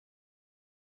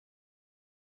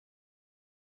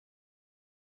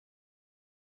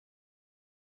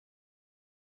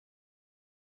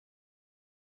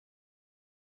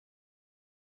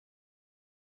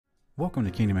Welcome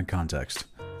to Kingdom in Context.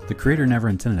 The Creator never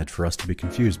intended for us to be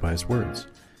confused by His words.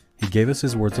 He gave us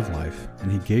His words of life,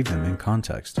 and He gave them in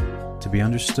context, to be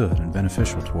understood and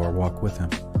beneficial to our walk with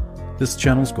Him. This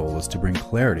channel's goal is to bring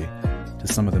clarity to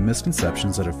some of the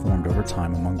misconceptions that have formed over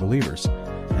time among believers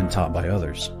and taught by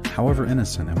others, however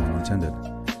innocent and well-intended.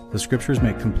 The Scriptures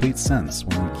make complete sense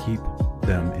when we keep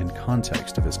them in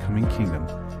context of His coming kingdom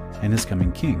and His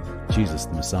coming King, Jesus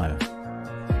the Messiah.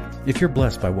 If you're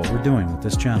blessed by what we're doing with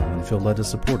this channel and feel led to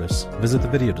support us, visit the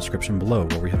video description below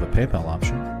where we have a PayPal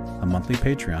option, a monthly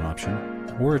Patreon option,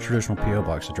 or a traditional P.O.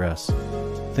 Box address.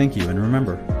 Thank you, and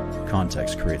remember,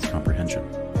 context creates comprehension.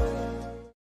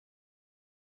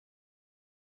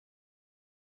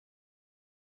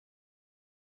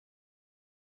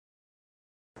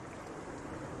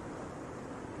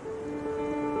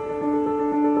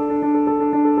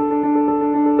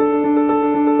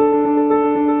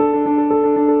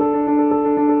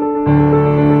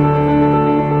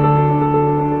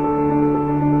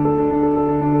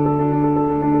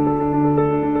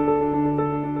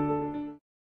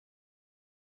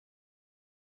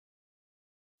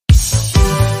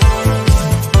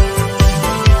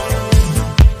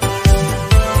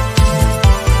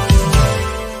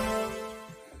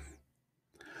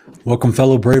 Welcome,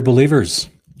 fellow brave believers.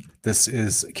 This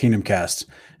is Kingdom Cast,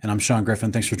 and I'm Sean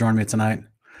Griffin. Thanks for joining me tonight.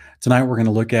 Tonight, we're going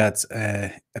to look at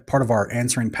a part of our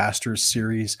Answering Pastors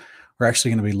series. We're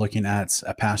actually going to be looking at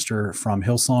a pastor from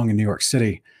Hillsong in New York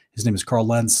City. His name is Carl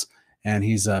Lentz, and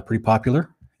he's pretty popular.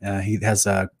 He has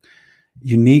a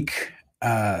unique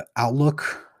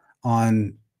outlook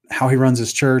on how he runs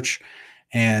his church,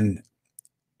 and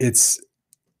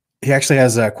he actually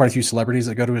has quite a few celebrities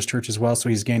that go to his church as well, so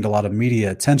he's gained a lot of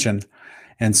media attention.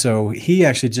 And so he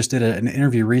actually just did an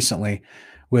interview recently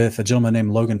with a gentleman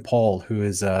named Logan Paul, who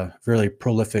is a very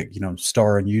prolific,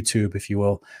 star on YouTube, if you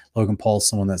will. Logan Paul is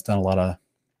someone that's done a lot of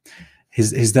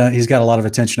he's got a lot of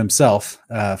attention himself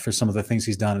for some of the things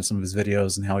he's done in some of his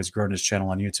videos and how he's grown his channel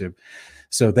on YouTube.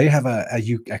 So they have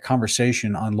a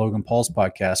conversation on Logan Paul's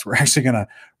podcast. We're actually going to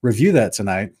review that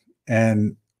tonight,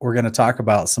 and we're going to talk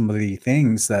about some of the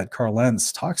things that Carl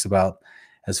Lentz talks about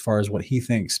as far as what he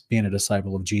thinks being a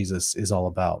disciple of Jesus is all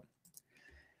about.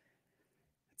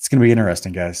 It's going to be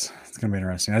interesting, guys. It's going to be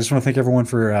interesting. I just want to thank everyone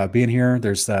for being here.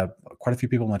 There's quite a few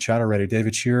people in the chat already.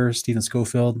 David Shearer, Stephen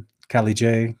Schofield, Kylie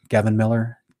J, Gavin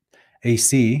Miller,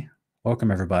 AC.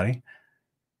 Welcome, everybody.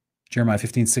 Jeremiah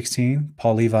 15:16,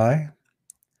 Paul Levi.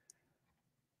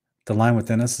 The Line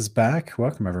Within Us is back.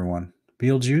 Welcome, everyone.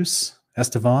 Beetlejuice,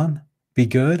 Estevan, Be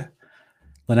Good,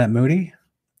 Lynette Moody,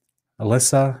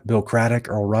 Alyssa, Bill Craddock,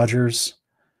 Earl Rogers,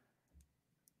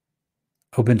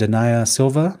 Obendaniah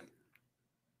Silva.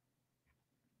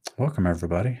 Welcome,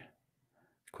 everybody.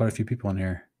 Quite a few people in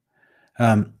here.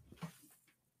 I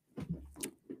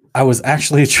was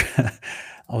actually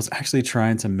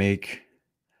trying to make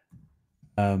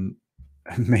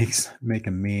make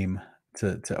a meme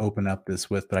to open up this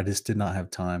with, but I just did not have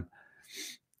time.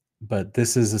 But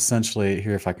this is essentially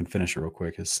here. If I can finish it real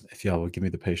quick, if y'all will give me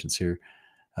the patience here.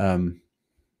 One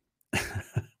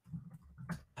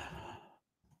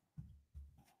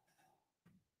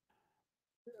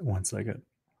second.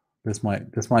 This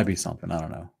might be something. I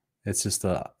don't know. It's just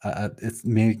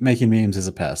making memes is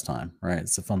a pastime, right?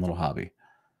 It's a fun little hobby.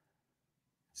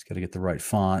 It's got to get the right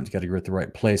font. You got to get the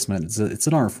right placement. It's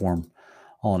an art form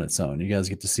all on its own. You guys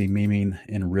get to see memeing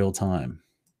in real time.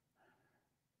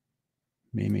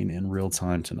 Memeing in real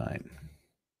time tonight.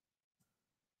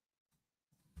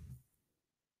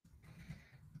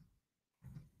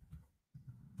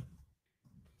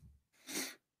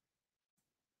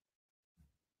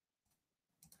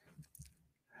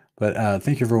 But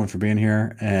thank you, everyone, for being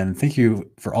here. And thank you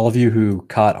for all of you who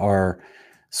caught our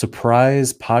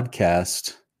surprise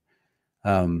podcast.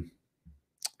 For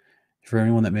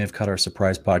anyone that may have caught our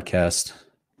surprise podcast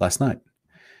last night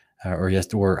or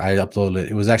I uploaded it.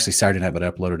 It was actually Saturday night, but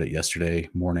I uploaded it yesterday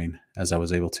morning as I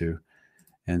was able to.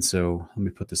 And so let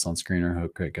me put this on screen real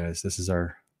quick, guys. This is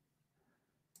our,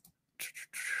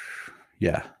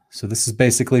 yeah. So this is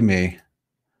basically me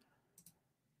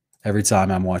every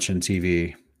time I'm watching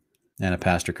TV and a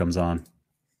pastor comes on,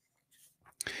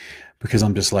 because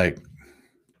I'm just like,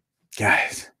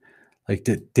 guys, like,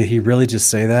 did he really just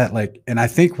say that? Like, and I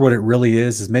think what it really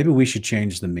is maybe we should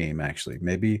change the meme. Actually,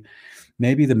 maybe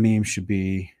the meme should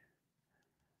be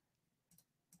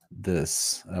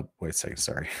this. Wait a second.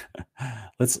 Sorry.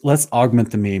 let's augment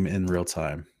the meme in real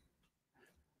time.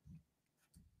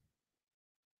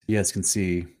 You guys can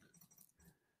see.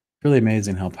 Really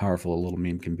amazing how powerful a little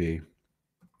meme can be.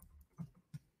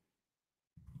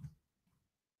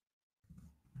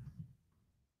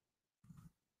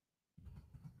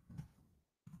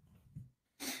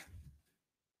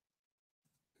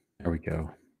 There we go.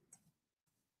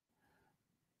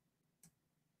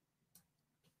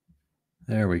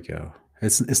 There we go.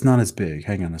 It's not as big.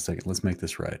 Hang on a second. Let's make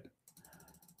this right.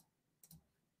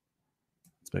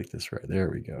 Let's make this right. There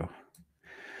we go.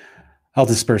 I'll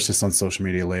disperse this on social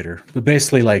media later. But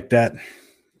basically, like that,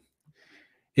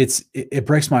 it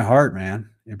breaks my heart, man.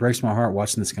 It breaks my heart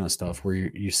watching this kind of stuff where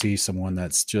you see someone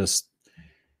that's just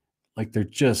like they're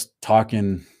just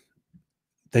talking.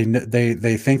 They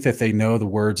think that they know the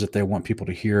words that they want people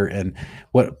to hear, and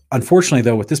what unfortunately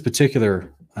though with this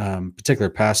particular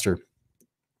pastor,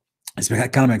 it's been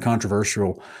kind of been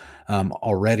controversial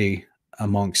already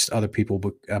amongst other people,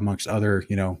 amongst other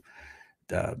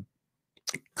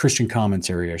Christian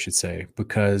commentary, I should say,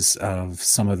 because of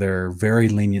some of their very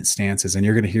lenient stances. And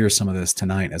you're going to hear some of this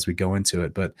tonight as we go into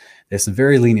it. But there's some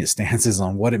very lenient stances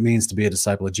on what it means to be a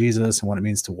disciple of Jesus and what it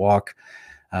means to walk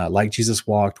like Jesus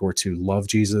walked, or to love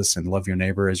Jesus and love your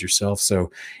neighbor as yourself.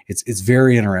 So it's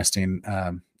very interesting.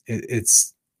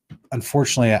 It's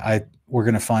unfortunately we're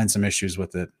going to find some issues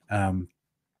with it. I'll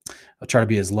try to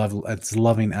be as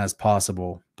loving as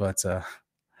possible, but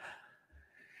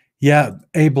yeah.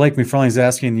 Blake McFarlane is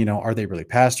asking, are they really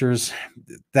pastors?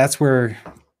 That's where,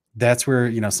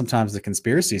 sometimes the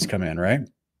conspiracies come in, right?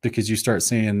 Because you start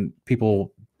seeing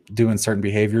people doing certain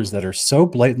behaviors that are so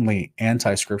blatantly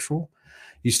anti-scriptural.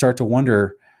 You start to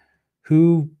wonder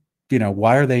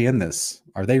why are they in this?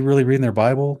 Are they really reading their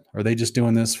Bible? Are they just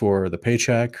doing this for the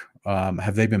paycheck?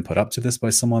 Have they been put up to this by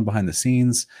someone behind the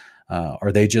scenes?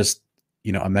 Are they just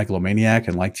a megalomaniac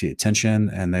and like the attention,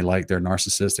 and they're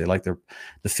narcissists. They like the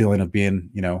feeling of being,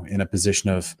 in a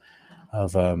position of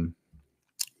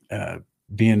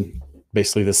being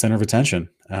basically the center of attention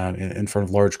in front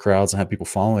of large crowds and have people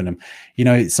following them.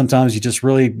 Sometimes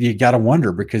you got to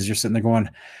wonder, because you're sitting there going,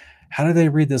 how do they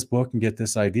read this book and get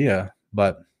this idea?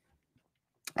 But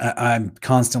I'm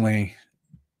constantly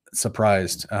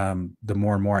surprised the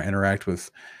more and more I interact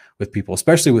with people,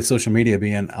 especially with social media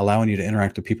allowing you to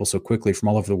interact with people so quickly from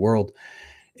all over the world.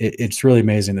 It's really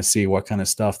amazing to see what kind of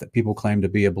stuff that people claim to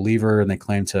be a believer, and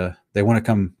they want to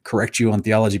come correct you on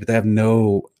theology, but they have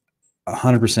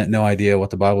 100% no idea what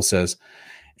the Bible says.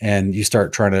 And you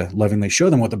start trying to lovingly show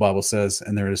them what the Bible says,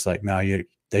 and they're just like, no,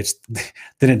 then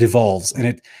it devolves.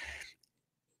 And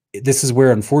this is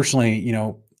where, unfortunately,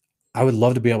 I would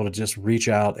love to be able to just reach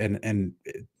out, and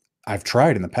I've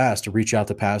tried in the past to reach out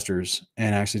to pastors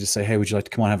and actually just say, hey, would you like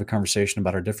to come on and have a conversation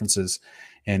about our differences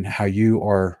and how you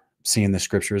are seeing the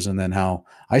scriptures, and then how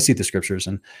I see the scriptures?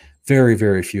 And very,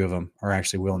 very few of them are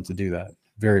actually willing to do that.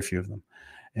 Very few of them.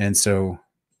 And so,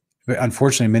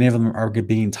 unfortunately, many of them are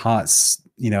being taught,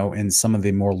 in some of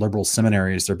the more liberal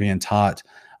seminaries, they're being taught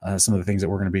some of the things that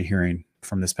we're going to be hearing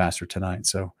from this pastor tonight.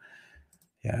 So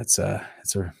yeah, it's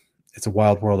a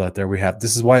wild world out there.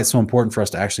 This is why it's so important for us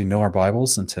to actually know our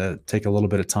Bibles and to take a little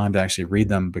bit of time to actually read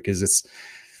them, because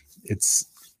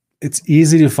it's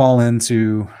easy to fall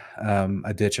into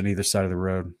a ditch on either side of the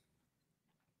road.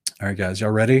 All right, guys,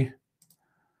 y'all ready?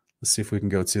 Let's see if we can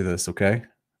go to this. Okay.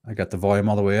 I got the volume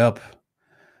all the way up.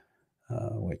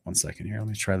 Wait 1 second here. Let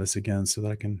me try this again so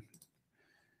that I can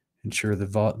ensure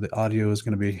the audio is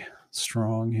going to be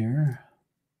strong here.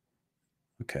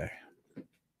 Okay.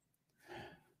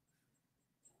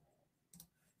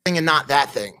 And not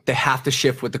that thing. They have to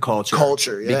shift with the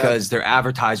culture. Yeah. Because their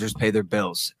advertisers pay their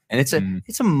bills, and it's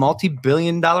a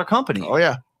multi-billion-dollar company. Oh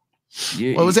yeah.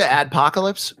 What was it?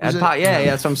 Adpocalypse? Yeah,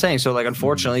 that's what I'm saying. So, like,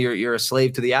 unfortunately, you're a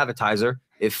slave to the advertiser.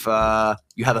 If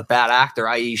you have a bad actor,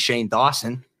 i.e., Shane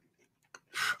Dawson,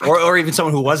 or even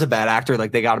someone who was a bad actor,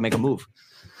 like, they got to make a move.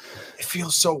 It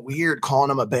feels so weird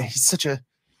calling him a bad. He's such a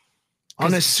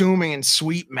unassuming and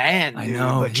sweet man. I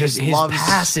know, but his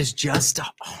past is just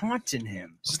haunting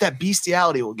him. Just that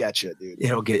bestiality will get you, dude.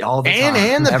 It'll get all the time.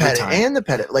 And the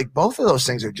pettit. Time. Like, both of those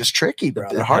things are just tricky, bro.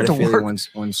 They're hard to work.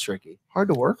 One's tricky. Hard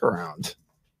to work around.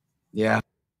 Yeah.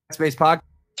 Space Pod.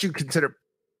 You consider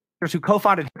who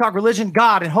co-founded Talk Religion,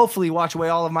 God, and hopefully wash away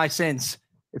all of my sins.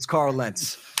 It's Carl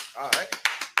Lentz. All right.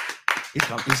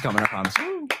 He's coming, I promise.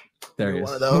 There he is.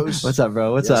 One of those. What's up,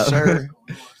 bro? What's up? Sir.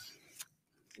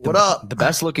 What up? The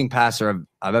best looking pastor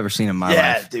I've ever seen in my life.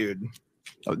 Yeah, dude.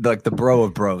 Like the bro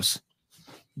of bros.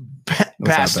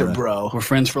 Pastor bro. We're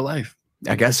friends for life.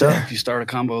 I guess so. If you start a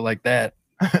combo like that,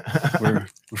 we're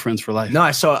friends for life. No,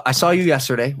 I saw you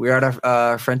yesterday. We were at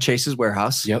our friend Chase's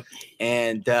warehouse. Yep.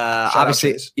 And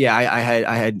obviously, yeah,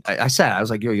 I said, I was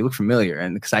like, yo, you look familiar,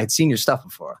 and because I had seen your stuff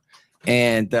before.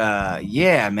 And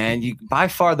yeah, man, you by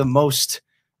far the most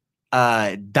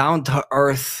down to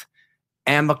earth,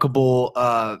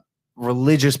 amicable,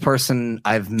 religious person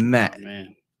I've met. Oh,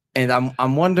 man. And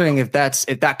I'm wondering if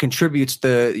that contributes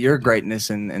to your greatness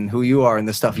and who you are and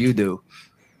the stuff you do.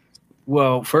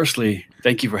 Well, firstly,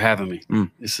 thank you for having me.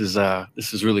 This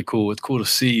is really cool. It's cool to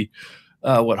see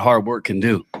what hard work can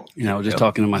do. You know, just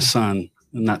talking to my son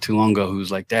not too long ago,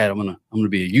 who's like, "Dad, I'm gonna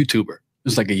be a YouTuber." It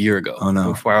was like a year ago. Oh,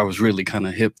 no. Before I was really kind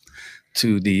of hip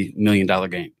to the $1 Million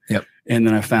Game. Yep. And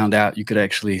then I found out you could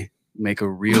actually make a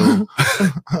real.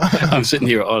 I'm sitting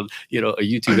here on a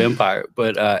YouTube empire,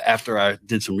 but after I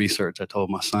did some research, I told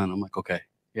my son, I'm like, okay.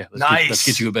 Yeah, let's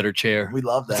get you a better chair. We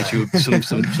love that. Get you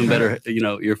some better,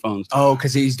 earphones. Oh,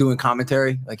 because he's doing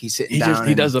commentary, like he's sitting down.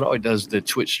 He does it all. He does the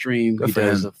Twitch stream. He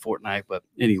does the Fortnite. But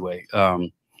anyway,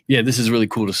 yeah, this is really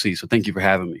cool to see. So thank you for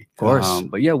having me. Of course.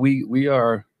 But yeah, we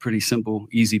are pretty simple,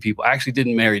 easy people. I actually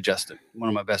didn't marry Justin. One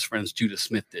of my best friends, Judah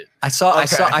Smith, did. I saw.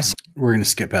 We're gonna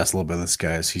skip past a little bit of this,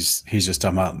 guys. He's just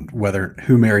talking about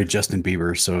who married Justin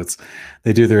Bieber. So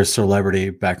they do their celebrity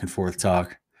back and forth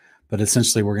talk. But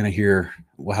essentially, we're going to hear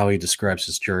how he describes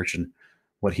his church and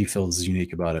what he feels is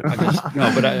unique about it.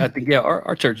 I think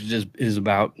our church is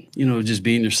about just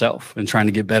being yourself and trying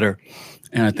to get better.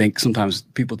 And I think sometimes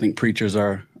people think preachers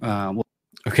are.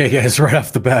 Okay, guys, right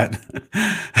off the bat,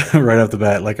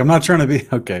 like I'm not trying to be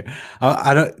okay.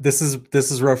 I don't. This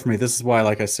is rough for me. This is why,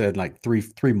 like I said, like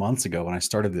three months ago when I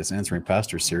started this Answering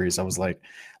Pastors series, I was like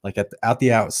at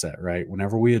the outset, right?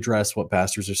 Whenever we address what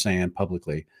pastors are saying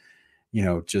publicly.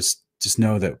 Just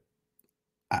know that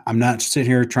I'm not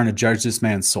sitting here trying to judge this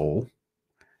man's soul.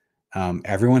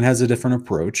 Everyone has a different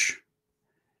approach.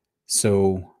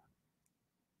 So,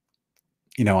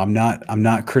 I'm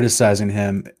not criticizing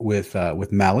him with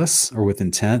malice or with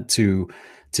intent to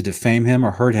defame him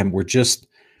or hurt him.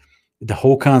 The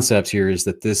whole concept here is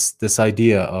that this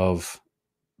idea of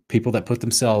people that put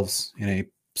themselves in a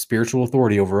spiritual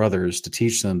authority over others to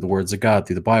teach them the words of God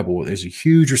through the Bible, there's a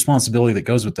huge responsibility that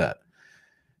goes with that.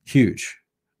 Huge.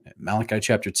 Malachi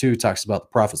chapter 2 talks about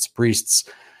the prophets, priests,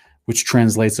 which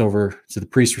translates over to the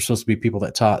priests were supposed to be people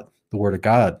that taught the word of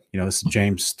God. This is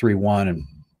James 3:1 and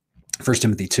 1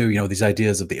 Timothy 2, these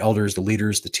ideas of the elders, the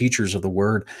leaders, the teachers of the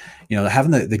word,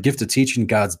 having the gift of teaching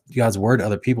God's word to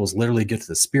other people is literally a gift of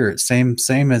the Spirit. Same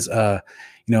as,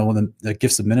 when the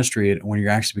gifts of ministry, when you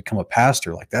actually become a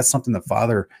pastor, like that's something the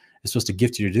Father is supposed to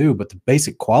gift you to do. But the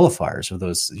basic qualifiers of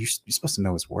those, you're supposed to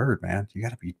know his word, man. You got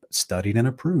to be studied and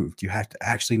approved. You have to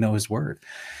actually know his word.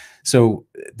 So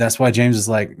that's why James is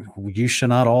like, you should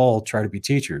not all try to be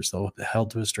teachers. They'll be held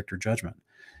to a stricter judgment.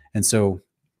 And so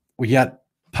we got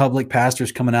public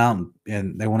pastors coming out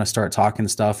and they want to start talking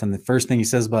stuff. And the first thing he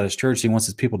says about his church, he wants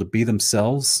his people to be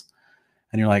themselves.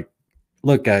 And you're like,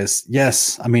 look, guys,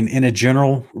 yes. I mean, in a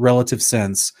general relative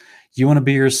sense, you want to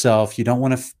be yourself. You don't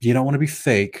want to be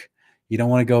fake. You don't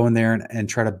want to go in there and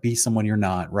try to be someone you're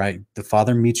not, right? The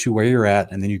Father meets you where you're at,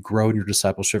 and then you grow in your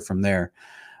discipleship from there.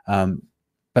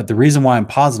 But the reason why I'm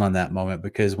pausing on that moment,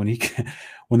 because when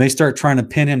they start trying to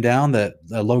pin him down, that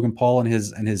Logan Paul and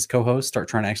his co-host start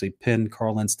trying to actually pin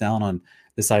Carl Lentz down on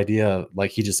this idea,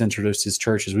 like he just introduced his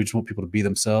church, is we just want people to be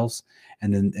themselves,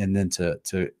 and then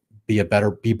to be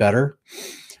better.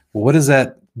 Well, what does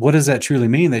that truly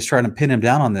mean? They try to pin him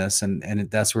down on this, and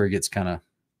that's where it gets kind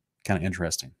of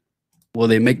interesting. Well,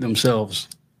 they make themselves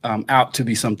out to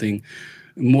be something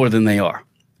more than they are.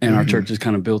 And our church is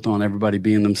kind of built on everybody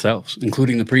being themselves,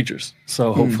 including the preachers.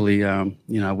 So hopefully, I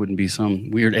wouldn't be some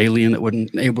weird alien that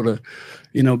wasn't able to,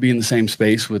 be in the same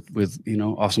space with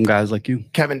awesome guys like you.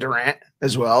 Kevin Durant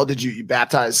as well. Did you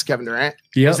baptize Kevin Durant?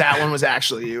 Yeah. That one was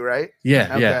actually you, right? Yeah.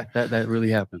 Okay. Yeah. That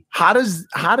really happened. How does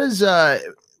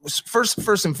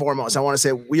first and foremost, I want to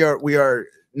say we are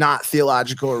not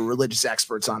theological or religious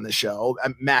experts on this show.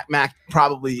 Mac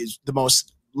probably is the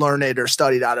most learned or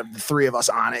studied out of the three of us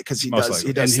on it, because he does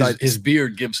his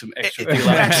beard gives him extra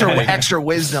extra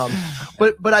wisdom.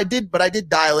 But I did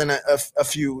dial in a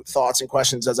few thoughts and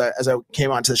questions as I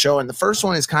came onto the show, and the first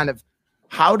one is kind of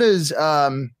how does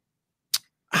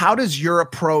your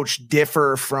approach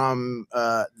differ from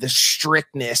the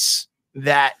strictness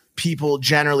that people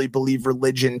generally believe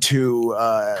religion to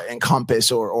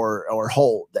encompass or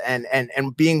hold, and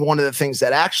being one of the things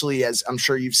that actually, as I'm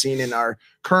sure you've seen in our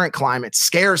current climate,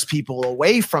 scares people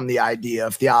away from the idea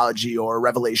of theology or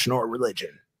revelation or religion?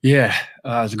 Yeah,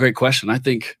 it's a great question. I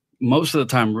think most of the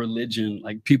time religion,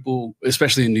 like people,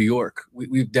 especially in New York,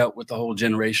 we've dealt with the whole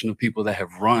generation of people that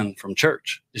have run from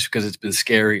church just because it's been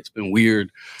scary, it's been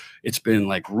weird, it's been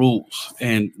like rules.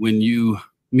 And when you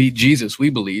meet Jesus,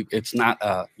 we believe it's not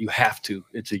you have to,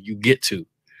 it's a you get to.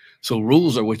 So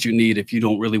rules are what you need if you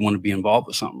don't really want to be involved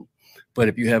with something. But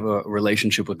if you have a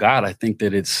relationship with God, I think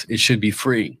that it should be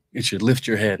free. It should lift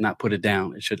your head, not put it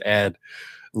down. It should add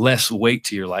less weight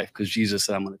to your life because Jesus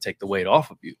said, I'm going to take the weight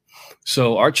off of you.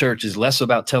 So our church is less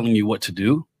about telling you what to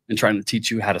do and trying to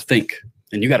teach you how to think.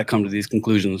 And you got to come to these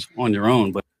conclusions on your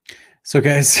own. But so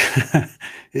guys,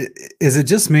 is it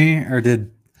just me or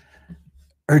did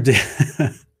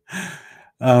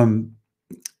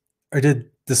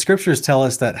the scriptures tell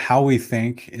us that how we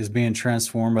think is being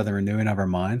transformed by the renewing of our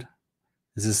mind?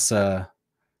 Is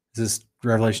this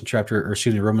Revelation chapter, or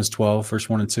excuse me, Romans 12, verse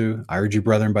 1 and 2? I urge you,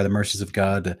 brethren, by the mercies of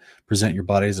God, to present your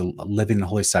bodies a living and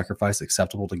holy sacrifice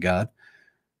acceptable to God.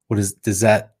 Does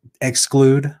that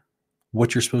exclude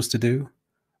what you're supposed to do,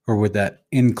 or would that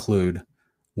include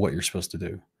what you're supposed to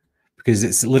do? Because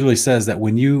it literally says that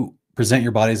when you present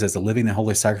your bodies as a living and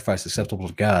holy sacrifice acceptable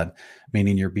to God,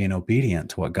 meaning you're being obedient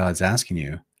to what God's asking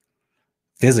you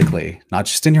physically, not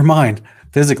just in your mind,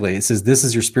 physically. It says this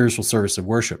is your spiritual service of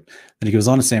worship. Then he goes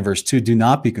on to say in verse 2, do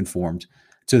not be conformed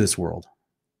to this world,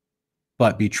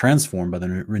 but be transformed by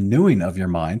the renewing of your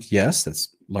mind. Yes,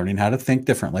 that's learning how to think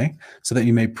differently so that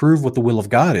you may prove what the will of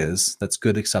God is, that's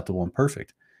good, acceptable, and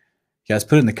perfect. You guys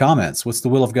put it in the comments. What's the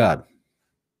will of God?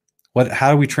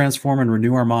 How do we transform and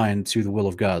renew our mind to the will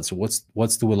of God? So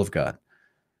what's the will of God?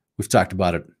 We've talked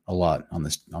about it a lot on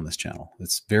this channel.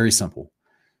 It's very simple,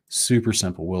 super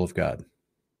simple. Will of God.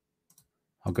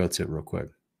 I'll go to it real quick.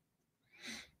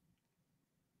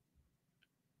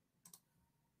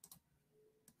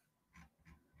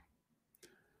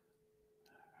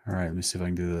 All right, let me see if I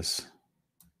can do this.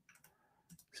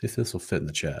 See if this will fit in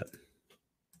the chat.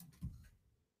 I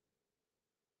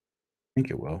think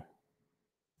it will.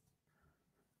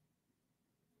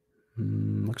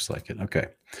 Looks like it. Okay.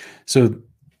 So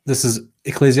this is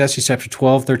Ecclesiastes chapter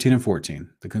 12, 13, and 14.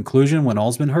 The conclusion, when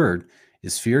all's been heard,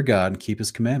 is fear God and keep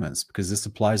his commandments, because this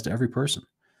applies to every person.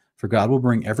 For God will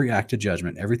bring every act to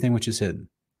judgment, everything which is hidden.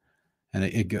 And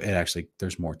it actually,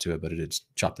 there's more to it, but it's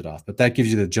chopped it off. But that gives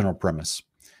you the general premise.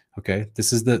 Okay.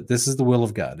 This is the will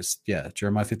of God. It's,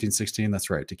 Jeremiah 15, 16.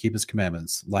 That's right. To keep his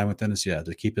commandments. Line within us.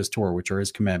 To keep his Torah, which are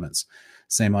his commandments.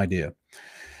 Same idea.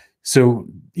 So,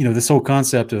 this whole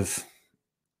concept of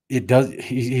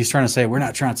he's trying to say, we're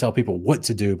not trying to tell people what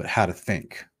to do, but how to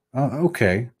think.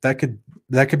 Okay. That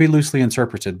could be loosely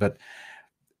interpreted, but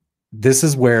this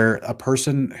is where a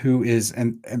person who is,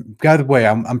 and by the way,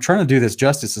 I'm trying to do this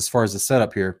justice as far as the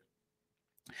setup here.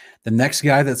 The next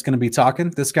guy that's going to be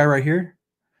talking, this guy right here,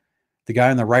 the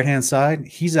guy on the right-hand side,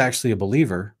 he's actually a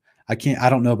believer. I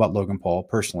don't know about Logan Paul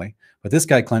personally, but this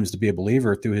guy claims to be a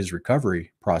believer through his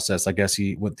recovery process. I guess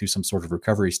he went through some sort of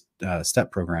recovery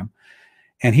step program,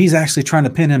 and he's actually trying to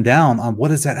pin him down on what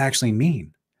does that actually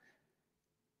mean?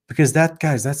 Because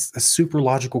that's a super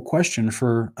logical question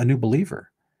for a new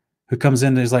believer who comes in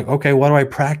and is like, okay, what do I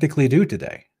practically do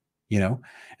today?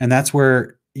 And that's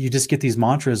where you just get these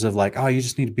mantras of like, oh, you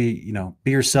just need to be,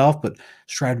 be yourself, but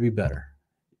strive to be better.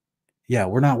 Yeah,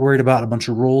 we're not worried about a bunch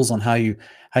of rules on how you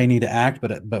need to act,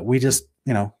 but we just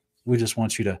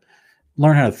want you to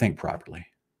learn how to think properly.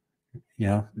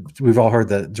 We've all heard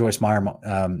the Joyce Meyer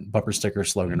bumper sticker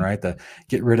slogan, right? The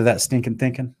get rid of that stinking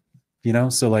thinking.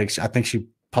 So like I think she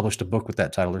published a book with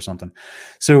that title or something.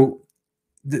 So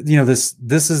this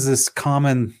is this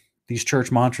common, these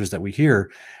church mantras that we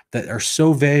hear that are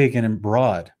so vague and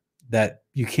broad that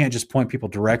you can't just point people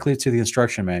directly to the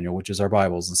instruction manual, which is our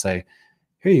Bibles, and say,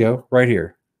 here you go, right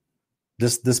here.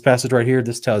 This passage right here,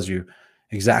 this tells you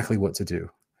exactly what to do.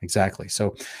 Exactly.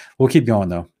 So we'll keep going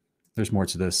though. There's more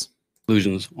to this.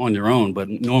 Conclusions on your own, but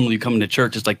normally you come into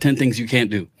church, it's like 10 things you can't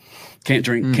do. Can't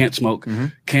drink, can't smoke,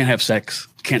 can't have sex,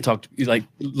 can't talk to you, like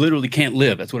literally can't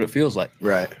live. That's what it feels like.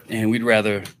 Right. And we'd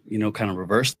rather, kind of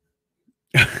reverse.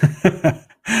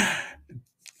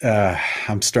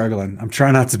 I'm struggling. I'm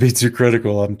trying not to be too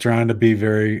critical. I'm trying to be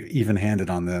very even-handed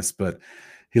on this, but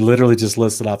he literally just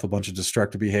listed off a bunch of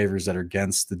destructive behaviors that are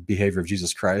against the behavior of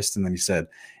Jesus Christ. And then he said,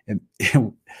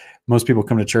 most people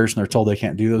come to church and they're told they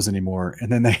can't do those anymore.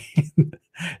 And then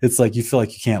it's like, you feel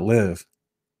like you can't live.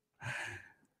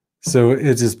 So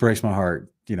it just breaks my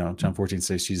heart. John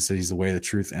 14:6, Jesus said he's the way, the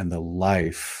truth, and the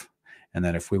life. And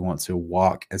then if we want to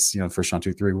walk, as 1 John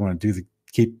 2:3, we want to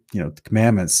keep the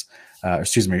commandments. 2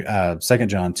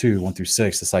 John 2, 1 through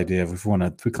 6, this idea of if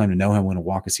we claim to know him, we want to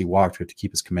walk as he walked, we have to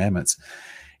keep his commandments.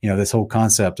 This whole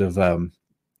concept of,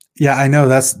 I know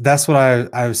that's what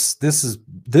I was,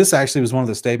 this actually was one of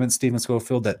the statements, Stephen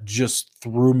Schofield, that just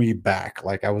threw me back.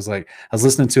 Like I was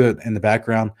listening to it in the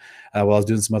background while I was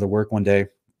doing some other work one day.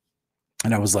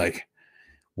 And I was like,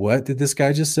 what did this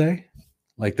guy just say?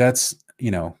 Like that's,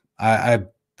 I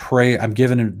pray, I'm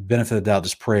giving him benefit of the doubt,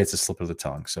 just pray it's a slip of the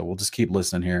tongue. So we'll just keep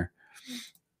listening here.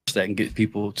 That can get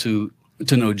people to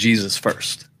know Jesus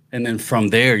first. And then from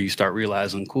there, you start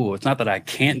realizing, cool, it's not that I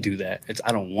can't do that. It's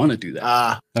I don't want to do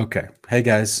that. Okay. Hey,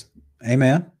 guys.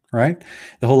 Amen. Right?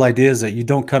 The whole idea is that you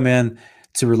don't come in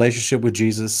to relationship with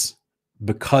Jesus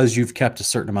because you've kept a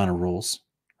certain amount of rules,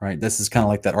 right? This is kind of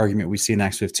like that argument we see in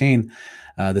Acts 15,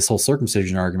 this whole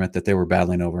circumcision argument that they were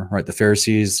battling over, right? The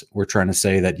Pharisees were trying to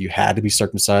say that you had to be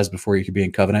circumcised before you could be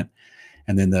in covenant.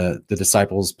 And then the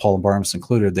disciples, Paul and Barnabas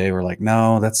included, they were like,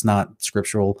 no, that's not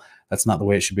scriptural. That's not the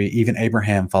way it should be. Even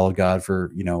Abraham followed God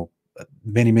for,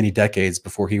 many, many decades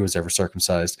before he was ever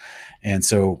circumcised. And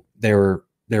so they're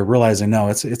realizing, no,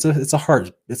 it's a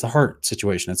heart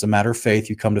situation. It's a matter of faith.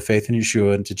 You come to faith in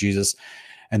Yeshua and to Jesus,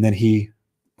 and then he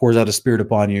pours out his spirit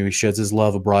upon you. He sheds his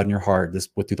love abroad in your heart,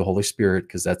 through the Holy Spirit,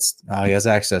 because that's how he has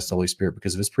access to the Holy Spirit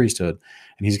because of his priesthood.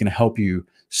 And he's going to help you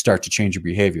start to change your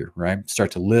behavior, right?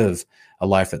 Start to live a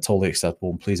life that's totally acceptable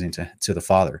and pleasing to the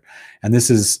Father. And this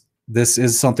is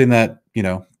something that,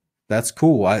 that's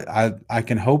cool. I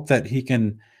can hope that he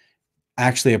can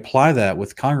actually apply that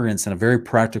with congregants in a very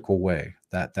practical way.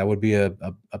 That would be a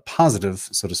positive,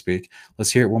 so to speak.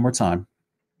 Let's hear it one more time.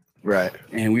 Right.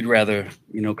 And we'd rather,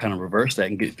 kind of reverse that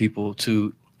and get people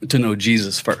to know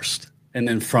Jesus first. And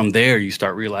then from there, you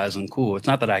start realizing, cool, it's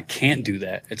not that I can't do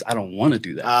that. It's I don't want to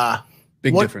do that.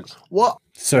 Big difference. What?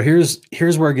 So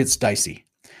here's where it gets dicey,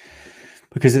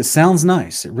 because it sounds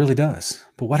nice. It really does.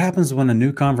 But what happens when a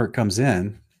new convert comes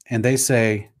in and they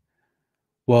say,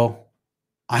 well,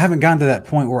 I haven't gotten to that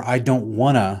point where I don't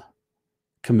want to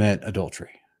commit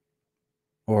adultery,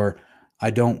 or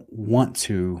I don't want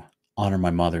to honor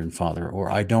my mother and father,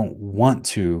 or I don't want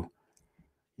to,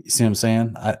 you see what I'm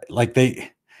saying?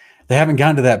 They haven't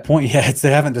gotten to that point yet.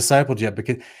 They haven't discipled yet,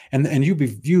 because, and you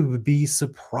would be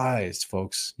surprised,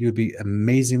 folks. You would be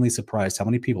amazingly surprised how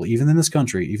many people, even in this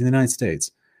country, even in the United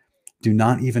States, do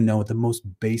not even know the most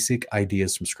basic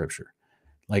ideas from Scripture.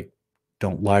 Like,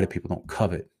 don't lie to people, don't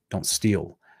covet, don't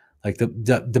steal. Like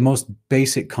the most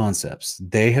basic concepts.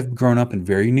 They have grown up in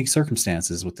very unique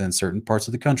circumstances within certain parts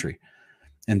of the country,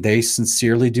 and they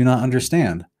sincerely do not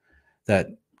understand that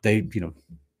they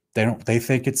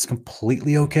think it's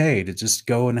completely okay to just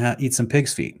go and eat some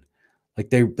pig's feet.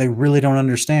 Like they really don't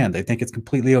understand. They think it's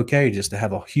completely okay just to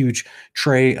have a huge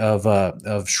tray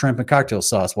of shrimp and cocktail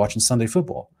sauce watching Sunday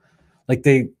football. Like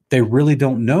they really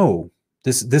don't know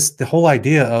the whole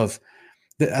idea of.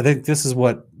 I think this is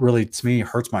what really, to me,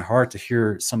 hurts my heart to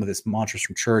hear some of this mantras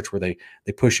from church where they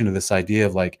push into this idea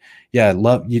of like, yeah,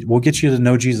 we'll get you to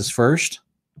know Jesus first,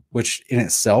 which in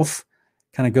itself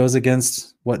kind of goes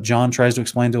against what John tries to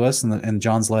explain to us in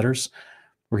John's letters,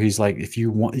 where he's like, if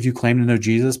you claim to know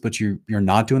Jesus, but you're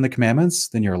not doing the commandments,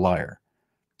 then you're a liar.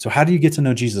 So how do you get to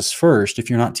know Jesus first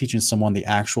if you're not teaching someone the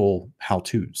actual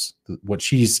how-tos, what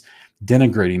she's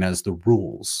denigrating as the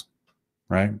rules,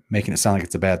 right? Making it sound like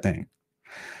it's a bad thing.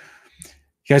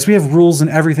 Guys, we have rules in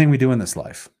everything we do in this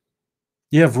life.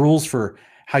 You have rules for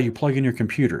how you plug in your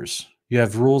computers. You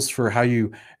have rules for how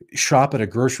you shop at a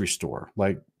grocery store,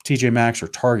 like TJ Maxx or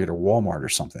Target or Walmart or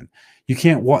something. You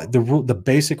can't walk. The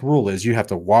basic rule is you have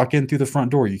to walk in through the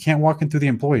front door. You can't walk in through the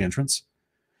employee entrance.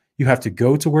 You have to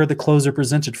go to where the clothes are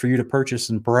presented for you to purchase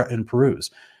and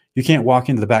peruse. You can't walk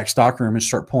into the back stock room and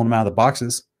start pulling them out of the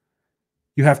boxes.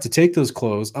 You have to take those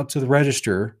clothes up to the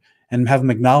register and have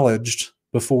them acknowledged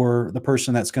before the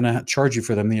person that's going to charge you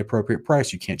for them the appropriate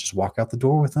price. You can't just walk out the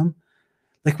door with them.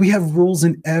 Like, we have rules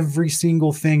in every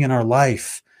single thing in our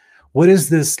life. What is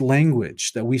this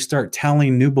language that we start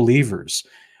telling new believers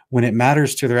when it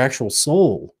matters to their actual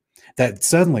soul, that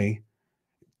suddenly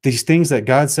these things that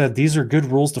God said, these are good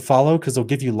rules to follow because they'll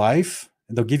give you life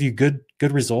and they'll give you good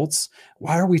results?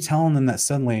 Why are we telling them that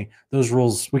suddenly those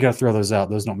rules, we got to throw those out?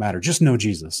 Those don't matter. Just know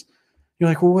Jesus. You're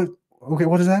like, well,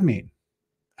 what does that mean?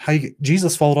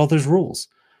 Jesus followed all those rules.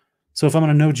 So if I'm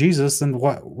going to know Jesus, then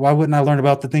why wouldn't I learn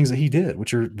about the things that he did,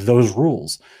 which are those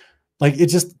rules? Like, it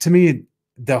just, to me,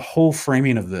 the whole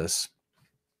framing of this,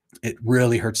 it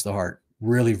really hurts the heart.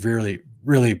 Really, really,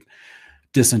 really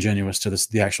disingenuous to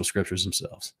the actual scriptures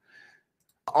themselves.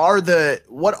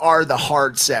 What are the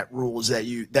hard set rules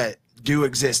that do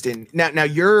exist in now?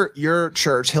 Your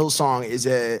church, Hillsong, is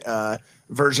a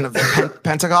version of the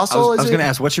Pentecostal. I was going to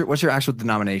ask, what's your actual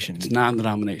denomination? It's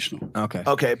non-denominational.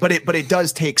 Okay, but it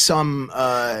does take some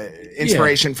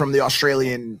inspiration from the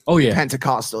Australian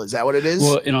Pentecostal. Is that what it is?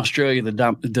 Well, in Australia, the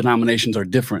denominations are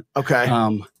different.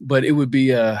 Okay, but it would be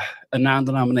a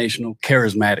non-denominational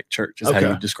charismatic church is how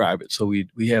you describe it. So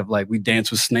we have, like, we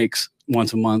dance with snakes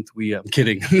once a month. I'm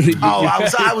kidding.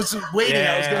 I was waiting.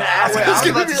 Yeah. I was going to ask. I was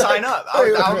about to sign up.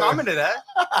 I'm into that.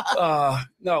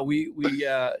 No, we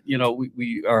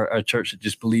are a church that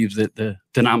just believes that the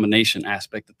denomination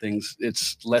aspect of things,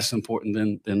 it's less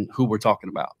important than who we're talking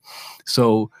about.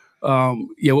 So,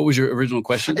 what was your original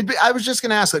question? I was just going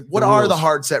to ask, like, what are the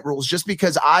hard set rules? Just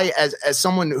because I, as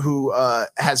someone who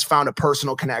has found a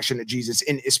personal connection to Jesus,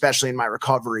 especially in my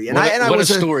recovery, and what a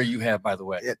story you have, by the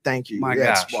way. Yeah, thank you. My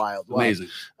gosh, it's wild, amazing.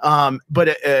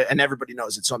 But and everybody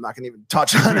knows it, so I'm not going to even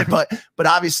touch on it. But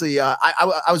obviously, I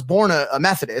was born a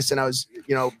Methodist, and I was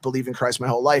believe in Christ my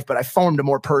whole life. But I formed a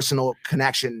more personal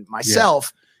connection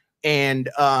myself, and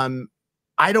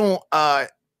I don't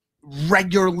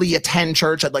regularly attend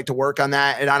church. I'd like to work on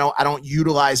that, and I don't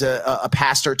utilize a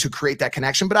pastor to create that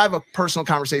connection, but I have a personal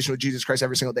conversation with Jesus Christ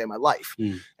every single day of my life.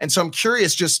 And so I'm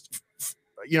curious just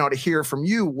to hear from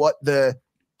you what the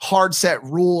hard set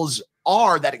rules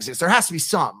are that exist. There has to be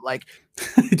some, like,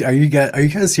 are you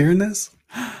guys hearing this?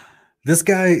 This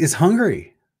guy is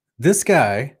hungry. This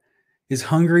guy is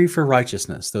hungry for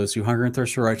righteousness. Those who hunger and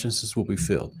thirst for righteousness will be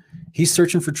filled. He's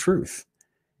searching for truth.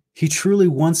 He truly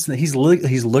wants to. He's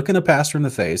looking a pastor in the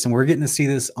face, and we're getting to see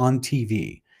this on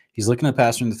TV. He's looking at a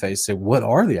pastor in the face, say, "What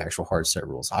are the actual hard set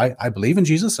rules? I believe in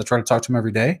Jesus. I try to talk to him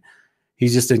every day."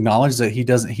 He's just acknowledged that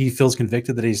he feels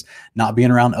convicted that he's not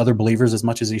being around other believers as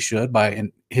much as he should.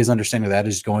 And his understanding of that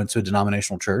is going to a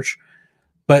denominational church.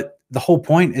 But the whole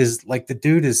point is, like, the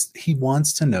dude he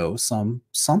wants to know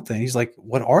something. He's like,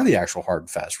 "What are the actual hard and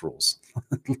fast rules?"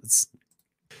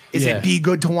 Is it be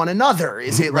good to one another?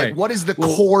 Is it like, what is the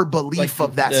core belief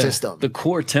of that system? The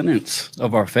core tenets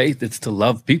of our faith, it's to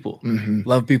love people,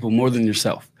 love people more than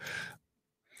yourself.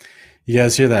 You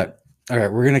guys hear that? All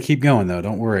right, we're going to keep going though.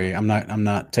 Don't worry. I'm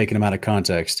not taking them out of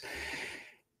context.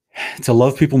 To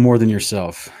love people more than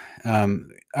yourself. All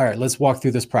right, let's walk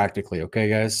through this practically. Okay,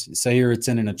 guys, say you're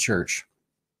attending a church.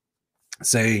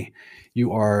 Say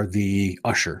you are the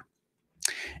usher,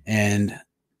 and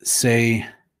say,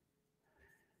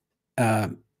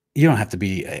 you don't have to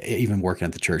be even working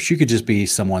at the church. You could just be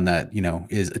someone that,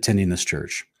 is attending this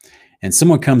church, and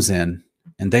someone comes in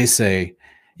and they say,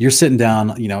 you're sitting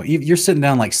down, you're sitting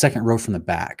down like second row from the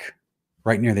back,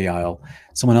 right near the aisle.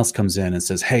 Someone else comes in and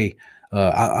says, "Hey,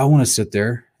 I want to sit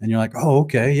there." And you're like, "Oh,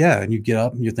 okay. Yeah." And you get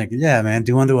up and you're thinking, "Yeah, man,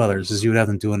 do unto others as you would have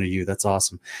them do unto you." That's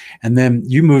awesome. And then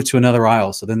you move to another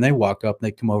aisle. So then they walk up and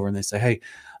they come over and they say, "Hey,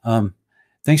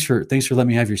 thanks for letting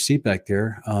me have your seat back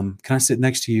there. Can I sit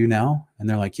next to you now?" And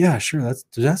they're like, "Yeah, sure.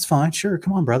 That's fine. Sure.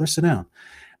 Come on, brother, sit down."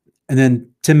 And then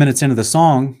 10 minutes into the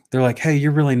song, they're like, "Hey,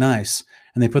 you're really nice."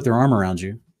 And they put their arm around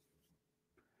you.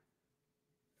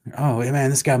 "Oh, man,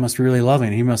 this guy must be really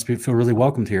loving. He must feel really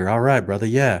welcomed here. All right, brother.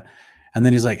 Yeah." And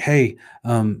then he's like, "Hey,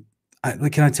 can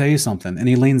I tell you something?" And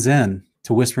he leans in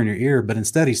to whisper in your ear, but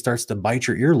instead he starts to bite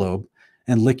your earlobe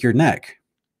and lick your neck.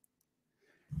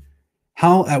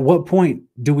 At what point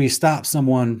do we stop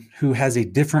someone who has a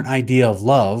different idea of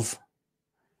love,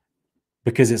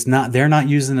 because they're not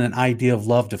using an idea of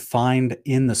love defined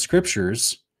in the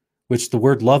scriptures, which the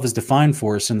word love is defined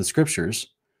for us in the scriptures?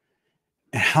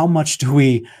 And how much do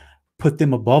we put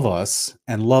them above us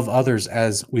and love others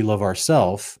as we love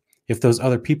ourselves, if those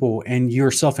other people, and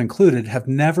yourself included, have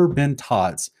never been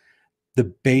taught the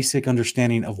basic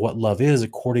understanding of what love is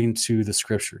according to the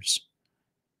scriptures?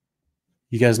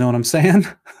 You guys know what I'm saying?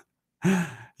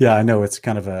 Yeah, I know it's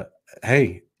kind of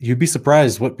hey, you'd be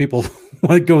surprised what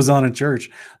goes on in church.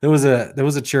 There was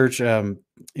a church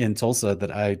in Tulsa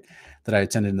that I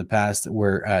attended in the past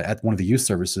where at one of the youth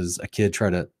services, a kid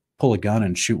tried to pull a gun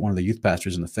and shoot one of the youth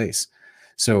pastors in the face.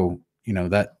 So,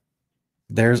 that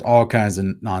there's all kinds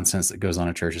of nonsense that goes on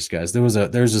in churches, guys.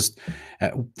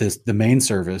 The main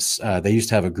service, they used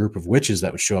to have a group of witches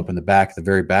that would show up in the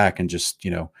very back, and just,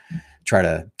 try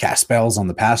to cast spells on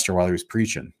the pastor while he was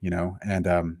preaching, and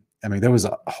I mean, there was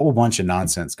a whole bunch of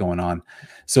nonsense going on.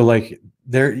 So like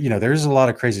there's a lot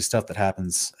of crazy stuff that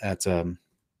happens at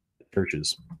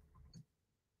churches.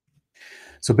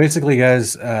 So basically,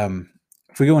 guys,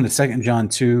 if we go into 2 John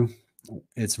 2,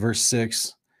 it's verse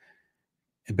 6.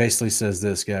 It basically says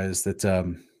this, guys, that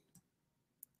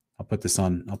I'll put this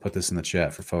in the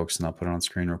chat for folks, and I'll put it on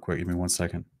screen real quick. Give me 1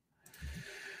 second.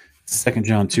 2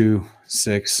 John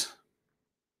 2:6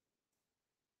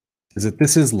 is that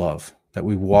this is love, that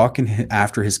we walk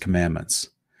after his commandments.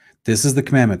 This is the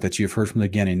commandment that you've heard from the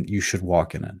beginning, you should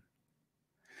walk in it.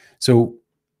 So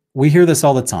we hear this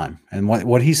all the time. And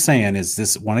what he's saying is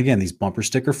this, these bumper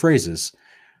sticker phrases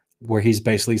where he's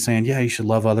basically saying, yeah, you should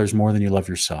love others more than you love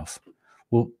yourself.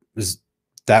 Well, is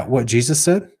that what Jesus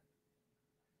said?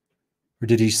 Or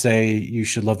did he say you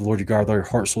should love the Lord your God with all your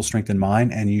heart, soul, strength, and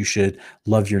mind, and you should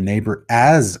love your neighbor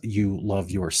as you love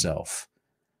yourself?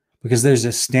 Because there's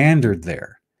a standard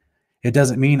there. It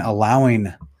doesn't mean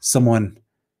allowing someone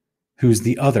who's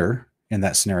the other in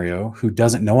that scenario, who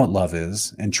doesn't know what love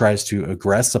is and tries to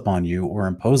aggress upon you or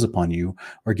impose upon you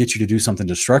or get you to do something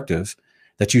destructive,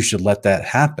 that you should let that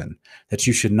happen, that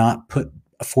you should not put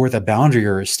forth a boundary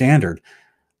or a standard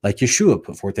like Yeshua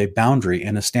put forth a boundary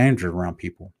and a standard around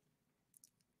people.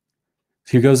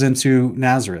 He goes into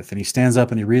Nazareth and he stands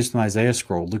up and he reads from Isaiah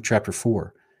scroll, Luke chapter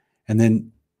 4. And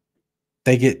then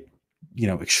they get,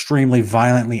 extremely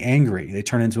violently angry. They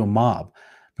turn into a mob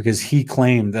because he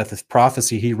claimed that the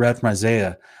prophecy he read from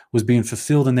Isaiah was being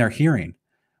fulfilled in their hearing,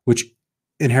 which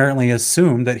inherently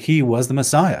assumed that he was the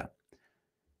Messiah.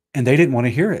 And they didn't want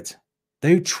to hear it.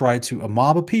 A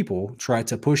mob of people tried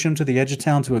to push him to the edge of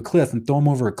town to a cliff and throw him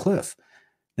over a cliff.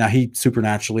 Now, he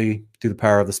supernaturally, through the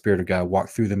power of the Spirit of God,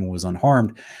 walked through them and was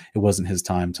unharmed. It wasn't his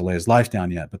time to lay his life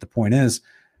down yet. But the point is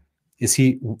if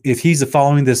he's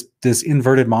following this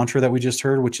inverted mantra that we just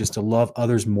heard, which is to love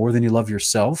others more than you love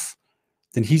yourself,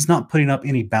 then he's not putting up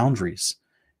any boundaries.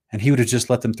 And he would have just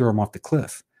let them throw him off the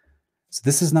cliff. So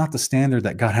this is not the standard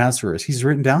that God has for us. He's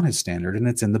written down his standard, and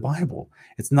it's in the Bible.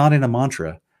 It's not in a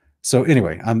mantra. So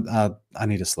anyway, I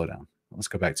need to slow down. Let's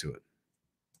go back to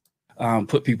it.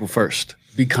 Put people first.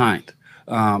 Be kind.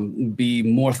 Be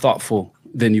more thoughtful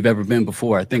than you've ever been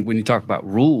before. I think when you talk about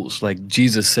rules, like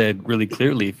Jesus said really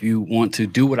clearly, if you want to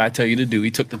do what I tell you to do,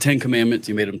 he took the 10 commandments,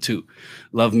 he made them 2.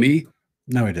 Love me.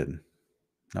 No, he didn't.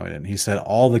 He said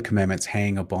all the commandments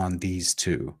hang upon these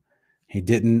 2. He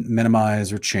didn't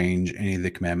minimize or change any of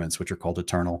the commandments, which are called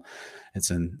eternal. It's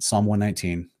in Psalm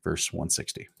 119, verse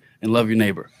 160. And love your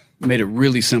neighbor. Made it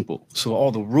really simple. So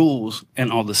all the rules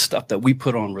and all the stuff that we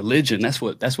put on religion, that's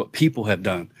what people have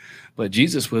done. But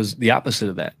Jesus was the opposite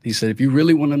of that. He said, if you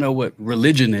really want to know what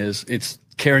religion is, it's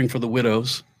caring for the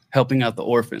widows, helping out the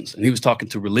orphans. And he was talking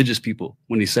to religious people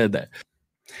when he said that.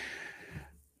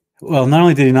 Well, not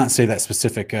only did he not say that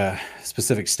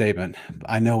specific statement,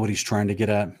 I know what he's trying to get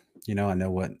at. I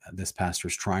know what this pastor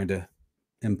is trying to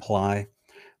imply.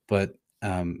 But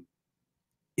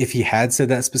if he had said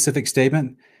that specific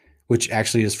statement, which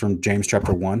actually is from James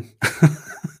chapter 1,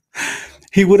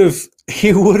 he would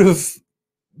have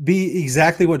be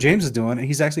exactly what James is doing. And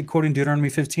he's actually quoting Deuteronomy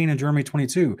 15 and Deuteronomy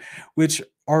 22, which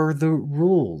are the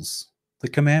rules, the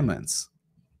commandments.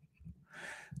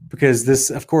 Because this,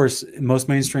 of course, most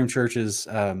mainstream churches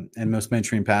and most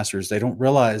mainstream pastors, they don't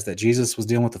realize that Jesus was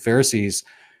dealing with the Pharisees,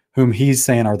 whom he's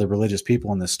saying are the religious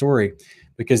people in this story,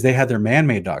 because they had their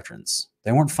man-made doctrines.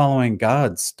 They weren't following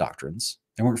God's doctrines.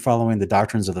 They weren't following the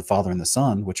doctrines of the Father and the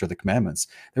Son, which are the commandments.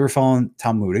 They were following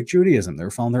Talmudic Judaism. They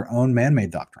were following their own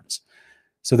man-made doctrines.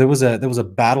 So there was a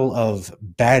battle of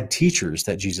bad teachers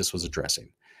that Jesus was addressing.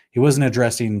 He wasn't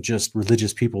addressing just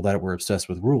religious people that were obsessed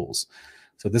with rules.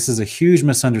 So this is a huge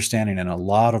misunderstanding in a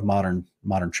lot of modern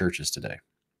churches today.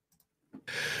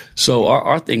 So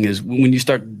our thing is, when you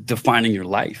start defining your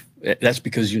life, that's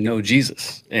because you know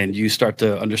Jesus and you start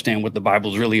to understand what the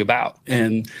Bible's really about.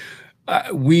 And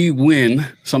we win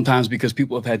sometimes because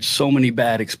people have had so many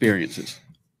bad experiences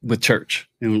with church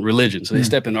and religion. So they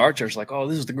step into our church like, oh,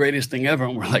 this is the greatest thing ever.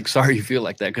 And we're like, sorry you feel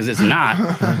like that, because it's not.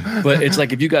 But it's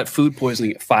like if you got food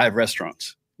poisoning at 5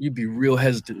 restaurants, you'd be real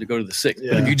hesitant to go to the 6th.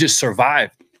 Yeah. But if you just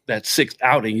survived that 6th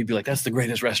outing, you'd be like, that's the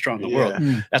greatest restaurant in the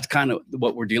world. That's kind of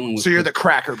what we're dealing with. So you're the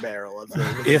Cracker Barrel of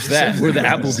the if that. We're the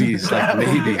Applebee's, like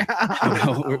maybe.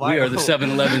 We are the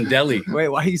 7-Eleven deli. Wait,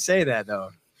 why do you say that though?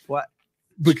 What?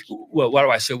 Well, why do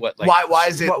I say what? Like, why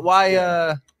is it?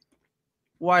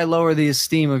 Why lower the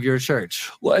esteem of your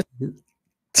church? What?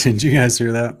 Did you guys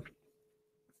hear that?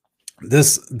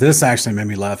 This actually made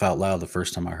me laugh out loud the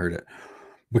first time I heard it,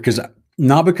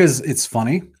 not because it's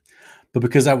funny, but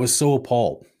because I was so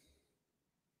appalled.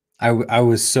 I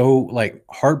was so like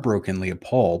heartbrokenly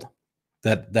appalled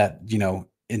that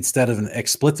instead of an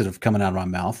expletive coming out of my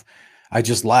mouth, I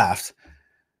just laughed,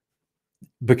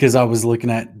 because I was looking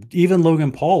at even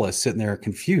Logan Paul is sitting there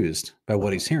confused by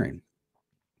what he's hearing.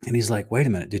 And he's like, wait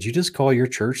a minute, did you just call your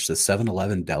church the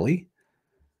 7-Eleven deli?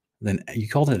 Then you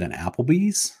called it an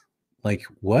Applebee's? Like,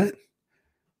 what?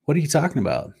 What are you talking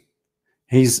about?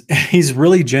 He's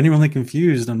really genuinely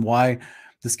confused on why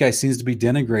this guy seems to be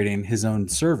denigrating his own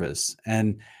service.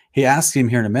 And he asks him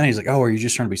here in a minute, he's like, oh, are you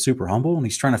just trying to be super humble? And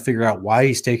he's trying to figure out why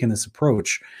he's taking this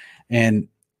approach. And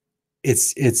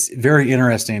it's very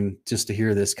interesting just to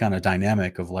hear this kind of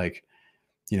dynamic of like,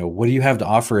 what do you have to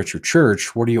offer at your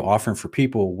church? What are you offering for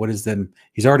people? What is them?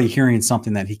 He's already hearing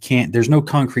something that he can't, there's no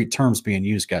concrete terms being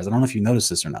used, guys. I don't know if you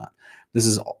noticed this or not. This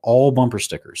is all bumper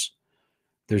stickers.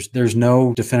 There's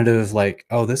no definitive like,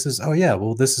 oh, this is, oh yeah,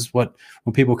 well, this is what,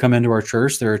 when people come into our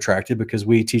church, they're attracted because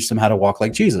we teach them how to walk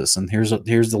like Jesus. And here's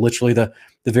literally the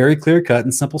very clear cut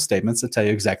and simple statements that tell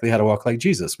you exactly how to walk like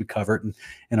Jesus. We cover it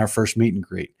in our first meet and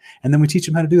greet. And then we teach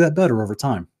them how to do that better over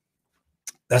time.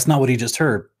 That's not what he just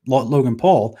heard. Logan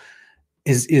Paul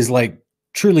is like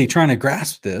truly trying to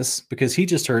grasp this, because he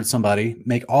just heard somebody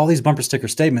make all these bumper sticker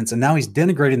statements, and now he's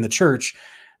denigrating the church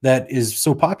that is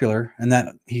so popular and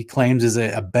that he claims is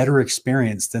a better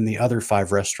experience than the other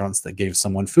 5 restaurants that gave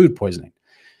someone food poisoning.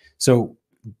 So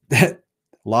that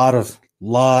lot of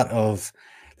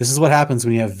this is what happens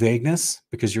when you have vagueness,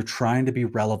 because you're trying to be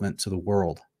relevant to the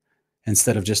world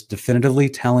instead of just definitively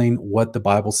telling what the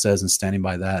Bible says and standing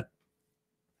by that.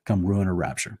 Come ruin or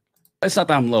rapture. It's not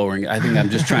that I'm lowering it. I think I'm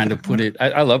just trying to put it.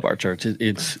 I love our church.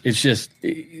 It's just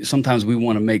sometimes we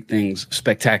want to make things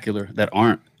spectacular that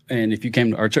aren't. And if you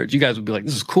came to our church, you guys would be like,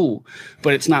 this is cool,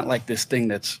 but it's not like this thing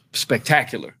that's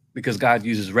spectacular, because God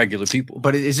uses regular people.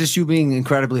 But is this you being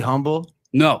incredibly humble?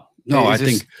 No, I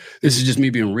think this is just me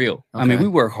being real. Okay. I mean, we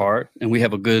work hard and we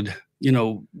have a good,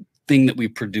 thing that we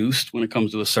produced when it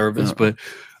comes to a service, but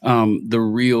the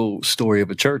real story of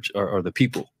a church are the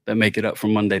people that make it up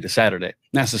from Monday to Saturday. And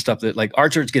that's the stuff that, like, our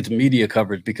church gets media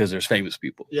coverage because there's famous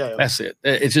people. Yeah. That's it.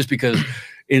 It's just because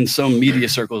in some media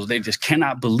circles, they just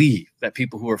cannot believe that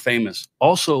people who are famous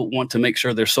also want to make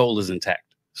sure their soul is intact.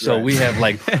 So we have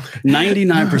like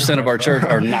 99% of our church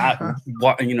are not,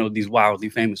 these wildly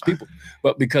famous people.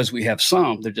 But because we have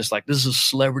some, they're just like, this is a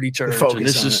celebrity church. And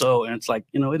this is so, and it's like,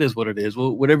 it is what it is.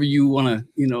 Well, whatever you want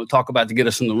to, talk about to get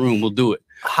us in the room, we'll do it.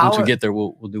 Once we get there,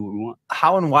 we'll do what we want.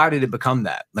 How and why did it become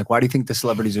that? Like, why do you think the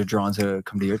celebrities are drawn to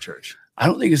come to your church? I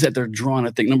don't think it's that they're drawn.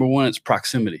 I think number one, it's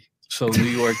proximity. So New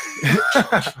York,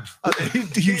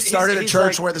 you started a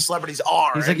church where the celebrities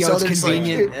are. He's like, yo, it's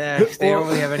convenient. They don't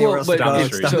really have anywhere else to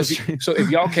go. So if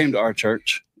y'all came to our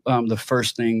church, the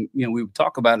first thing we would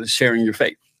talk about is sharing your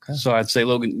faith. Okay. So I'd say,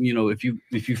 Logan, if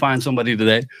you find somebody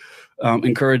today,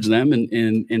 encourage them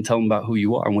and tell them about who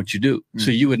you are and what you do. So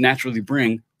you would naturally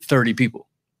bring 30 people.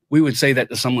 We would say that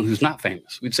to someone who's not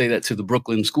famous. We'd say that to the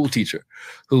Brooklyn school teacher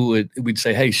we'd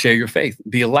say, hey, share your faith,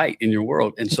 be a light in your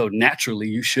world. And so naturally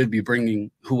you should be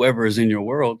bringing whoever is in your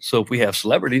world. So if we have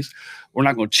celebrities, we're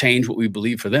not going to change what we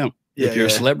believe for them. If you're a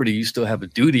celebrity, you still have a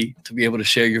duty to be able to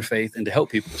share your faith and to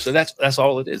help people. So that's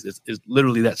all it is. It's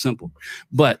literally that simple.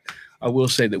 But I will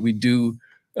say that we do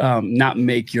not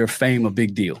make your fame a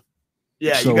big deal.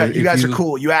 Yeah, so you guys are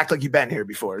cool. You act like you've been here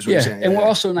before, is what you're saying. And we're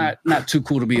also not too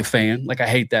cool to be a fan. Like, I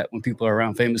hate that when people are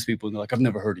around famous people and they're like, I've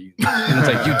never heard of you. And it's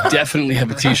like, you definitely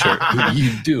have a t-shirt.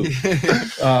 You do.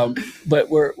 But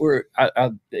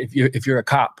if you're a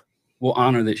cop, we'll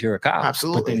honor that you're a cop.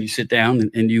 Absolutely. But then you sit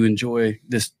down and you enjoy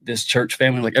this church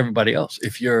family like everybody else.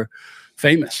 If you're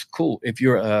famous, cool. If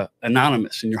you're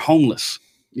anonymous and you're homeless,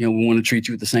 we want to treat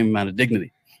you with the same amount of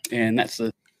dignity. And that's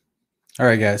the. All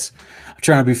right, guys. I'm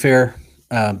trying to be fair.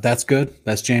 That's good.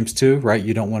 That's James 2, right?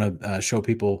 You don't want to show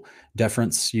people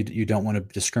deference. You don't want to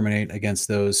discriminate against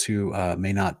those who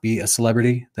may not be a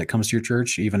celebrity that comes to your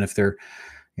church, even if they're,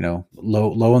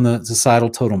 low on the societal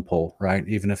totem pole, right?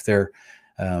 Even if they're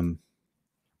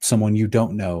someone you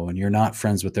don't know and you're not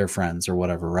friends with their friends or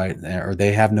whatever, right? Or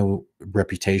they have no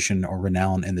reputation or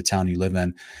renown in the town you live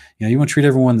in. You want to treat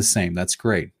everyone the same. That's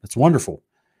great. That's wonderful.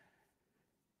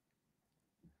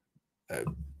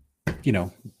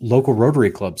 Local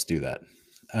Rotary clubs do that.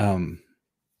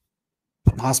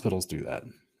 Hospitals do that.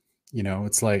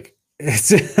 It's like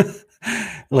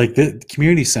the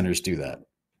community centers do that.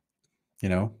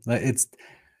 It's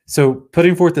so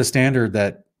putting forth the standard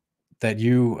that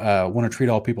you want to treat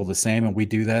all people the same, and we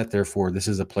do that. Therefore, this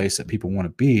is a place that people want to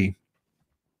be.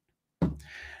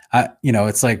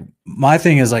 It's like, my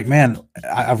thing is like, man,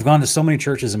 I've gone to so many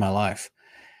churches in my life,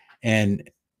 and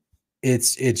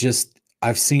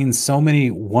I've seen so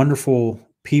many wonderful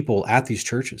people at these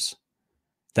churches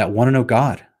that want to know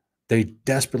God. They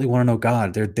desperately want to know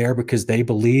God. They're there because they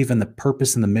believe in the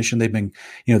purpose and the mission they've been,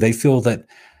 they feel that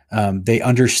they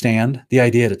understand the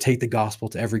idea to take the gospel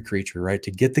to every creature, right?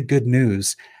 To get the good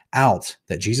news out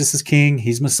that Jesus is King,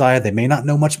 He's Messiah. They may not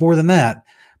know much more than that,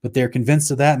 but they're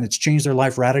convinced of that, and it's changed their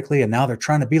life radically. And now they're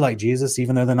trying to be like Jesus,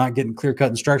 even though they're not getting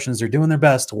clear-cut instructions. They're doing their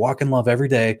best to walk in love every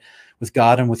day with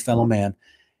God and with fellow man.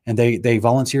 And they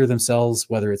volunteer themselves,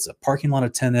 whether it's a parking lot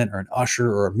attendant or an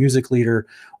usher or a music leader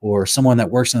or someone that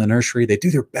works in the nursery. They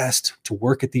do their best to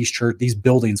work at these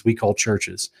buildings we call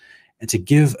churches, and to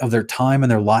give of their time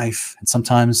and their life, and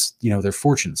sometimes their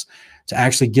fortunes, to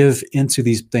actually give into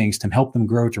these things to help them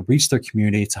grow, to reach their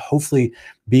community, to hopefully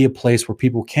be a place where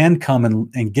people can come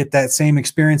and get that same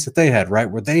experience that they had,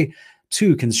 right? Where they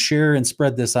too can share and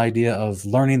spread this idea of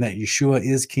learning that Yeshua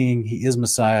is King, he is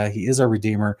Messiah, he is our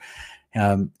Redeemer.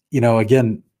 You know,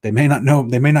 again, they may not know,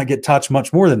 they may not get touched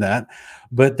much more than that,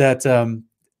 but that's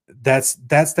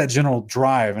that general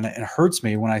drive. And it hurts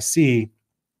me when I see,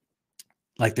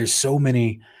 like, there's so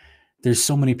many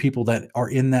people that are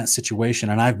in that situation,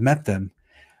 and I've met them,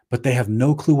 but they have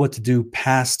no clue what to do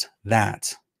past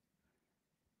that.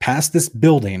 Past this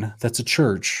building that's a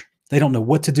church, they don't know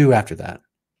what to do after that.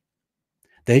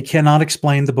 They cannot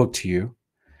explain the book to you.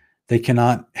 They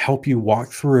cannot help you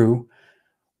walk through,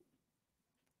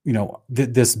 you know,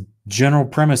 this general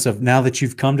premise of, now that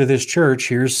you've come to this church,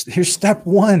 here's step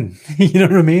one. You know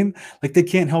what I mean? Like, they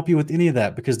can't help you with any of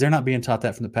that because they're not being taught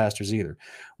that from the pastors either.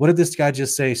 What did this guy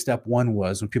just say step one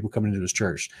was when people come into his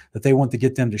church? That they want to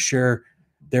get them to share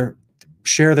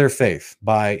their faith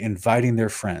by inviting their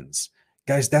friends.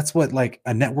 Guys, that's what like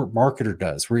a network marketer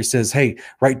does, where he says, hey,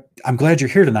 I'm glad you're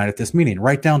here tonight at this meeting.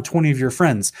 Write down 20 of your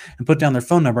friends and put down their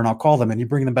phone number, and I'll call them and you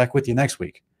bring them back with you next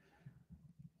week.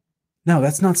 No,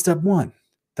 that's not step one.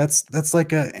 That's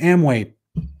like a Amway,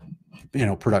 you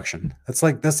know, production. That's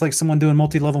like someone doing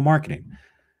multi-level marketing.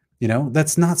 You know,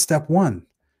 that's not step one.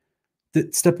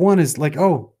 Step one is like,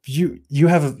 oh, you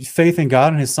have a faith in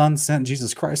God and his son sent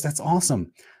Jesus Christ. That's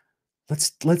awesome.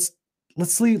 Let's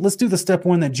do the step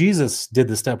one that Jesus did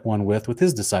the step one with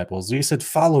his disciples. He said,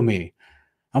 follow me.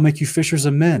 I'll make you fishers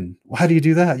of men. Well, how do you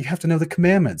do that? You have to know the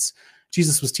commandments.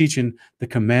 Jesus was teaching the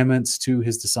commandments to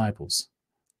his disciples.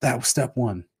 That was step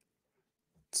one.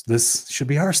 So this should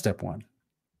be our step one.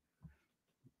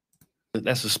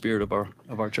 That's the spirit of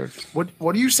our church.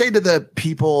 What do you say to the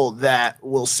people that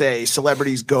will say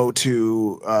celebrities go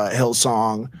to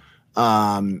Hillsong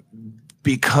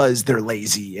because they're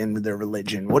lazy in their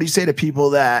religion? What do you say to people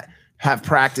that have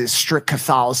practiced strict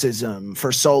Catholicism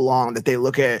for so long that they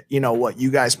look at, you know, what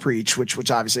you guys preach, which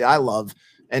obviously I love,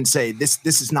 and say this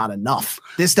is not enough.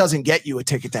 This doesn't get you a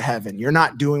ticket to heaven. You're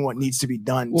not doing what needs to be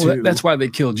done. Well, that's why they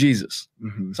killed Jesus.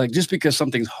 Mm-hmm. It's like, just because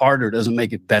something's harder doesn't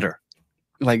make it better.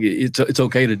 Like, it's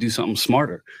okay to do something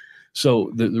smarter.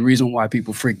 So the reason why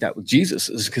people freaked out with Jesus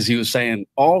is because he was saying,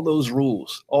 all those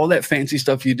rules, all that fancy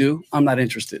stuff you do, I'm not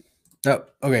interested. Oh,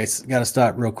 okay. So got to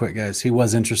stop real quick, guys. He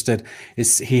was interested.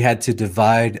 He had to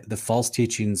divide the false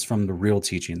teachings from the real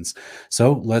teachings.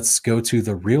 So let's go to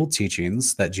the real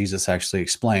teachings that Jesus actually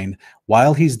explained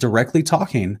while he's directly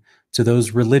talking to those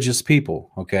religious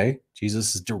people. Okay.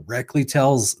 Jesus directly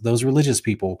tells those religious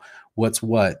people what's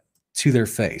what to their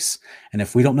face. And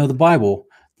if we don't know the Bible,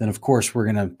 then of course we're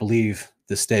going to believe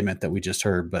the statement that we just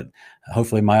heard. But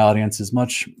hopefully my audience is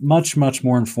much, much, much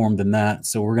more informed than that.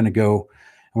 So we're going to go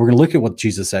and we're going to look at what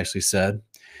Jesus actually said.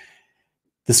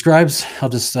 The scribes, I'll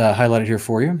just highlight it here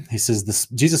for you. He says,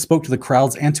 Jesus spoke to the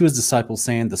crowds and to his disciples,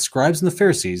 saying, the scribes and the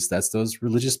Pharisees, that's those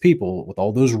religious people with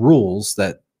all those rules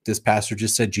that this pastor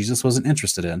just said Jesus wasn't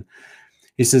interested in.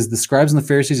 He says, the scribes and the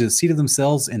Pharisees have seated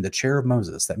themselves in the chair of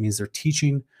Moses. That means they're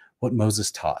teaching what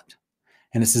Moses taught.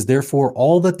 And it says, therefore,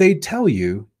 all that they tell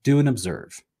you, do and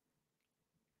observe.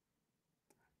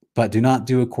 But do not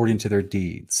do according to their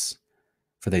deeds,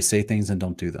 for they say things and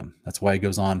don't do them. That's why he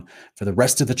goes on for the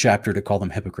rest of the chapter to call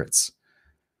them hypocrites.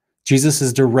 Jesus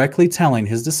is directly telling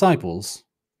his disciples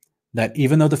that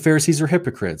even though the Pharisees are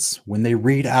hypocrites, when they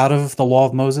read out of the law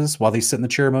of Moses while they sit in the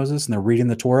chair of Moses and they're reading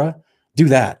the Torah, do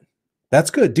that.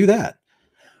 That's good. Do that.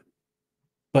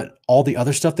 But all the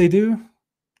other stuff they do,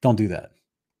 don't do that.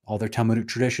 All their Talmudic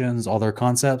traditions, all their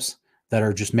concepts that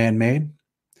are just man-made,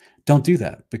 don't do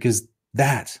that, because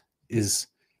that is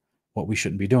what we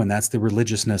shouldn't be doing. That's the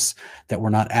religiousness that we're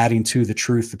not adding to the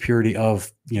truth, the purity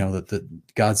of, you know, the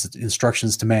God's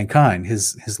instructions to mankind,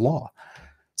 his law.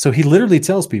 So he literally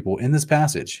tells people in this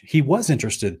passage, he was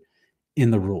interested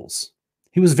in the rules.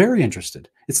 He was very interested.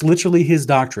 It's literally his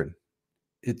doctrine.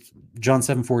 It's John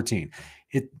 7:14,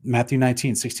 Matthew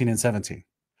 19:16 and 17.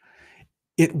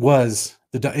 It was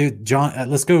John.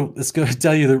 Let's go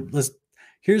tell you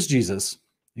here's Jesus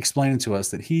explaining to us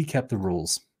that he kept the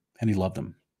rules and he loved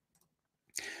them.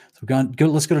 So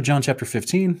let's go to John chapter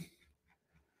 15.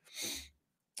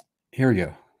 Here we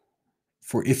go.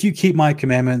 For if you keep my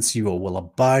commandments, you will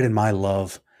abide in my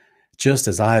love, just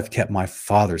as I have kept my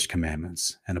Father's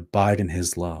commandments and abide in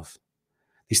his love.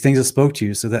 These things I spoke to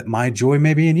you so that my joy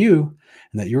may be in you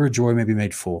and that your joy may be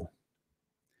made full.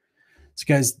 So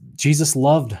guys, Jesus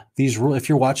loved these rules. If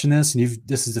you're watching this and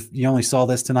you only saw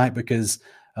this tonight because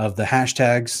of the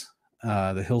hashtags,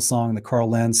 the Hillsong, the Carl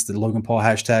Lentz, the Logan Paul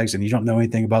hashtags, and you don't know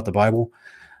anything about the Bible,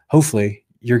 hopefully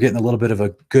you're getting a little bit of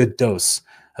a good dose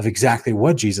of exactly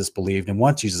what Jesus believed and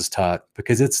what Jesus taught,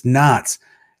 because it's not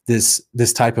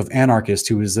this type of anarchist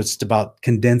who is just about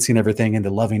condensing everything into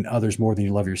loving others more than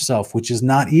you love yourself, which is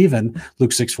not even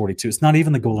Luke 6:42. It's not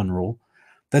even the golden rule.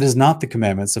 That is not the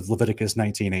commandments of Leviticus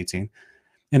 19:18.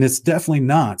 And it's definitely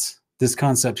not this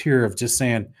concept here of just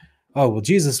saying, oh, well,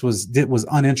 Jesus was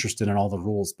uninterested in all the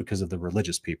rules because of the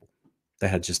religious people that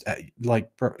had just like,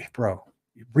 bro,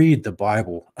 read the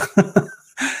Bible.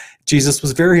 Jesus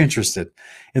was very interested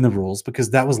in the rules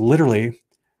because that was literally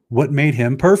what made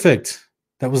him perfect.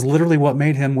 That was literally what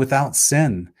made him without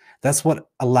sin. That's what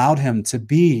allowed him to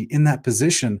be in that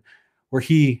position where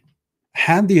he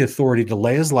had the authority to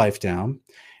lay his life down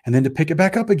and then to pick it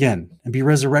back up again and be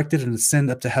resurrected and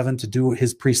ascend up to heaven to do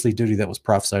his priestly duty that was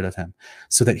prophesied of him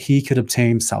so that he could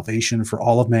obtain salvation for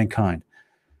all of mankind.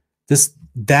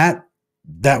 That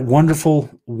wonderful,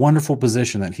 wonderful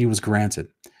position that he was granted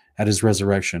at his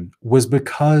resurrection was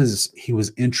because he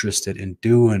was interested in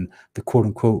doing the quote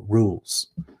unquote rules.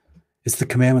 It's the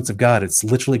commandments of God. It's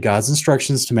literally God's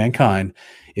instructions to mankind.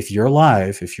 If you're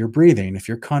alive, if you're breathing, if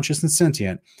you're conscious and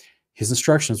sentient, his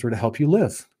instructions were to help you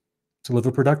live, to live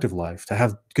a productive life, to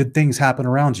have good things happen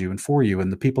around you and for you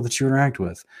and the people that you interact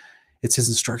with. It's his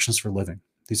instructions for living.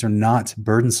 These are not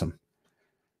burdensome.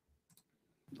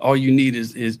 All you need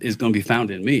is going to be found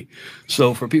in me.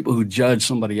 So for people who judge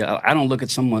somebody else, I don't look at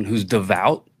someone who's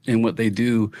devout in what they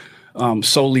do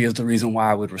solely as the reason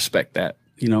why I would respect that.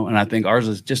 And I think ours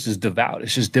is just as devout.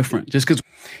 It's just different. Just because,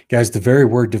 guys, the very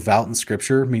word devout in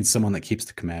Scripture means someone that keeps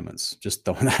the commandments. Just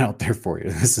throwing that out there for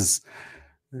you. This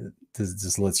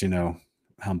just lets you know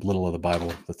how little of the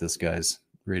Bible that this guy's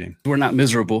reading. We're not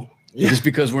miserable. Yeah. Just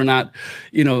because we're not,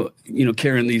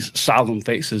 carrying these solemn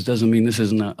faces doesn't mean this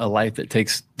isn't a life that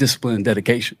takes discipline and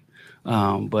dedication.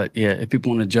 But yeah, if people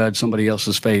want to judge somebody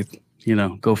else's faith,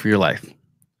 go for your life.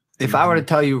 If I were to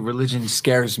tell you religion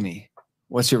scares me,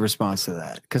 what's your response to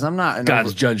that? Because I'm not.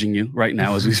 God's judging you right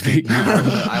now as we speak.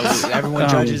 Everyone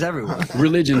judges everyone.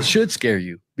 Religion should scare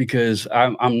you because I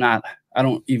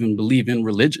don't even believe in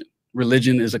religion.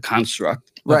 Religion is a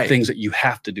construct of things that you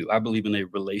have to do. I believe in a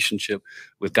relationship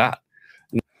with God.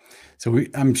 So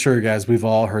I'm sure, guys, we've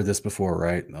all heard this before,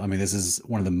 right? I mean, this is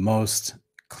one of the most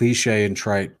cliche and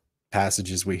trite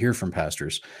passages we hear from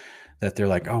pastors, that they're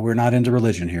like, oh, we're not into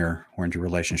religion here. We're into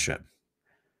relationship.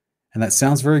 And that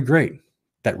sounds very great.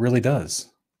 That really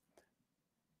does.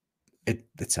 It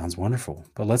sounds wonderful.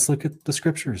 But let's look at the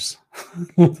scriptures.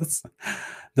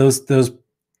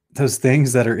 those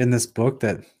things that are in this book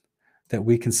that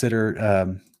we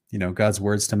consider, God's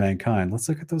words to mankind. Let's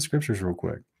look at those scriptures real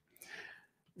quick.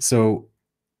 So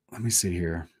let me see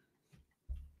here.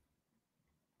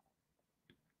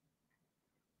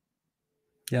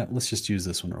 Yeah, let's just use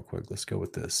this one real quick. Let's go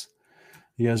with this.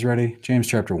 You guys ready? James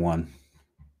chapter 1.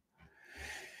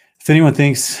 If anyone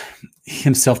thinks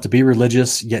himself to be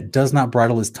religious, yet does not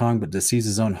bridle his tongue, but deceives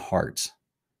his own heart,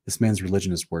 this man's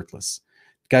religion is worthless.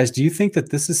 Guys, do you think that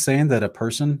this is saying that a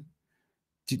person...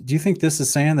 Do you think this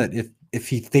is saying that if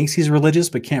he thinks he's religious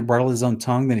but can't bridle his own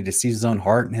tongue, then he deceives his own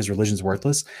heart and his religion's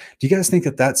worthless? Do you guys think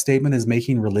that statement is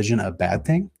making religion a bad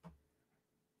thing?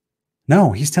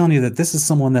 No, he's telling you that this is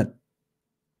someone that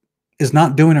is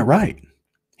not doing it right.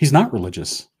 He's not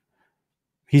religious.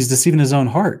 He's deceiving his own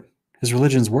heart. His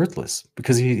religion's worthless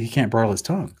because he can't bridle his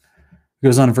tongue. It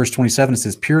goes on in verse 27, it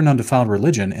says, pure and undefiled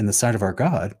religion in the sight of our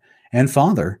God and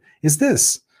Father is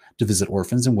this, to visit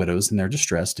orphans and widows in their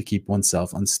distress, to keep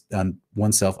oneself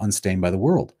unstained by the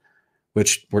world,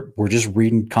 which we're just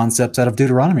reading concepts out of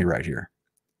Deuteronomy right here,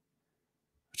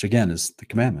 which again is the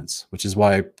commandments, which is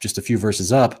why just a few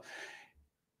verses up,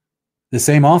 the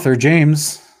same author,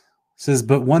 James, says,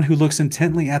 but one who looks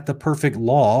intently at the perfect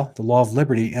law, the law of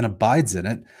liberty, and abides in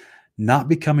it, not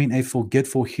becoming a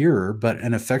forgetful hearer, but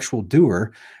an effectual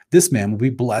doer, this man will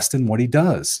be blessed in what he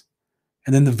does.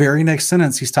 And then the very next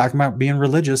sentence, he's talking about being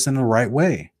religious in the right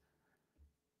way.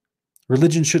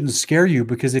 Religion shouldn't scare you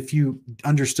because if you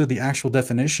understood the actual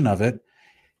definition of it,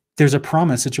 there's a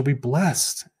promise that you'll be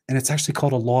blessed. And it's actually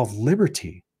called a law of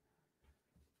liberty.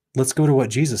 Let's go to what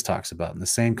Jesus talks about in the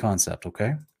same concept,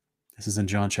 okay? This is in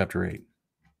John chapter 8.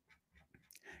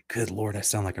 Good Lord, I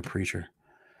sound like a preacher.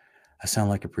 I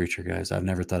sound like a preacher, guys. I've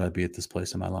never thought I'd be at this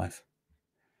place in my life.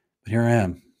 But here I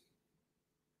am.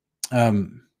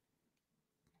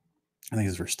 I think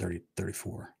it's verse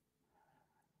 34.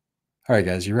 All right,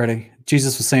 guys, you ready?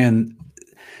 Jesus was saying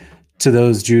to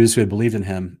those Jews who had believed in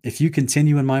him, if you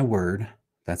continue in my word,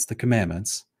 that's the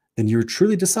commandments, then you're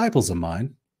truly disciples of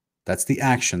mine. That's the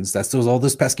actions. That's all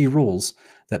those pesky rules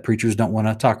that preachers don't want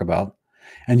to talk about.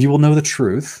 And you will know the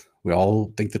truth. We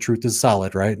all think the truth is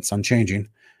solid, right? It's unchanging.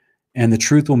 And the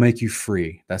truth will make you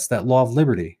free. That's that law of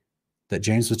liberty that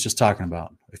James was just talking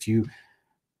about. If you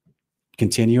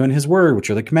continue in his word,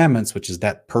 which are the commandments, which is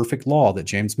that perfect law that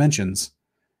James mentions,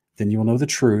 then you will know the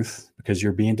truth because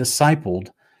you're being discipled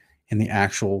in the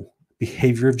actual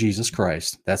behavior of Jesus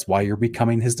Christ. That's why you're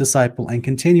becoming his disciple and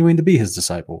continuing to be his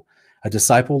disciple. A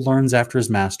disciple learns after his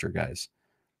master, guys.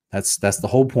 That's the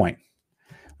whole point.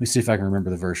 Let me see if I can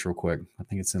remember the verse real quick. I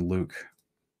think it's in Luke.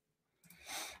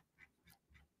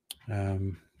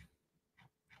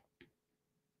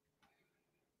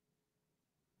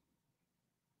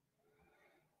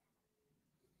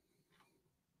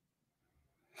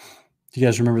 Do you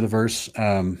guys remember the verse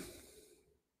about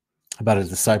a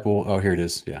disciple? Oh, here it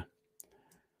is. Yeah.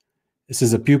 It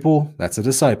says, a pupil, that's a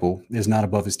disciple, is not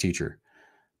above his teacher.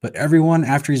 But everyone,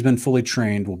 after he's been fully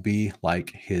trained, will be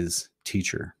like his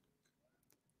teacher.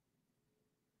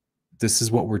 This is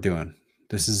what we're doing.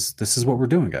 This is what we're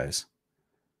doing, guys.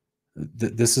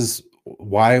 This is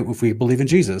why, if we believe in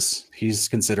Jesus, he's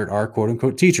considered our quote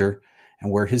unquote teacher,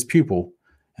 and we're his pupil,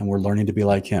 and we're learning to be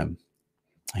like him.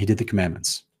 He did the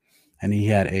commandments, and he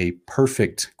had a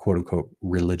perfect quote unquote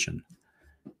religion.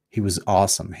 He was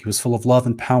awesome. He was full of love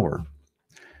and power.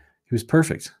 He was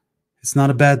perfect. It's not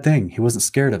a bad thing. He wasn't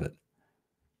scared of it.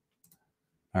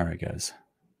 All right, guys,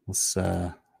 let's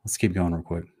keep going real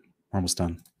quick. We're almost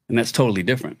done. And that's totally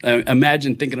different.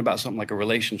 Imagine thinking about something like a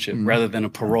relationship rather than a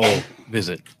parole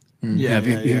visit. Yeah,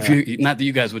 if you, not that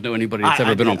you guys would know anybody that's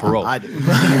ever been on parole. I do.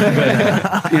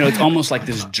 But, it's almost like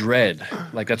this dread.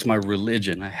 Like, that's my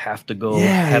religion. I have to go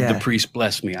have the priest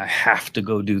bless me. I have to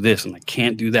go do this, and I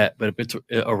can't do that. But if it's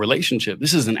a relationship,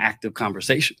 this is an active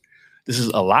conversation. This is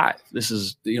alive. This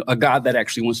is a God that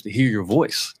actually wants to hear your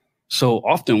voice. So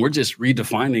often we're just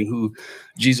redefining who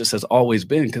Jesus has always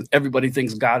been because everybody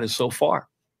thinks God is so far.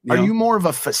 Are you more of a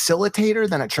facilitator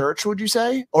than a church, would you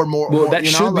say? Or more? Well, that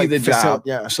should be the job.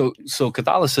 Yeah. So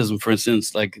Catholicism, for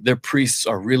instance, like their priests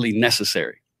are really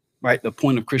necessary, right? The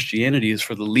point of Christianity is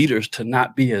for the leaders to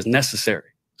not be as necessary.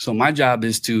 So my job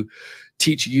is to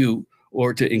teach you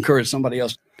or to encourage somebody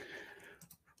else.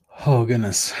 Oh,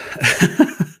 goodness.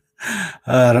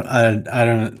 I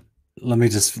don't. Let me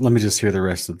just hear the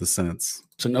rest of the sentence.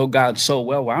 To know God so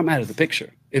well, where I'm at the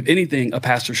picture. If anything, a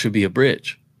pastor should be a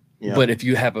bridge. Yeah. But if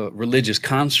you have a religious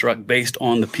construct based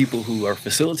on the people who are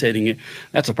facilitating it,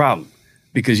 that's a problem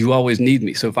because you always need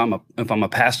me. So if I'm a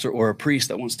pastor or a priest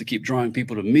that wants to keep drawing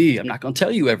people to me, I'm not going to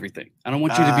tell you everything. I don't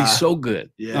want you to be so good.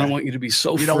 Yeah. I don't want you to be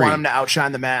so free. You don't want them to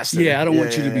outshine the master. Yeah, I don't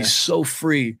want you to be so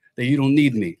free that you don't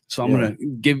need me. So I'm going to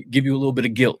give you a little bit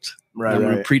of guilt. Right. I'm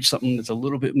going to preach something that's a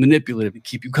little bit manipulative to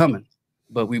keep you coming.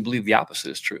 But we believe the opposite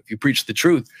is true. If you preach the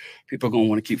truth, people are going to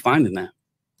want to keep finding that.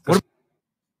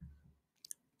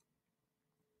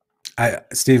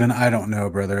 Stephen, I don't know,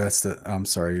 brother. I'm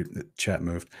sorry, the chat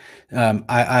moved.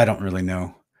 I don't really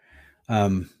know.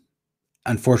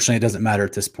 Unfortunately, it doesn't matter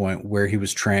at this point where he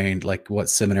was trained, like what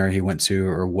seminary he went to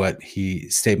or what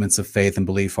statements of faith and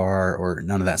belief are, or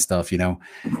none of that stuff.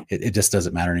 It just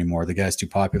doesn't matter anymore. The guy's too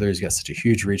popular. He's got such a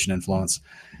huge reach and influence.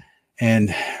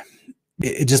 And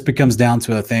it just becomes down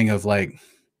to a thing of like,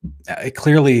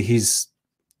 clearly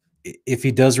if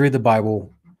he does read the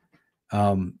Bible,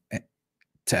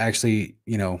 to actually,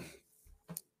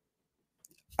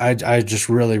 I just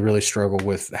really, really struggle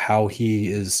with how he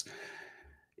is,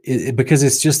 because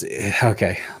it's just,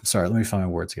 okay, I'm sorry, let me find my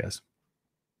words, guys.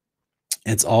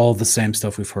 It's all the same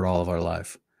stuff we've heard all of our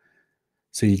life.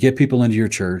 So you get people into your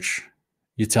church,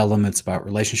 you tell them it's about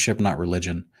relationship, not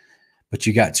religion, but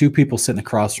you got two people sitting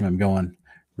across from him going,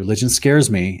 religion scares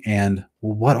me, and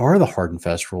well, what are the hard and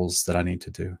fast rules that I need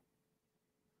to do?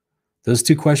 Those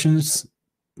two questions,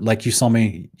 like you saw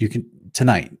me,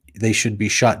 tonight, they should be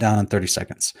shot down in 30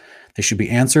 seconds. They should be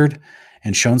answered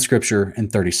and shown scripture in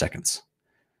 30 seconds.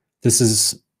 This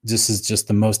is just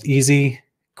the most easy,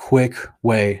 quick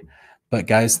way. But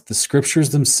guys, the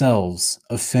scriptures themselves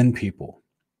offend people.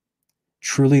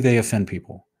 Truly, they offend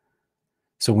people.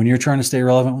 So when you're trying to stay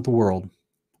relevant with the world,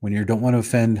 when you don't want to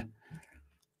offend,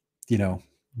 the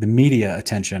media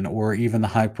attention or even the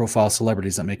high-profile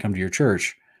celebrities that may come to your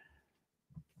church,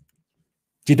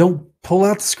 you don't pull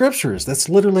out the scriptures. That's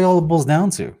literally all it boils down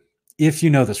to. If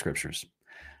you know the scriptures,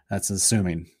 that's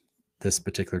assuming this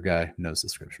particular guy knows the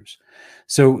scriptures.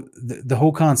 So the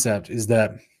whole concept is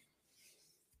that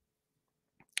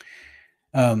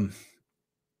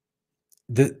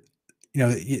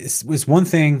it's one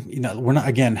thing, we're not,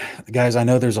 again, guys, I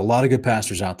know there's a lot of good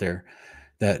pastors out there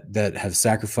that have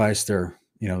sacrificed their,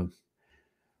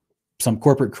 some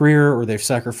corporate career, or they've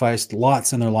sacrificed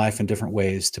lots in their life in different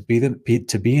ways to be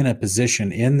in a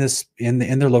position in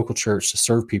their local church to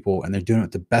serve people, and they're doing it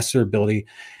with the best of their ability.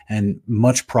 And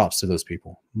much props to those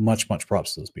people. Much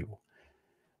props to those people.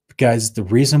 Guys, the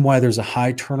reason why there's a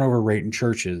high turnover rate in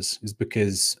churches is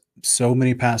because so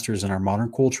many pastors in our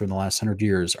modern culture in the last 100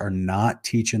 years are not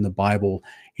teaching the Bible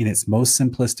in its most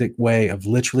simplistic way of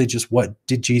literally just what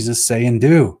did Jesus say and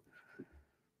do.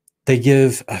 They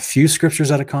give a few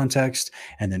scriptures out of context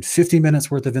and then 50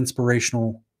 minutes worth of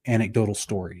inspirational anecdotal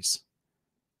stories.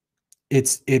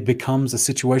 It becomes a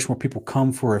situation where people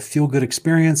come for a feel-good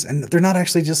experience and they're not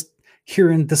actually just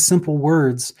hearing the simple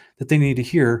words that they need to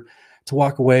hear to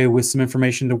walk away with some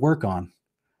information to work on,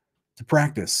 to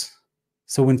practice.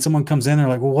 So when someone comes in, they're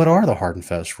like, well, what are the hard and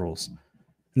fast rules?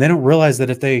 And they don't realize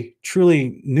that if they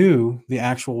truly knew the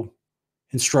actual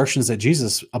instructions that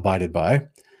Jesus abided by,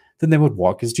 then they would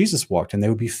walk as Jesus walked, and they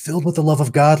would be filled with the love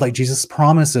of God like Jesus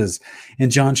promises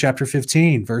in John chapter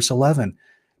 15, verse 11,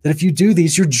 that if you do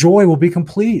these, your joy will be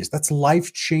complete. That's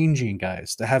life-changing,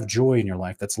 guys. To have joy in your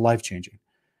life, that's life-changing.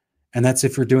 And that's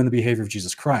if you're doing the behavior of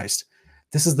Jesus Christ.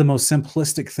 This is the most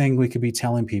simplistic thing we could be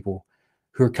telling people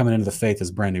who are coming into the faith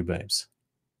as brand new babes.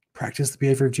 Practice the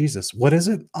behavior of Jesus. What is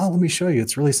it? Oh, let me show you.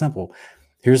 It's really simple.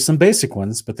 Here's some basic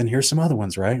ones, but then here's some other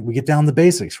ones, right? We get down the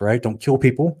basics, right? Don't kill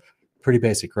people. Pretty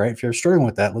basic, right? If you're struggling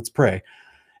with that, let's pray.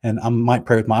 And I might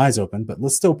pray with my eyes open, but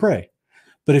let's still pray.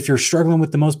 But if you're struggling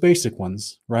with the most basic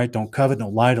ones, right? Don't covet,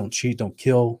 don't lie, don't cheat, don't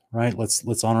kill, right?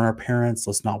 Let's honor our parents.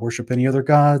 Let's not worship any other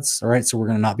gods, all right? So we're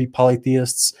going to not be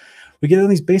polytheists. We get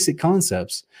on these basic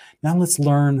concepts. Now let's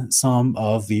learn some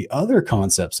of the other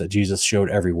concepts that Jesus showed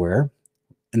everywhere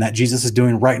and that Jesus is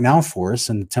doing right now for us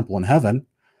in the temple in heaven.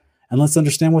 And let's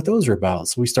understand what those are about.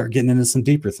 So we start getting into some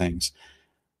deeper things.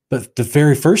 But the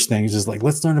very first thing is like,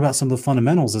 let's learn about some of the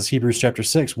fundamentals as Hebrews chapter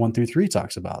 6, 1-3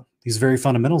 talks about. These very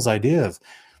fundamentals idea of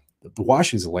the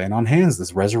washings, the laying on hands,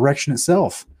 this resurrection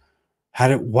itself.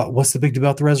 What's the big deal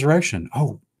about the resurrection?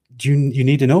 Oh, you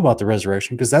need to know about the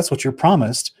resurrection because that's what you're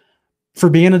promised for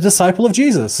being a disciple of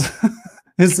Jesus.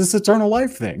 Is this eternal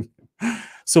life thing.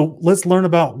 So let's learn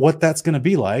about what that's going to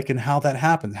be like and how that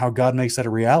happens, how God makes that a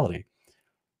reality.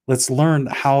 Let's learn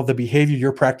how the behavior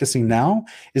you're practicing now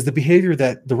is the behavior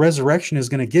that the resurrection is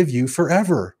going to give you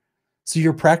forever. So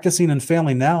you're practicing and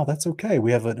failing now. That's okay.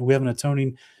 We have an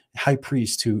atoning high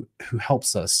priest who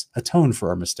helps us atone for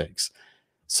our mistakes.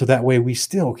 So that way we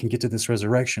still can get to this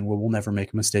resurrection where we'll never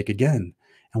make a mistake again.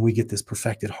 And we get this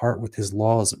perfected heart with his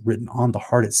laws written on the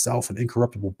heart itself, an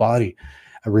incorruptible body,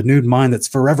 a renewed mind that's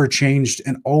forever changed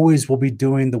and always will be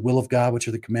doing the will of God, which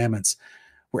are the commandments.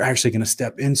 We're actually going to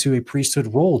step into a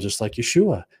priesthood role just like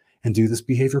Yeshua and do this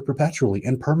behavior perpetually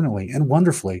and permanently and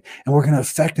wonderfully. And we're going to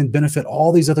affect and benefit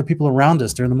all these other people around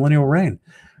us during the millennial reign.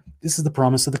 This is the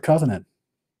promise of the covenant.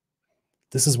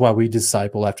 This is why we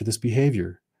disciple after this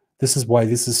behavior. This is why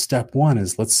this is step one,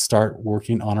 is let's start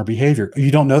working on our behavior.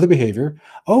 You don't know the behavior?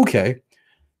 Okay,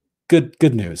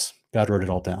 good news. God wrote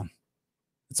it all down.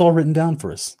 It's all written down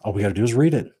for us. All we got to do is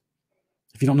read it.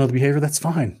 If you don't know the behavior, that's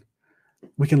fine.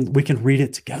 We can read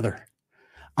it together.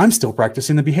 I'm still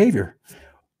practicing the behavior.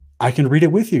 I can read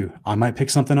it with you. I might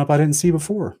pick something up I didn't see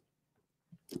before.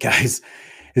 Guys,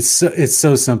 it's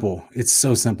so simple. It's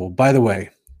so simple. By the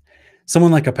way,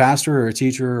 someone like a pastor or a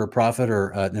teacher or a prophet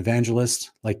or an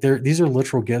evangelist, like these are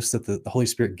literal gifts that the Holy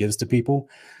Spirit gives to people.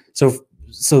 So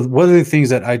one of the things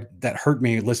that hurt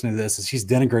me listening to this is he's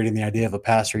denigrating the idea of a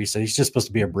pastor. He said he's just supposed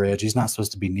to be a bridge. He's not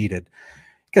supposed to be needed.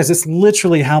 Guys, it's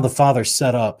literally how the Father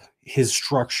set up his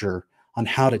structure on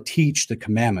how to teach the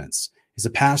commandments. Is a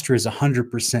pastor is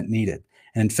 100% needed.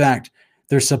 And in fact,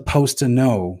 they're supposed to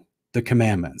know the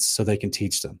commandments so they can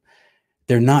teach them.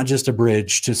 They're not just a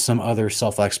bridge to some other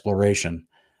self-exploration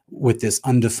with this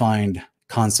undefined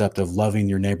concept of loving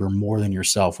your neighbor more than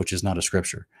yourself, which is not a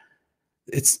scripture.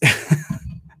 It's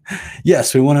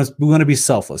yes, we want to be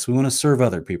selfless. We want to serve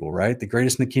other people, right? The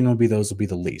greatest in the kingdom will be those who will be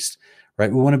the least,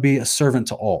 right? We want to be a servant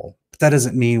to all. But that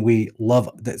doesn't mean we love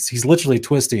that. He's literally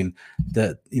twisting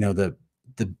the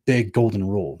big golden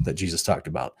rule that Jesus talked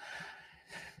about.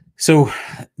 So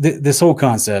this whole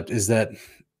concept is that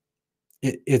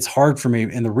it's hard for me.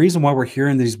 And the reason why we're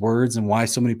hearing these words and why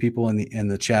so many people in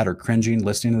the chat are cringing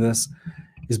listening to this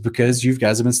is because you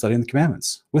guys have been studying the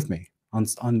commandments with me on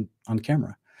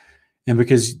camera. And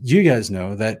because you guys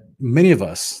know that many of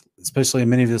us, especially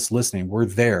many of us listening, we're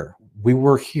there. We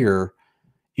were here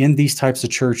in these types of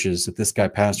churches that this guy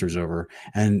pastors over,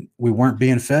 and we weren't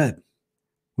being fed.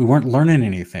 We weren't learning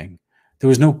anything. There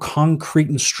was no concrete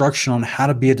instruction on how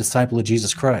to be a disciple of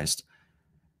Jesus Christ.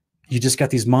 You just got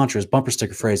these mantras, bumper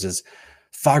sticker phrases,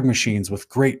 fog machines with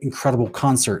great, incredible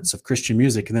concerts of Christian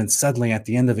music. And then suddenly at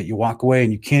the end of it, you walk away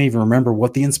and you can't even remember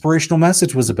what the inspirational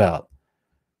message was about.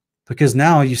 Because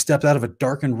now you stepped out of a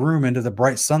darkened room into the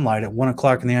bright sunlight at 1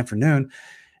 o'clock in the afternoon,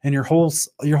 and your whole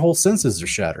senses are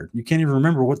shattered. You can't even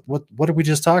remember what did we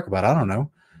just talk about? I don't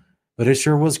know, but it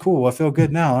sure was cool. I feel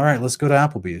good now. All right, let's go to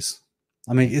Applebee's.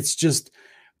 I mean, it's just,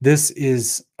 this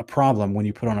is a problem when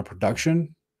you put on a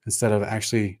production instead of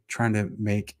actually trying to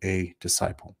make a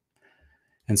disciple.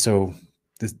 And so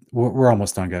we're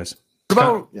almost done, guys.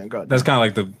 Go ahead. That's kind of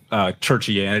like the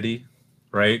churchianity,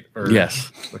 right? Or,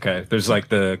 yes. Okay. There's like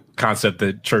the concept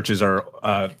that churches are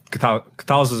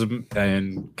Catholicism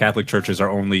and Catholic churches are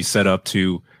only set up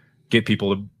to get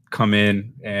people to come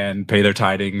in and pay their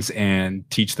tithings and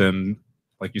teach them,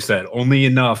 like you said, only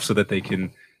enough so that they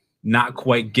can not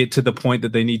quite get to the point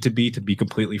that they need to be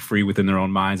completely free within their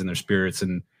own minds and their spirits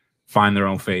and find their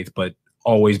own faith, but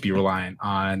always be reliant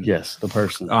on the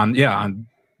person, on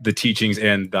the teachings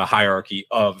and the hierarchy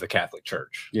of the Catholic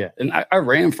Church. Yeah. And I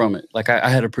ran from it. Like I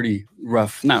had a pretty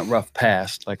not rough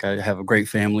past. Like I have a great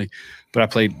family, but I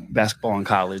played basketball in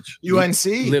college. UNC?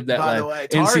 Lived that by life.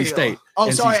 the way. NC State. Oh,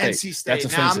 NC sorry, State. NC State. That's Now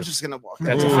offensive. I'm just going to walk.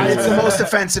 That's It's offensive. the most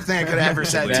offensive thing I could have ever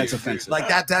said to That's you. offensive. Like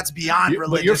that's beyond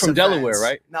religious. But you're from offense. Delaware,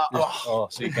 right? No. Oh,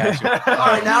 so you got you. All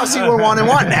right, now see we're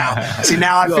 1-1 now. See,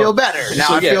 now I feel better. Now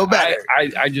So, I feel better.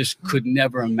 I just could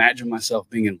never imagine myself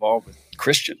being involved with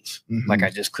Christians. Like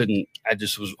I just couldn't. I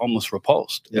just was almost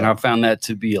repulsed. And I found that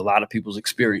to be a lot of people's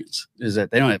experience, is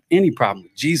that they don't have any problem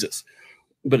with Jesus,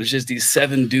 but it's just these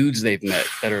 7 dudes they've met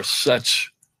that are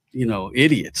such,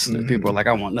 idiots that people are like,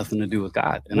 I want nothing to do with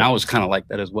God. And I was kind of like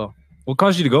that as well. What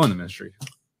caused you to go in the ministry?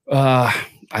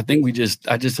 I think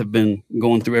I just have been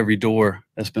going through every door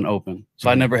that's been open. So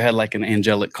I never had like an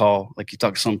angelic call. Like you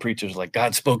talk to some preachers, like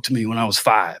God spoke to me when I was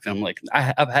 5. And I'm like,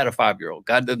 I've had a 5-year-old.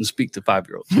 God doesn't speak to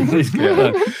 5-year-olds.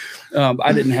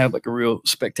 I didn't have like a real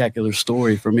spectacular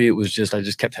story. For me, it was just, I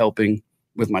just kept helping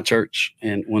with my church,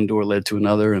 and one door led to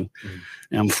another. And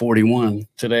I'm 41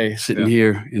 today, sitting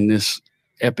here in this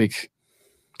epic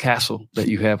castle that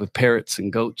you have with parrots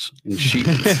and goats and sheep.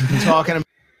 Talking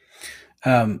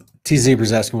about T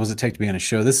Zebra's asking, what does it take to be on a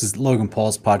show? This is Logan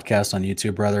Paul's podcast on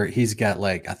YouTube, brother. He's got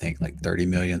I think 30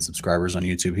 million subscribers on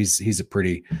YouTube. He's a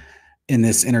pretty, in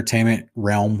this entertainment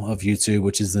realm of YouTube,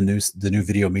 which is the new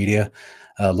video media.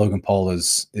 Logan Paul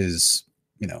is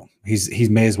he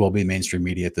may as well be mainstream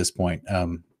media at this point,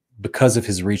 because of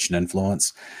his reach and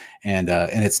influence, and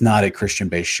it's not a Christian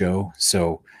based show.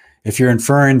 So if you're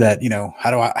inferring that,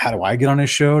 how do I get on his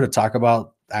show to talk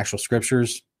about actual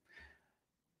scriptures?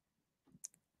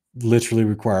 Literally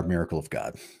require a miracle of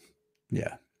God.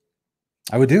 Yeah,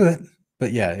 I would do it,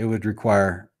 but yeah, it would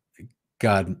require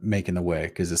God making the way,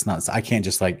 because it's not, I can't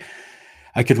just I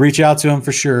could reach out to him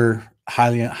for sure.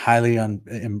 Highly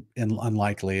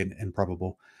unlikely and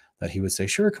improbable that he would say,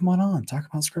 sure, come on, talk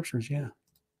about scriptures. Yeah.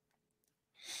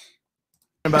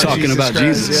 Talking about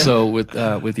Jesus. Yeah. So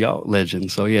with y'all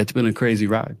legends. So yeah, it's been a crazy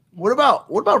ride. What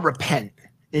about repent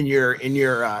in your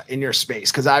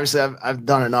space? Because obviously I've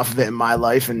done enough of it in my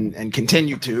life and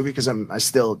continue to, because I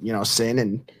still sin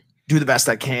and do the best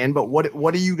I can. But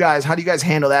what do you guys, how do you guys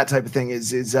handle that type of thing?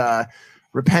 Is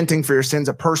repenting for your sins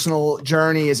a personal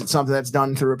journey? Is it something that's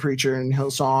done through a preacher in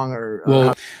Hillsong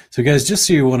or so guys, just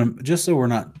so we're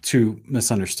not too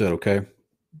misunderstood, okay?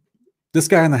 This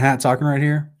guy in the hat talking right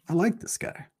here, I like this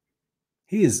guy.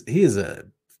 He is a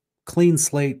clean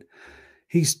slate.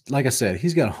 He's, like I said,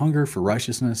 he's got a hunger for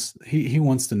righteousness. He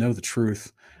wants to know the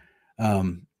truth.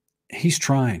 He's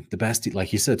trying the best, like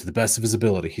he said, to the best of his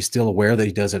ability. He's still aware that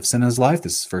he does have sin in his life.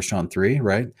 This is 1 John 3,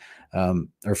 right? Or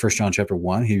 1 John chapter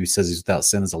 1. He says he's without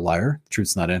sin is a liar. The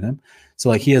truth's not in him.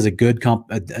 So he has a good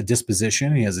a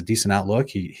disposition. He has a decent outlook.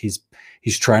 He's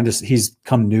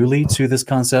come newly to this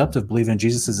concept of believing in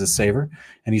Jesus as a savior,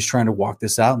 and he's trying to walk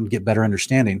this out and get better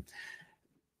understanding.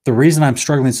 The reason I'm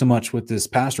struggling so much with this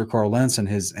pastor, Carl Lentz, and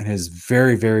his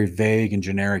very, very vague and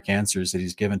generic answers that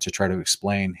he's given to try to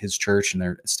explain his church and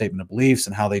their statement of beliefs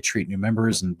and how they treat new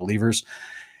members and believers,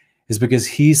 is because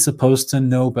he's supposed to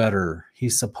know better.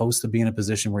 He's supposed to be in a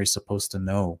position where he's supposed to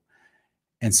know.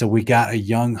 And so we got a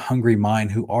young, hungry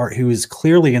mind who is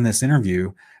clearly in this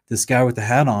interview, this guy with the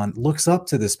hat on, looks up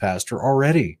to this pastor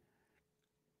already.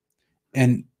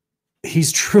 And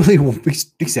he's truly,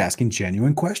 he's asking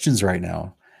genuine questions right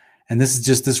now. And this is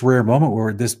just this rare moment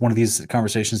where one of these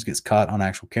conversations gets caught on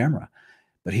actual camera,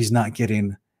 but he's not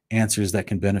getting answers that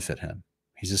can benefit him.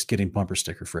 He's just getting bumper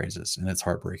sticker phrases, and it's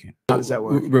heartbreaking. how does that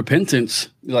work? Repentance,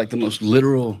 like the most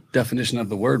literal definition of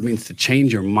the word, means to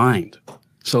change your mind.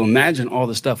 So imagine all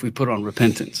the stuff we put on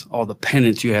repentance, all the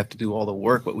penance you have to do, all the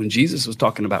work. But when Jesus was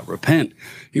talking about repent,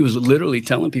 he was literally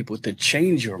telling people to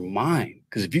change your mind.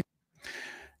 Because if you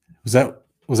was that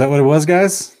what it was,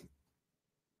 guys?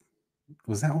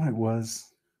 Was that what it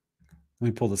was? Let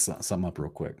me pull this something up real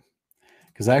quick,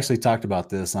 because I actually talked about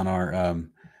this on our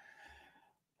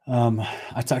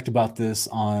I talked about this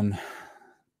on,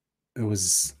 it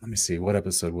was, let me see, what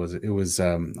episode was it? It was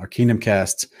our Kingdom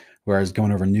Cast, where I was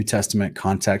going over New Testament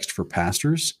context for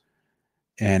pastors,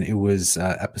 and it was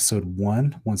episode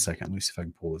 1. 1 second, let me see if I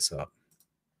can pull this up.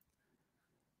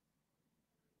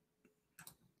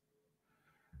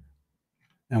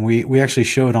 And we actually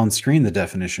showed on screen the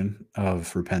definition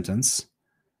of repentance.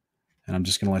 And I'm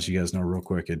just going to let you guys know real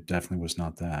quick, it definitely was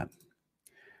not that.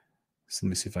 So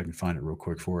let me see if I can find it real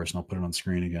quick for us, and I'll put it on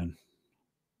screen again.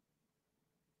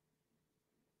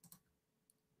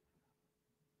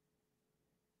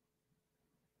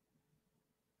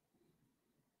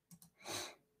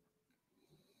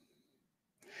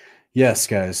 Yes,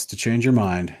 guys, to change your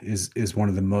mind is one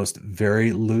of the most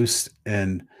very loose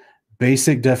and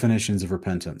basic definitions of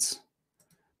repentance.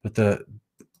 But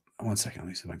 1 second, let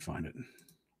me see if I can find it.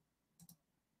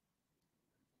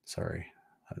 Sorry,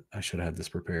 I should have had this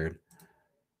prepared.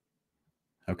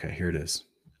 Okay, here it is.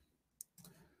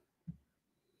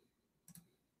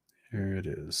 Here it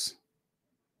is.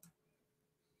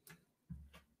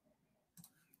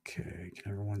 Okay,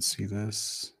 can everyone see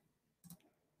this?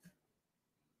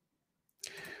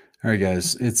 All right,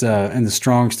 guys, it's in the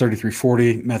Strong's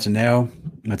 3340,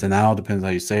 metanao, depends how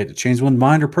you say it. To change one's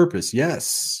mind or purpose.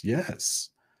 Yes. It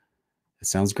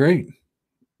sounds great.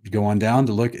 You go on down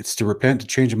to look, it's to repent, to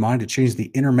change a mind, to change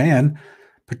the inner man,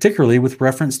 particularly with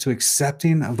reference to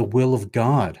accepting of the will of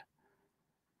God.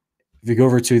 If you go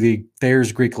over to the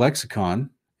Thayer's Greek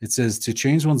Lexicon, it says to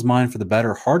change one's mind for the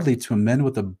better, hardly to amend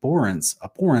with abhorrence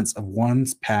of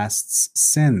one's past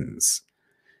sins.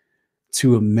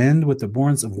 To amend with the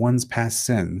abhorrence of one's past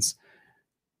sins,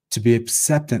 to be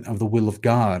acceptant of the will of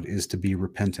God is to be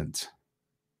repentant.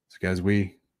 So guys,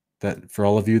 that for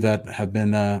all of you that have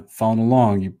been following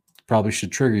along, you probably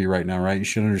should trigger you right now, right? You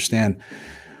should understand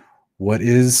what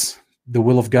is the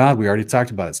will of God. We already talked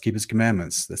about it. It's keep his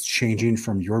commandments. That's changing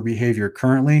from your behavior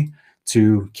currently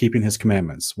to keeping his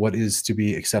commandments. What is to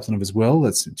be acceptant of his will?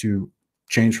 That's to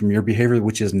change from your behavior,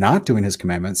 which is not doing his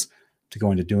commandments, to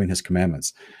going to doing his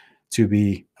commandments. To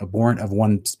be abhorrent of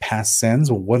one's past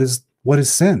sins. Well, what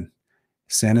is sin?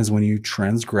 Sin is when you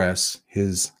transgress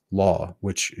his law,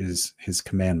 which is his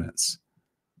commandments,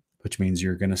 which means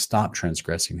you're going to stop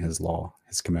transgressing his law,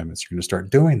 his commandments. You're going to start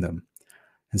doing them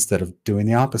instead of doing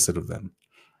the opposite of them.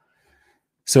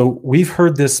 So we've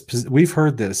heard this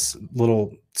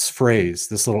little phrase,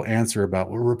 this little answer about,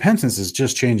 well, repentance is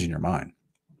just changing your mind.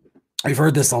 I've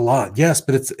heard this a lot. Yes,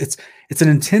 but it's an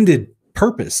intended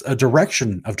purpose, a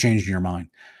direction of changing your mind.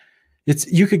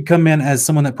 You could come in as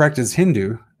someone that practices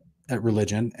Hindu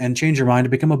religion and change your mind to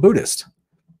become a Buddhist.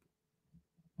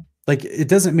 Like, it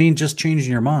doesn't mean just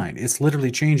changing your mind. It's literally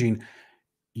changing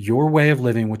your way of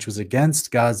living, which was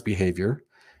against God's behavior,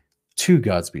 to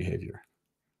God's behavior.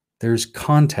 There's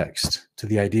context to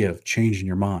the idea of changing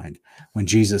your mind when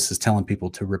Jesus is telling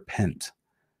people to repent.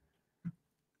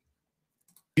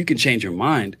 You can change your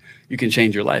mind, you can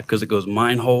change your life, because it goes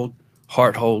mind hold,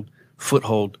 heart hold, foot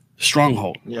hold,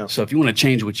 stronghold. Yeah. So if you want to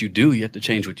change what you do, you have to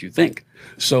change what you think.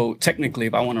 So technically,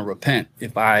 if I want to repent,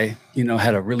 if I,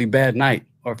 had a really bad night,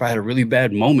 or if I had a really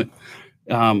bad moment,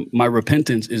 my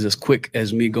repentance is as quick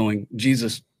as me going,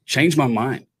 Jesus, change my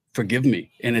mind, forgive me.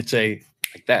 And it's like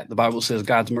that. The Bible says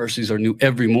God's mercies are new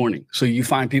every morning. So you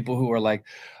find people who are like,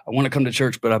 I want to come to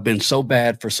church, but I've been so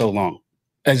bad for so long.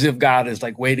 As if God is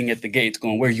like waiting at the gates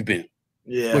going, where you been?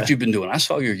 Yeah. What you've been doing? I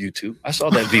saw your YouTube. I saw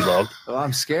that vlog. Oh,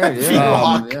 I'm scared. Yeah.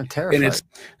 I'm terrified. And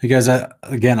you guys,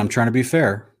 again, I'm trying to be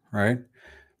fair, right?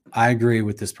 I agree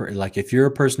with this. Like, if you're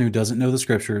a person who doesn't know the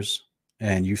scriptures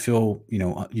and you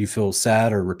feel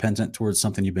sad or repentant towards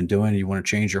something you've been doing, and you want to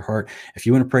change your heart, if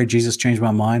you want to pray, Jesus, change my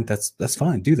mind, that's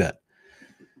fine. Do that.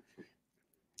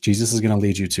 Jesus is going to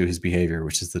lead you to his behavior,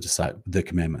 which is the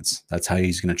commandments. That's how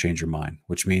he's going to change your mind,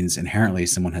 which means inherently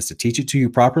someone has to teach it to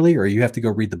you properly, or you have to go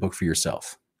read the book for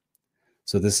yourself.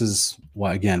 So this is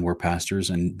why, again, we're pastors,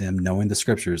 and them knowing the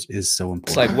scriptures is so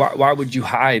important. It's like, why would you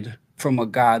hide from a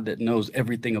God that knows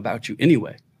everything about you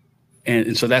anyway?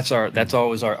 And so that's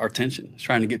always our tension. It's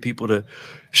trying to get people to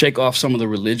shake off some of the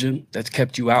religion that's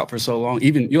kept you out for so long.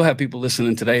 Even you'll have people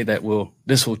listening today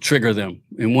this will trigger them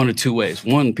in one of two ways.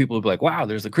 One, people will be like, wow,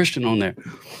 there's a Christian on there.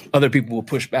 Other people will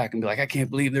push back and be like, I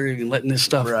can't believe they're even letting this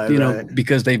stuff,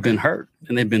 because they've been hurt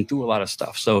and they've been through a lot of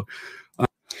stuff. So,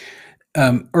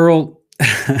 Earl,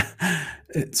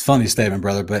 it's a funny statement,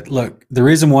 brother, but look, the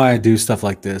reason why I do stuff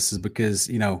like this is because,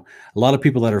 a lot of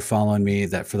people that are following me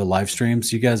that for the live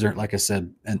streams, you guys are, like I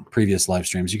said in previous live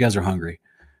streams, you guys are hungry,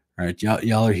 right?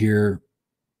 Y'all are here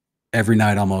every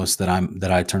night almost that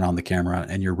I turn on the camera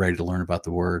and you're ready to learn about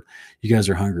the word. You guys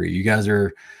are hungry. You guys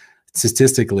are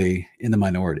statistically in the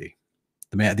minority.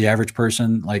 The average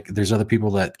person, like there's other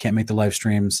people that can't make the live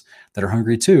streams that are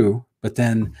hungry too. But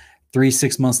then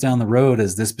 3-6 months down the road,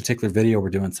 as this particular video we're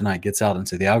doing tonight gets out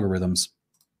into the algorithms,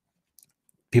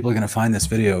 people are going to find this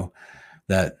video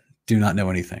that do not know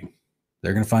anything.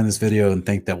 They're going to find this video and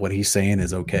think that what he's saying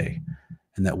is okay.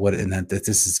 And that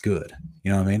this is good.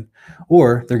 You know what I mean?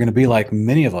 Or they're going to be like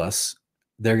many of us.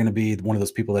 They're going to be one of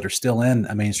those people that are still in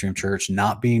a mainstream church,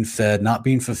 not being fed, not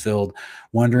being fulfilled,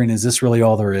 wondering, is this really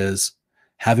all there is?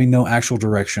 Having no actual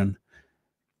direction.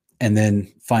 And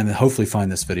then hopefully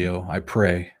find this video, I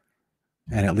pray,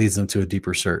 and it leads them to a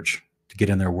deeper search, to get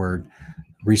in their word,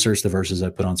 research the verses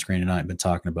I put on screen tonight and been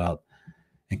talking about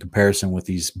in comparison with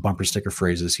these bumper sticker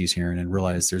phrases he's hearing, and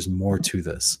realize there's more to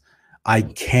this. I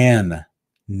can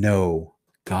know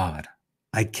God.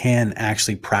 I can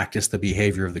actually practice the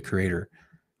behavior of the Creator.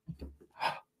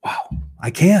 Wow,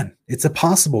 I can. It's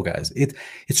possible, guys.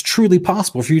 It's truly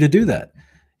possible for you to do that.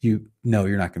 You know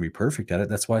you're not going to be perfect at it.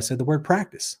 That's why I said the word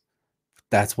practice.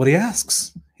 That's what he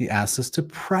asks. He asks us to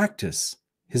practice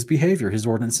his behavior, his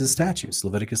ordinances, statutes,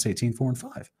 Leviticus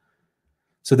 18:4-5.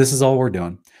 So this is all we're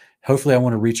doing. Hopefully I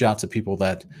want to reach out to people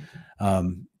that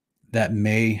that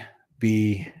may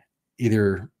be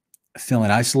either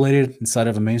feeling isolated inside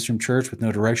of a mainstream church with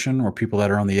no direction, or people that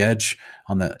are on the edge,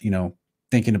 on the,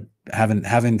 thinking of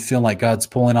having feeling like God's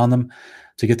pulling on them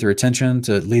to get their attention,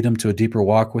 to lead them to a deeper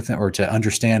walk with him, or to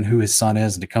understand who his son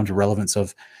is, and to come to relevance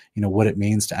of, what it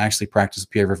means to actually practice the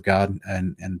behavior of God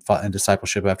and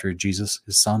discipleship after Jesus,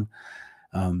 his son.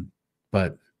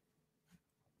 But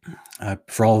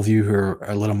for all of you who are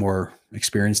a little more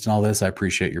experienced in all this, I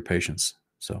appreciate your patience.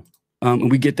 So, and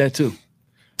we get that too.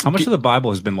 How much of the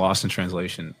Bible has been lost in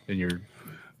translation in your?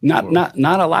 Not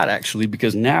a lot, actually,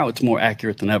 because now it's more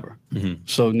accurate than ever. Mm-hmm.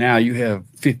 So now you have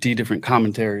 50 different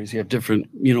commentaries. You have different,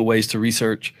 ways to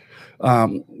research,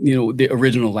 the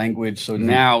original language. So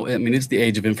now, it's the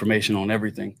age of information on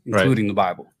everything, including the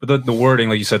Bible. But the wording,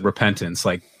 like you said, repentance,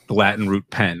 like the Latin root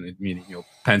pen, meaning,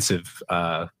 pensive,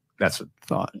 that's a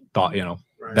thought,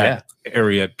 that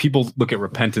area. People look at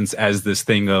repentance as this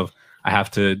thing of, I have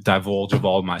to divulge of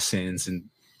all my sins and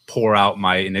pour out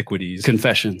my iniquities.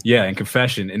 Confession. Yeah, and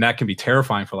confession. And that can be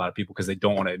terrifying for a lot of people because they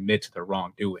don't want to admit to their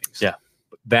wrongdoings. Yeah.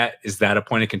 Is that a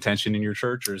point of contention in your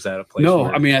church, or is that a place?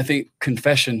 No, I think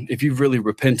confession, if you've really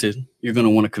repented, you're going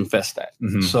to want to confess that.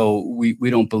 Mm-hmm. So we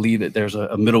don't believe that there's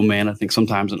a middleman. I think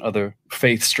sometimes in other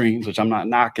faith streams, which I'm not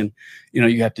knocking,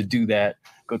 you have to do that,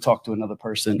 go talk to another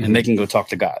person, and they can go talk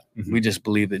to God. Mm-hmm. We just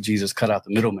believe that Jesus cut out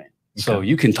the middleman. Okay. So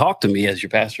you can talk to me as your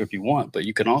pastor if you want, but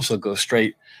you can also go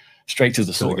straight to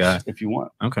the source if you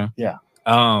want. Okay. Yeah.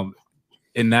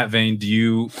 In that vein, do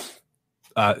you've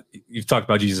talked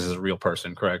about Jesus as a real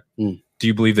person, correct? Mm. Do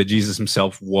you believe that Jesus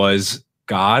himself was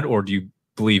God, or do you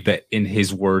believe that in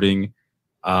his wording,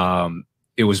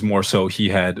 it was more so he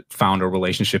had found a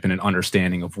relationship and an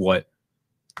understanding of what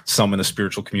some in the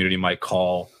spiritual community might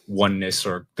call oneness,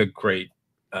 or the great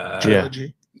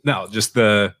trilogy? No, just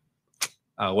the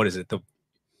what is it? The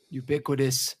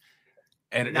ubiquitous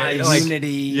and nice. Unity.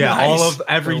 Yeah, nice. All of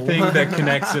everything that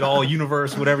connects it all,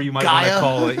 universe, whatever you might want to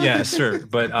call it. Yeah, sure.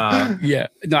 But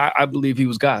I believe he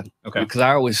was God. Okay. Because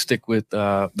I always stick with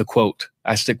the quote.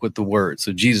 I stick with the word.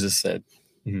 So Jesus said,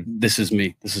 "This is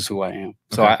me. This is who I am."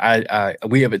 So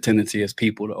we have a tendency as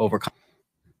people to overcome.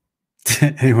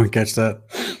 Anyone catch that?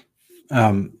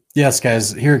 Yes,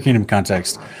 guys, here at Kingdom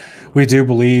Context, we do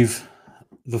believe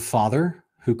the Father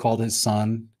who called his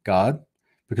son God,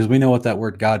 because we know what that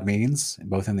word God means,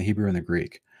 both in the Hebrew and the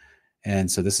Greek. And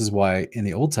so this is why in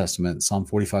the Old Testament, Psalm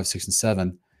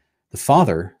 45:6-7, the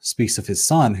Father speaks of his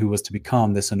son who was to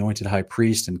become this anointed high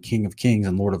priest and King of kings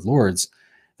and Lord of lords.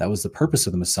 That was the purpose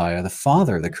of the Messiah. The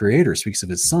Father, the Creator, speaks of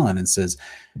his son and says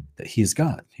that he is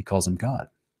God. He calls him God.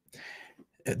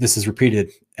 This is repeated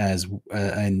as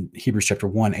in Hebrews chapter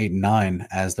 1, 8, and 9,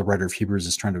 as the writer of Hebrews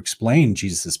is trying to explain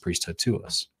Jesus' priesthood to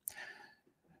us.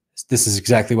 This is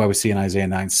exactly why we see in Isaiah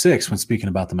 9:6, when speaking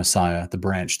about the Messiah, the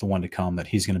branch, the one to come, that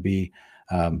he's going to be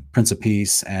Prince of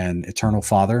Peace and Eternal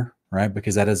Father, right?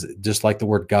 Because that is just like the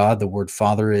word God. The word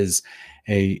Father is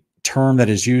a term that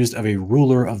is used of a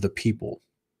ruler of the people,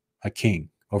 a king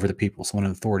over the people, someone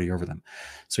in authority over them.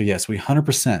 So yes, we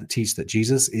 100% teach that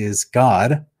Jesus is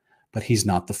God, but he's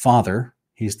not the Father.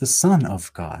 He's the Son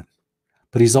of God.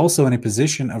 But he's also in a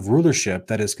position of rulership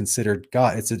that is considered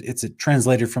God. It's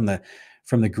translated from the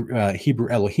Hebrew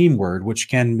Elohim word, which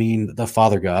can mean the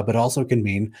Father God, but also can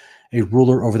mean a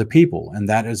ruler over the people. And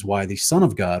that is why the Son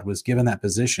of God was given that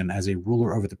position as a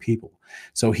ruler over the people.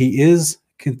 So he is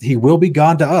he will be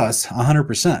God to us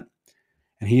 100%.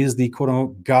 And he is the quote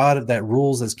unquote God that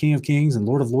rules as King of Kings and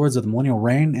Lord of Lords of the millennial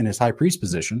reign in his high priest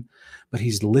position, but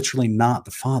he's literally not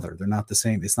the Father. They're not the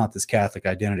same. It's not this Catholic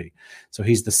identity. So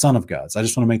he's the Son of God. So I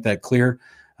just want to make that clear,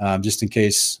 just in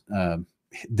case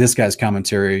this guy's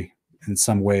commentary in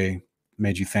some way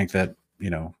made you think that,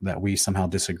 that we somehow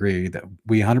disagree, that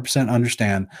we 100%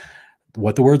 understand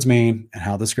what the words mean and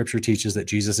how the scripture teaches that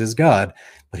Jesus is God,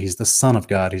 but he's the Son of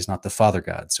God. He's not the Father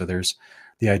God. So there's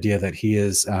the idea that he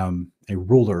is a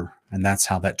ruler, and that's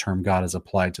how that term God is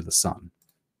applied to the Son.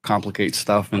 Complicate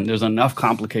stuff, and there's enough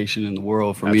complication in the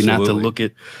world for me not to look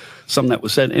at something that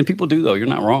was said. And people do, though. You're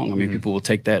not wrong. I mean, people will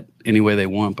take that any way they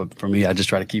want, but for me, I just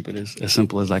try to keep it as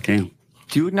simple as I can.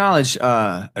 Do you acknowledge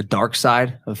a dark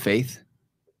side of faith?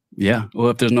 Yeah. Well,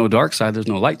 if there's no dark side, there's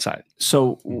no light side.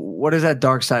 So what does that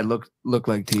dark side look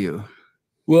like to you?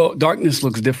 Well, darkness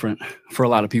looks different for a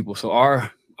lot of people. So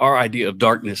our idea of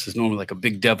darkness is normally like a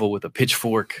big devil with a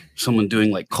pitchfork, someone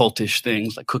doing like cultish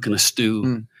things, like cooking a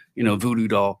stew, voodoo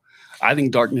doll. I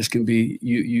think darkness can be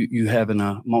you having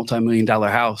a multi-million-dollar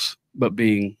house, but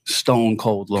being stone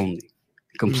cold lonely,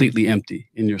 completely empty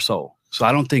in your soul. So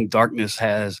I don't think darkness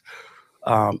has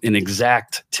an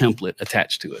exact template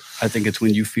attached to it. I think it's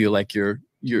when you feel like you're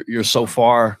so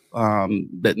far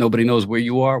that nobody knows where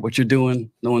you are, what you're doing.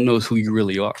 No one knows who you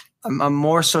really are. I'm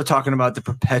more so talking about the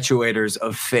perpetuators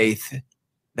of faith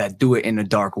that do it in a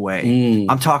dark way.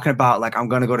 I'm talking about, like, I'm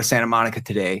going to go to Santa Monica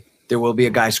today. There will be a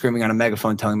guy screaming on a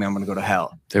megaphone telling me I'm going to go to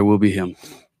hell. There will be him.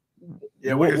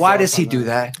 Yeah. Why does he do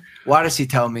that? Why does he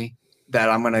tell me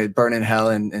that I'm going to burn in hell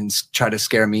and try to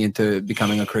scare me into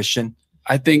becoming a Christian?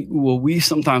 I think, we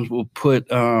sometimes will put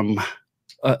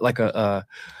like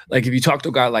if you talk to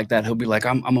a guy like that, he'll be like,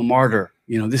 I'm a martyr.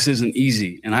 This isn't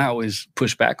easy. And I always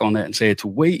push back on that and say it's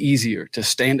way easier to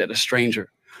stand at a stranger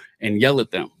and yell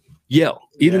at them. Yell.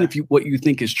 Even if what you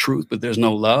think is truth, but there's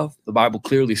no love, the Bible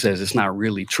clearly says it's not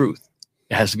really truth.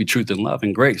 It has to be truth and love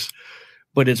and grace.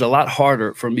 But it's a lot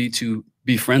harder for me to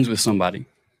be friends with somebody,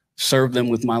 serve them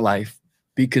with my life,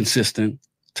 be consistent,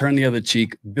 turn the other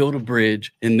cheek, build a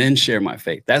bridge, and then share my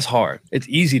faith. That's hard. It's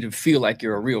easy to feel like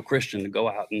you're a real Christian, to go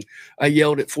out and I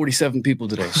yelled at 47 people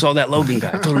today. Saw that Logan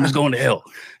guy, told him he was going to hell.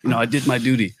 I did my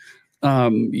duty.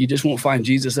 You just won't find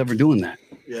Jesus ever doing that.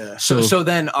 Yeah. So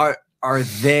then are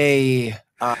they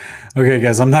okay,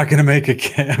 guys, I'm not going to make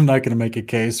a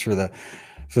case for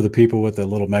the people with the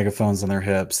little megaphones on their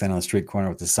hips standing on the street corner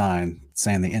with the sign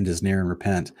saying the end is near and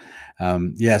repent.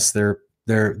 Yes,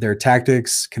 their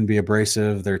tactics can be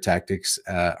abrasive. Their tactics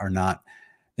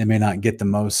they may not get the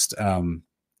most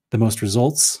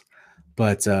results,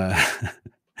 but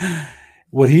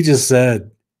what he just said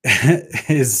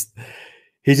is,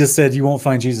 he just said you won't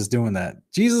find Jesus doing that.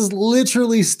 Jesus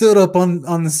literally stood up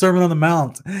on the Sermon on the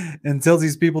Mount and tells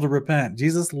these people to repent.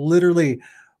 Jesus literally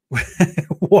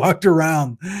walked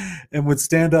around and would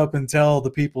stand up and tell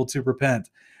the people to repent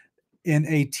in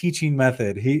a teaching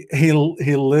method. He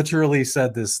literally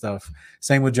said this stuff.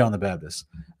 Same with John the Baptist.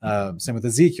 Same with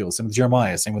Ezekiel. Same with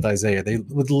Jeremiah. Same with Isaiah. They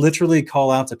would literally call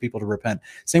out to people to repent.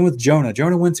 Same with Jonah.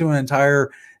 Jonah went to an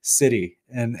entire city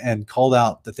and called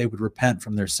out that they would repent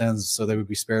from their sins so they would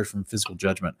be spared from physical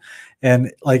judgment.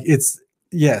 And like,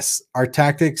 yes, our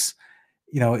tactics,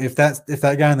 if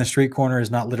that guy in the street corner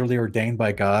is not literally ordained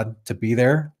by God to be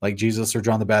there, like Jesus or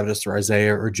John the Baptist or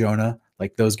Isaiah or Jonah,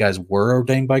 like those guys were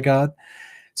ordained by God.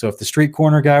 So if the street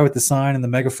corner guy with the sign and the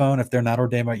megaphone, if they're not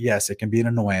ordained by, yes, it can be an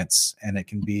annoyance, and it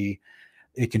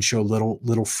can show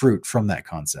little fruit from that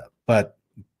concept. But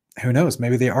who knows?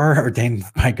 Maybe they are ordained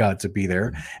by God to be there.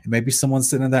 And maybe someone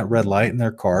sitting in that red light in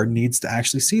their car needs to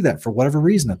actually see that for whatever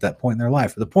reason at that point in their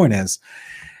life. But the point is,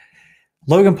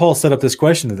 Logan Paul set up this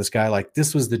question to this guy, like,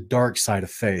 this was the dark side of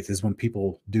faith, is when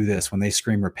people do this, when they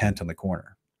scream repent on the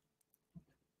corner.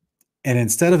 And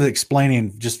instead of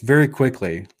explaining just very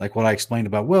quickly, like what I explained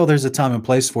about, well, there's a time and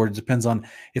place for it. It depends on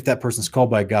if that person's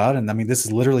called by God. And I mean, this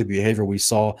is literally the behavior we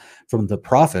saw from the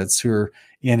prophets who are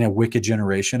in a wicked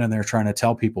generation, and they're trying to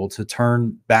tell people to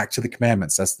turn back to the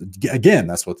commandments. That's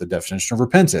what the definition of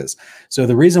repent is. So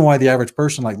the reason why the average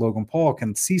person like Logan Paul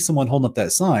can see someone holding up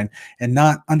that sign and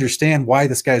not understand why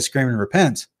this guy is screaming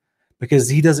repent, because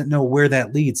he doesn't know where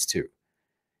that leads to.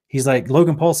 He's like,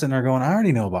 Logan Paul sitting there going, I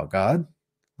already know about God.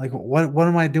 Like, what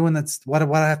am I doing? Why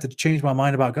do I have to change my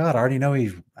mind about God? I already know a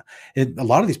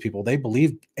lot of these people, they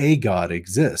believe a God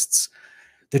exists.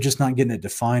 They're just not getting it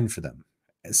defined for them.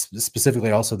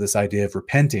 Specifically, also this idea of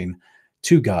repenting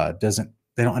to God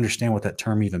they don't understand what that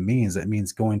term even means. That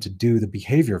means going to do the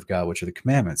behavior of God, which are the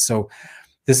commandments. So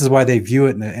this is why they view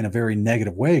it in a very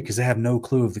negative way, because they have no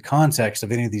clue of the context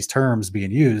of any of these terms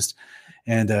being used.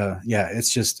 And yeah,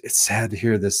 it's sad to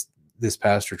hear this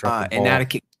pastor drop the ball.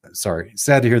 Sorry,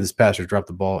 sad to hear this pastor drop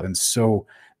the ball in so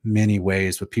many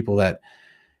ways with people that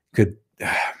could,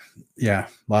 yeah,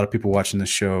 a lot of people watching this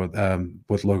show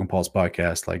with Logan Paul's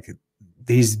podcast, like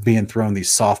he's being thrown these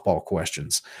softball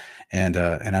questions, and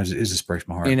it just breaks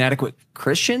my heart. Inadequate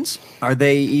Christians? Are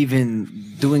they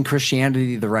even doing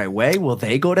Christianity the right way? Will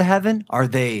they go to heaven? Are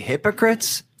they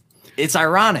hypocrites? It's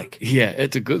ironic. Yeah,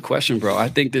 it's a good question, bro. I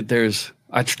think that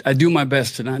I do my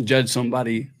best to not judge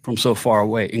somebody from so far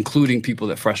away, including people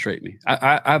that frustrate me.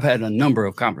 I've had a number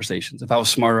of conversations. If I was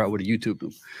smarter, I would have YouTubed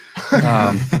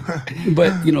them.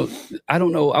 But you know, I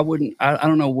don't know. I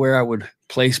don't know where I would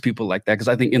place people like that, because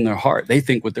I think in their heart they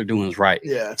think what they're doing is right.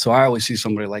 Yeah. So I always see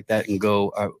somebody like that and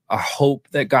go, I hope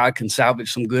that God can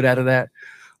salvage some good out of that.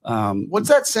 What's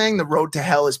that saying? The road to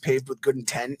hell is paved with good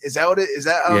intent. Is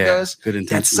that how it goes? Good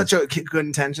intentions. That's such a good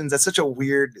intentions. That's such a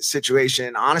weird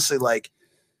situation. Honestly, like,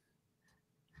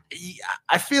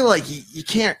 I feel like you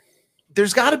can't,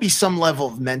 there's got to be some level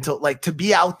of mental, like, to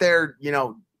be out there, you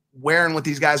know, wearing what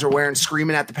these guys are wearing,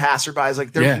 screaming at the passerbys.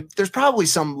 Like there's probably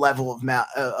some level of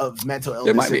mental illness.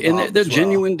 There might be, and they're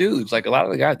genuine dudes. Like a lot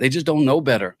of the guys, they just don't know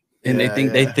better. And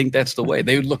they think that's the way.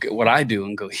 They would look at what I do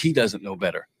and go, he doesn't know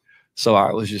better. So I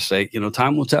always just say, you know,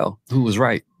 time will tell who was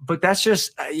right. But that's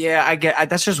just,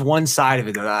 that's just one side of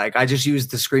it. Like I just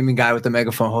used the screaming guy with the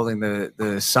megaphone holding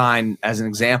the sign as an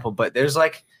example. But there's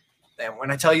like,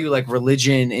 when I tell you like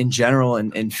religion in general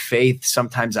and faith,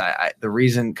 sometimes the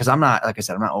reason, because I'm not, like I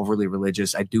said, I'm not overly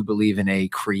religious. I do believe in a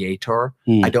creator.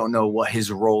 I don't know what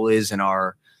his role is in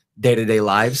our day-to-day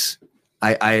lives.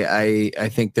 I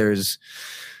think there's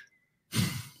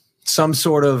some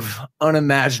sort of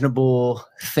unimaginable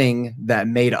thing that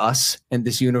made us in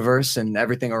this universe and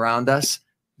everything around us.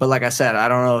 But like I said, I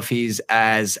don't know if he's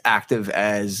as active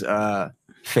as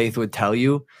faith would tell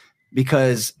you,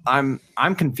 because I'm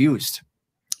confused.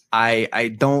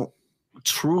 I don't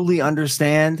truly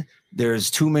understand.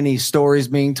 There's too many stories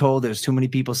being told. There's too many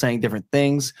people saying different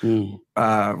things.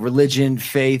 Religion,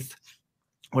 faith,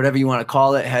 whatever you want to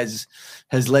call it, has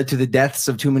led to the deaths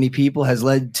of too many people, has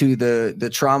led to the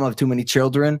trauma of too many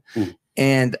children.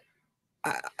 And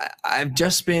I've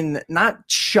just been not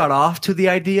shut off to the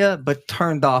idea, but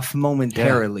turned off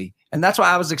momentarily. Yeah. And that's why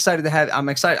I was excited to have, I'm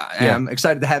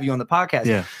excited to have you on the podcast.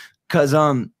 Yeah. Cause,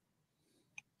 I'm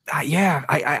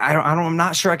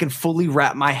not sure I can fully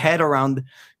wrap my head around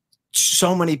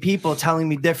so many people telling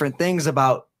me different things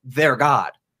about their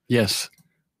God. Yes.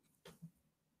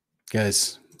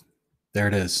 Guys, there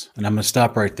it is. And I'm going to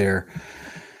stop right there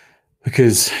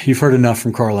because you've heard enough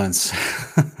from Carl Lentz.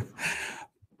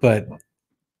 But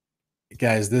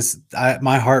guys,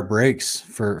 my heart breaks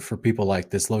for people like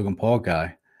this Logan Paul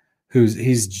guy,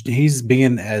 he's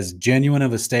being as genuine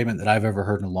of a statement that I've ever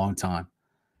heard in a long time.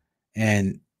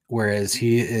 And whereas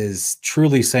he is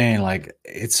truly saying, like,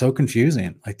 it's so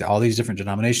confusing, like all these different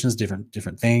denominations,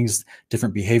 different things,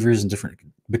 different behaviors, and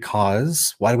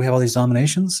because why do we have all these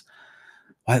denominations?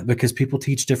 Why? Because people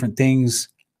teach different things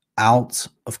out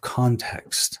of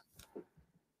context.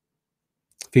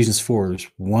 Ephesians 4, there's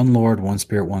one Lord, one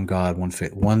Spirit, one God, one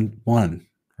faith, one,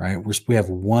 right? We have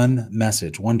one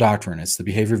message, one doctrine. It's the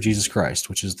behavior of Jesus Christ,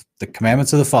 which is the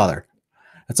commandments of the Father.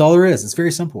 That's all there is. It's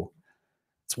very simple.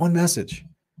 It's one message.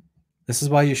 This is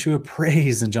why Yeshua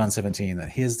prays in John 17 that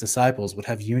his disciples would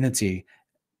have unity,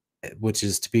 which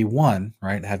is to be one,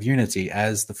 right? Have unity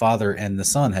as the Father and the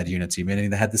Son had unity, meaning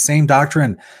they had the same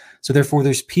doctrine. So therefore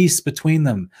there's peace between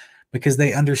them because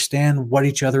they understand what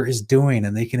each other is doing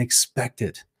and they can expect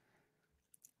it.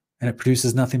 And it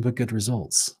produces nothing but good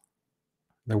results.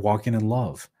 They're walking in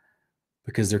love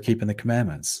because they're keeping the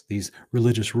commandments, these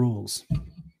religious rules.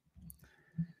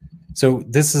 So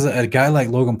this is a guy like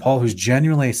Logan Paul who's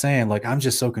genuinely saying, like, I'm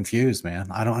just so confused, man.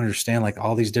 I don't understand, like,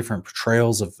 all these different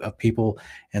portrayals of people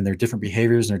and their different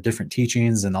behaviors and their different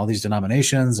teachings and all these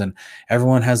denominations, and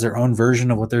everyone has their own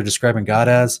version of what they're describing God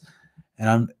as.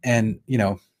 And you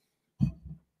know,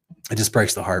 it just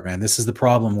breaks the heart, man. This is the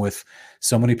problem with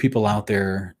so many people out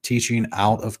there teaching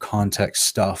out of context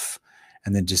stuff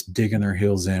and then just digging their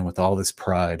heels in with all this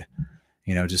pride,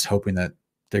 you know, just hoping that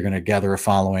they're going to gather a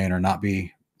following or not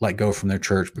be let go from their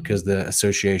church because the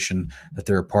association that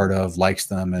they're a part of likes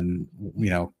them and,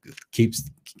 you know,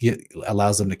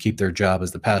 allows them to keep their job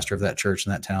as the pastor of that church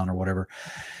in that town or whatever.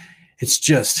 It's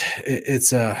just,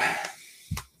 yeah,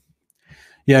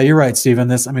 you're right, Stephen.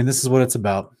 This is what it's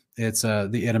about. It's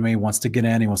the enemy wants to get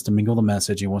in. He wants to mingle the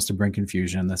message. He wants to bring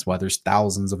confusion. That's why there's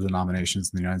thousands of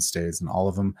denominations in the United States, and all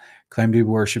of them claim to be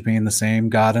worshiping the same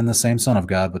God and the same Son of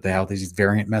God, but they have these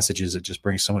variant messages that just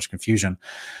bring so much confusion.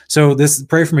 So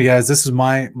pray for me, guys. This is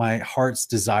my heart's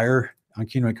desire on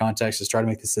Kingdom in Context, is try to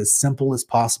make this as simple as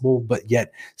possible, but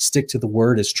yet stick to the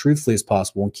word as truthfully as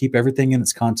possible and keep everything in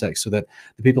its context so that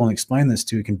the people I'm explaining this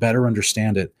to can better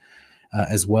understand it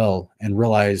as well, and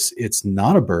realize it's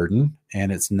not a burden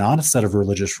and it's not a set of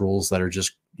religious rules that are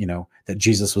just, that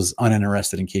Jesus was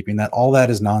uninterested in keeping. That all that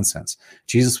is nonsense.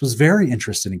 Jesus was very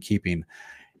interested in keeping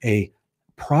a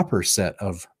proper set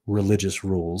of religious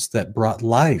rules that brought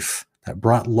life, that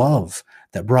brought love,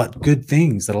 that brought good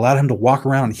things, that allowed him to walk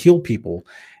around and heal people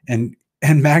and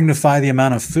magnify the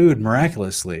amount of food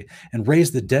miraculously and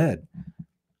raise the dead,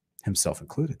 himself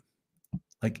included.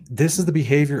 Like, this is the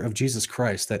behavior of Jesus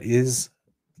Christ that is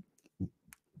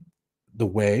the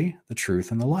way, the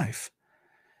truth, and the life.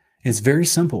 It's very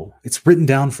simple. It's written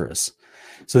down for us.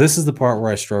 So this is the part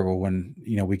where I struggle when,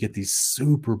 we get these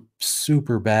super,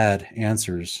 super bad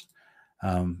answers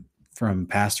from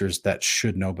pastors that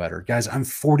should know better. Guys, I'm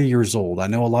 40 years old. I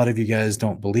know a lot of you guys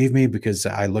don't believe me because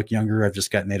I look younger. I've just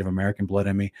got Native American blood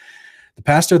in me. The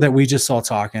pastor that we just saw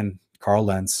talking, Carl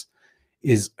Lentz,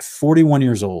 is 41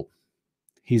 years old.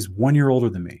 He's 1 year older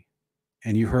than me.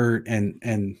 And you heard,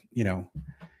 and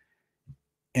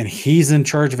he's in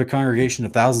charge of a congregation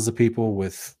of thousands of people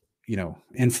with,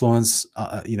 influence,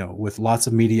 with lots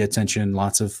of media attention,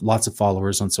 lots of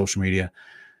followers on social media.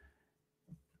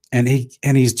 And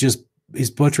he's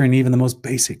butchering even the most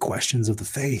basic questions of the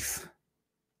faith.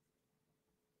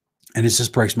 And it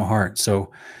just breaks my heart.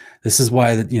 So this is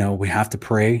why we have to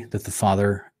pray that the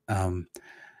Father,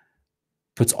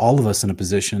 puts all of us in a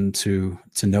position to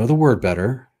know the word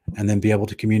better and then be able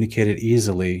to communicate it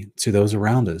easily to those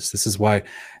around us. This is why,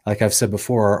 like I've said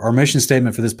before, our mission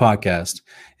statement for this podcast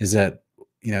is that,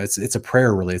 it's a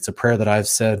prayer, really. It's a prayer that I've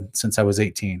said since I was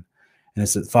 18. And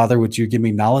it's that, Father, would you give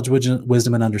me knowledge,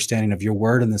 wisdom, and understanding of your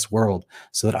word in this world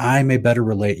so that I may better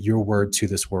relate your word to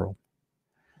this world.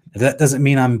 That doesn't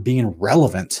mean I'm being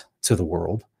relevant to the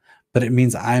world, but it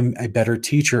means I'm a better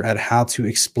teacher at how to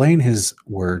explain his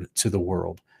word to the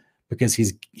world, because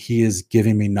he is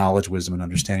giving me knowledge, wisdom, and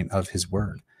understanding of his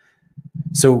word.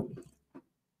 So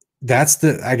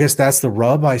I guess that's the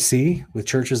rub I see with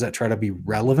churches that try to be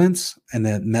relevant, and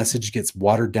the message gets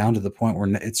watered down to the point where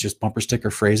it's just bumper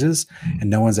sticker phrases and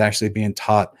no one's actually being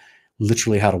taught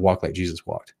literally how to walk like Jesus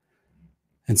walked.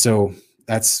 And so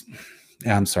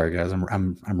I'm sorry, guys.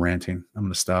 I'm ranting. I'm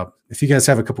going to stop. If you guys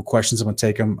have a couple questions, I'm going to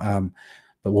take them.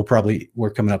 But we're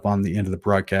coming up on the end of the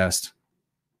broadcast.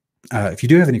 If you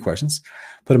do have any questions,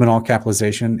 put them in all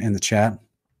capitalization in the chat.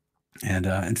 And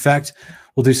in fact,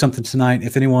 we'll do something tonight.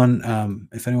 If anyone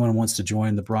wants to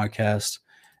join the broadcast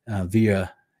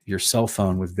via your cell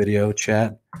phone with video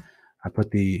chat, I put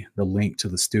the link to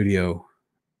the studio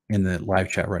in the live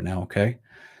chat right now. Okay.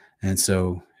 And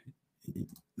so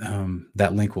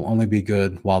that link will only be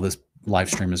good while this live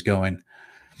stream is going.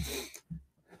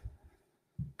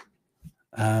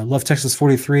 Love Texas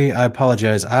 43. I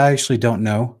apologize. I actually don't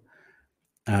know.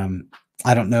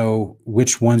 I don't know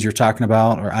which ones you're talking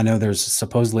about, or I know there's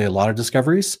supposedly a lot of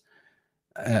discoveries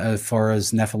as far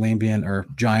as Nephilim being, or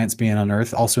giants being on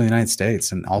Earth, also in the United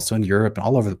States and also in Europe and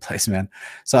all over the place, man.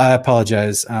 So I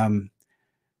apologize.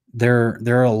 There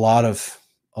are a lot of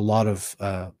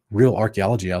real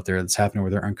archaeology out there that's happening where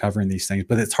they're uncovering these things,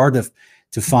 but it's hard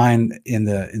to find in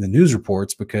the news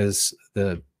reports because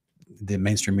the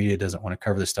mainstream media doesn't want to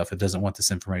cover this stuff. It doesn't want this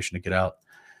information to get out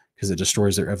because it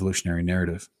destroys their evolutionary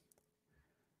narrative.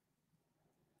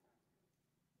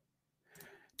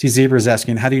 T Zebra is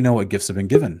asking, how do you know what gifts have been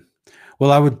given?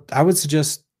 Well, I would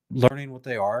suggest learning what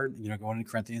they are, going to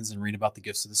Corinthians and read about the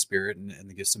gifts of the Spirit and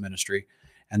the gifts of ministry.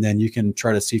 And then you can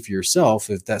try to see for yourself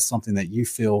if that's something that you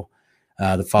feel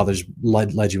the Father's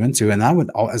led you into. And I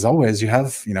would, as always, you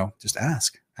have, just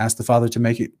ask the Father to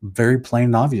make it very plain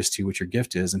and obvious to you what your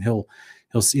gift is. And he'll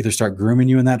either start grooming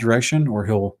you in that direction, or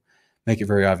he'll make it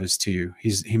very obvious to you.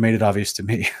 He made it obvious to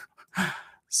me.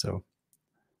 So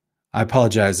I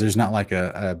apologize. There's not like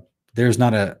there's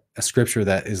not a scripture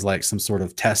that is like some sort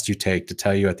of test you take to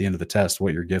tell you at the end of the test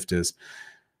what your gift is.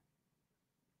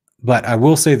 But I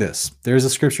will say this. There's a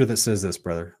scripture that says this,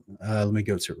 brother. Let me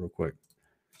go to it real quick.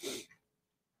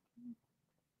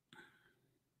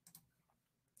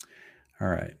 All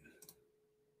right.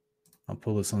 I'll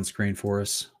pull this on screen for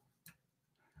us.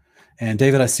 And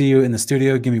David, I see you in the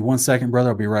studio. Give me 1 second,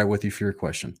 brother. I'll be right with you for your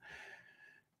question.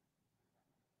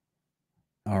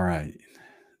 All right.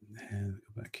 And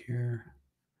go back here.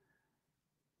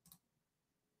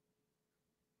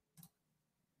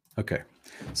 Okay.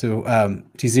 So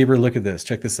T Zebra, look at this.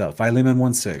 Check this out. Philemon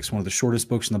 1:6, one of the shortest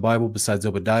books in the Bible besides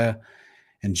Obadiah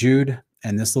and Jude.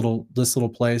 And this little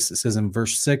place, it says in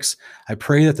verse 6, I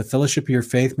pray that the fellowship of your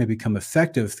faith may become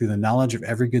effective through the knowledge of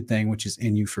every good thing which is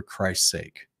in you for Christ's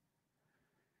sake.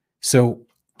 So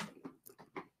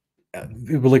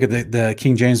we look at the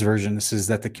King James Version. This is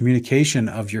that the communication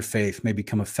of your faith may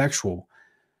become effectual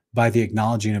by the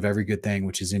acknowledging of every good thing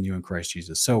which is in you in Christ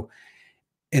Jesus. So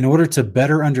in order to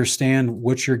better understand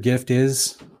what your gift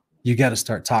is, you got to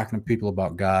start talking to people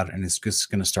about God, and it's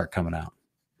just going to start coming out.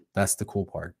 That's the cool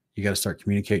part. You got to start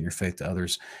communicating your faith to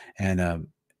others, and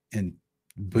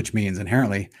which means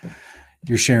inherently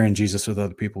you're sharing Jesus with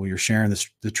other people. You're sharing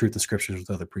the truth of scriptures with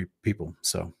other people.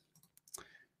 So,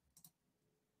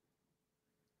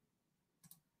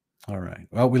 all right.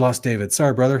 Well, we lost David.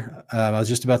 Sorry, brother. I was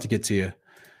just about to get to you,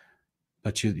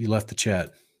 but you left the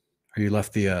chat, or you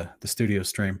left the studio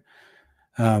stream.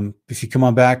 If you come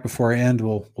on back before I end,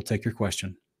 we'll take your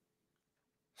question.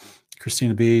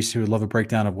 Christina B, she would love a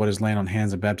breakdown of what is laying on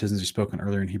hands and baptisms you spoke on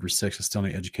earlier in Hebrews 6. I still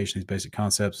need education, these basic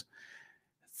concepts.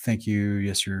 Thank you.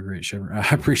 Yes, you're a great show.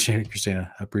 I appreciate it,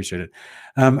 Christina. I appreciate it.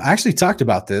 I actually talked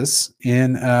about this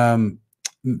in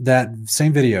that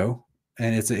same video,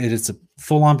 and it's a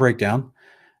full-on breakdown.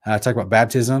 I talk about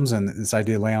baptisms and this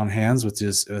idea of laying on hands, which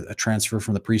is a transfer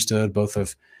from the priesthood, both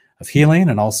of healing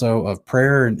and also of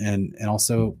prayer, and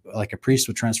also like a priest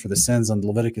would transfer the sins on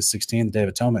Leviticus 16, the Day of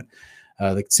Atonement,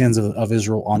 the sins of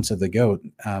Israel onto the goat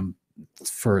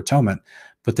for atonement.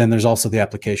 But then there's also the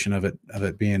application of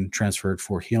it being transferred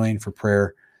for healing, for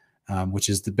prayer, which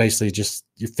is basically just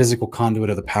your physical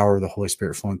conduit of the power of the Holy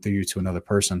Spirit flowing through you to another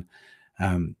person.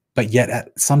 But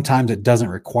yet sometimes it doesn't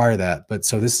require that. But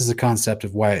so this is a concept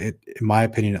of why, in my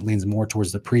opinion, it leans more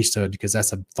towards the priesthood, because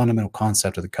that's a fundamental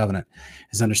concept of the covenant,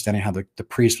 is understanding how the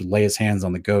priest would lay his hands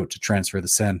on the goat to transfer the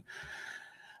sin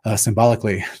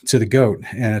symbolically to the goat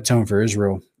and atone for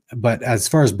Israel. But as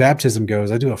far as baptism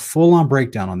goes, I do a full-on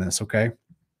breakdown on this, okay?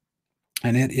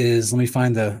 And it is, let me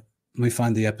find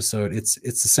the episode. It's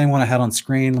the same one I had on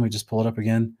screen. Let me just pull it up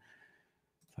again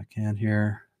if I can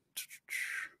here.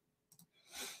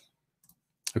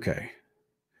 Okay.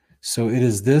 So it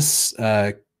is this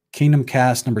Kingdom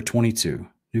Cast number 22,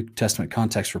 New Testament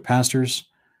Context for Pastors.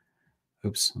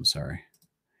 Oops, I'm sorry.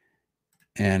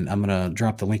 And I'm going to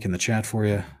drop the link in the chat for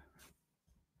you.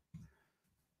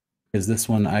 Is this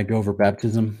one I go over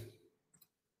baptism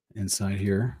inside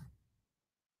here?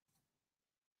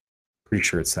 Pretty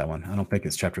sure it's that one. I don't think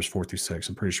it's chapters 4 through 6.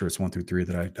 I'm pretty sure it's 1 through 3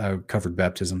 that I covered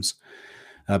baptisms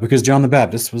because John the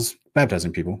Baptist was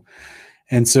baptizing people.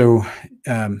 And so,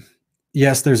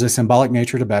 yes, there's a symbolic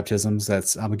nature to baptisms. I'm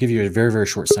going to give you a very, very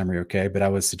short summary, okay? But I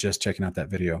would suggest checking out that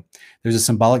video. There's a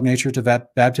symbolic nature to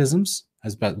baptisms,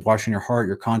 as about washing your heart,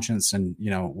 your conscience, and,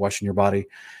 washing your body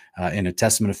in a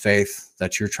testament of faith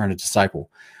that you're trying to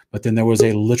disciple. But then there was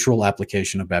a literal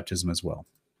application of baptism as well.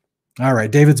 All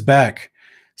right, David's back.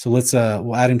 So let's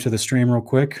we'll add him to the stream real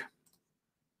quick.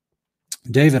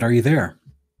 David, are you there?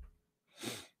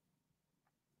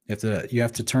 You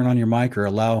have to turn on your mic or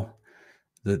allow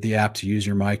the app to use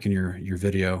your mic and your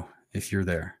video if you're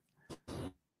there.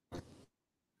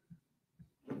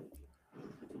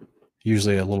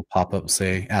 Usually a little pop-up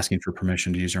say asking for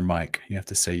permission to use your mic. You have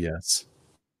to say yes.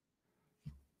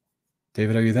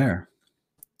 David, are you there?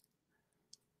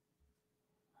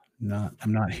 I'm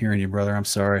not hearing you, brother. I'm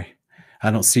sorry. I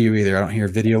don't see you either. I don't hear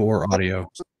video or audio.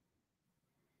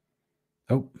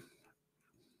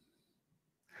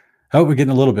 Oh, we're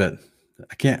getting a little bit.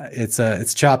 I can't.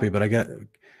 It's choppy, but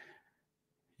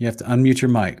you have to unmute your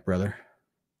mic, brother.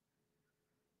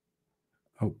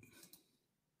 Oh,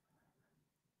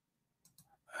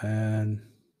 and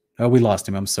we lost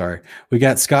him. I'm sorry. We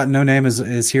got Scott. No Name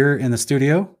is here in the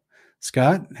studio.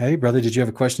 Scott, hey, brother, did you have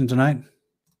a question tonight?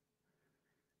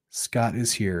 Scott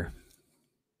is here.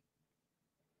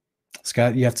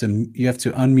 Scott, you have to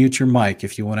unmute your mic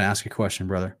if you want to ask a question,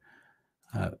 brother.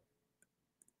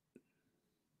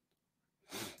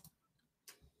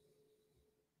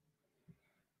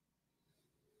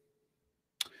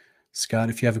 Scott,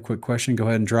 if you have a quick question, go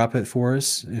ahead and drop it for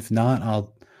us. If not,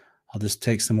 I'll just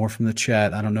take some more from the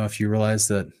chat. I don't know if you realize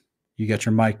that you got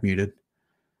your mic muted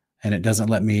and it doesn't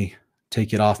let me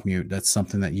take it off mute. That's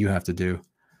something that you have to do.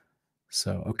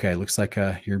 So, okay, looks like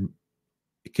could you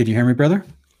hear me, brother?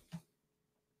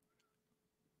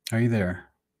 Are you there?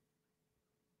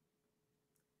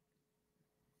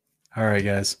 All right,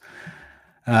 guys.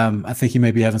 I think he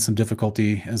may be having some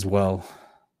difficulty as well.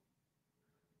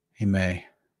 He may.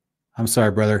 I'm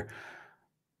sorry, brother.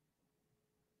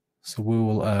 So we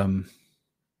will,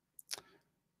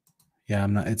 Yeah,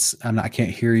 I'm not. I'm not. I can't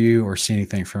hear you or see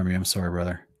anything from you. I'm sorry,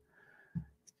 brother.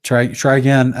 Try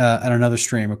again at another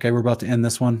stream. Okay, we're about to end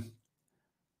this one.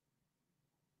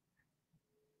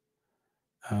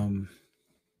 Let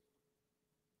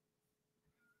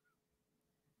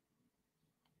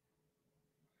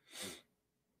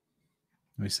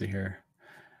me see here.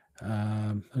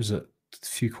 There's a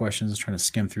few questions. I'm trying to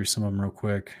skim through some of them real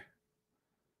quick.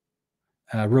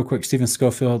 Real quick, Stephen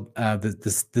Schofield,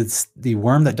 the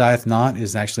worm that dieth not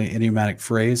is actually an idiomatic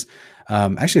phrase.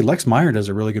 Actually, Lex Meyer does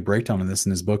a really good breakdown of this in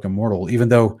his book Immortal, even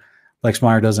though Lex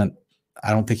Meyer doesn't,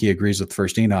 I don't think he agrees with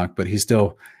First Enoch, but he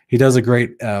does a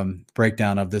great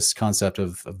breakdown of this concept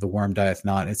of the worm dieth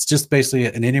not. It's just basically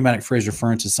an idiomatic phrase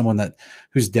referring to someone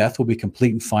whose death will be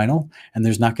complete and final, and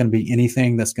there's not going to be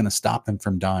anything that's going to stop them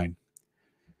from dying.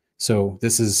 So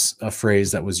this is a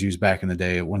phrase that was used back in the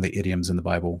day, one of the idioms in the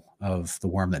Bible of the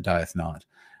worm that dieth not.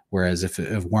 Whereas if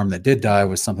a worm that did die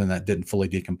was something that didn't fully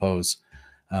decompose,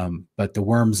 but the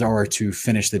worms are to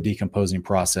finish the decomposing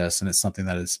process, and it's something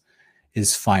that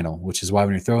is final, which is why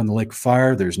when you throw in the lake of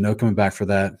fire, there's no coming back for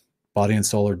that. Body and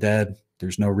soul are dead.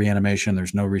 There's no reanimation.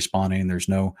 There's no respawning. There's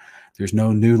no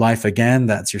new life again.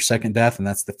 That's your second death, and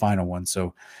that's the final one.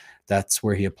 So that's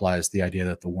where he applies the idea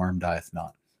that the worm dieth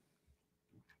not.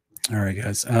 All right,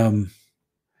 guys.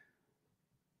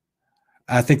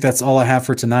 I think that's all I have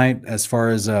for tonight as far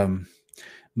as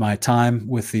my time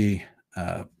with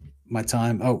my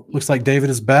time. Oh, looks like David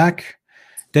is back.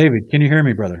 David, can you hear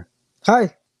me, brother?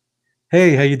 Hi.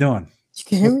 Hey, how you doing? You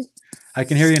can hear me? I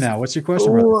can hear you now. What's your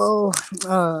question, brother? Well,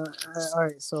 all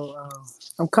right. So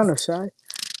I'm kind of shy,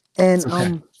 and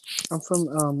okay. I'm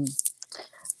from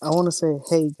I want to say,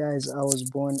 hey guys, I was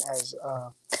born as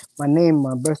my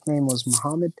birth name was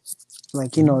Muhammad,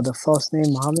 like the false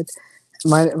name Muhammad.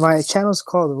 My channel's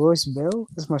called Royce Bell.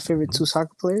 It's my favorite two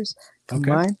soccer players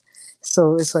combined. Okay.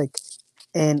 So it's like,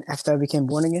 and after I became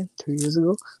born again 3 years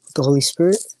ago with the Holy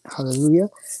Spirit, hallelujah.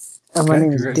 And my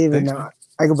name is David now.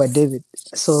 I go by David.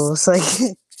 So it's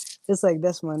like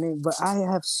that's my name. But I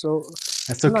have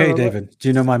That's okay, David. Do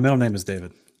you know my middle name is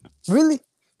David? Really?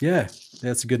 Yeah,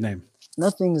 that's a good name.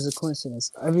 Nothing is a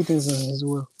coincidence. Everything's in his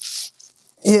will.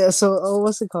 Yeah, so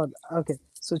what's it called? Okay,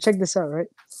 so check this out, right?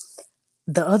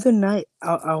 The other night,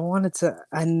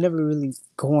 I never really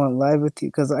go on live with you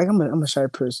because I'm a shy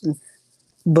person.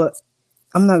 But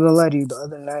I'm not gonna lie to you, the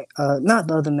other night, not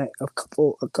the other night, a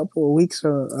couple of weeks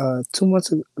or 2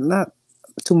 months ago, not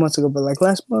 2 months ago, but like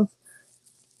last month,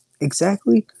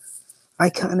 exactly.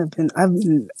 I've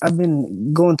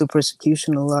been going through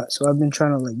persecution a lot, so I've been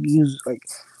trying to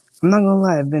I'm not gonna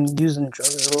lie, I've been using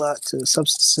drugs a lot,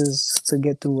 substances to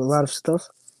get through a lot of stuff,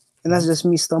 and that's just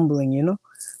me stumbling,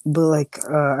 But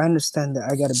I understand that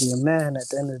I gotta be a man at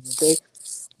the end of the day.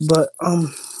 But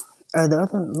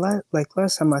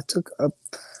last time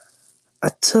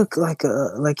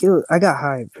I got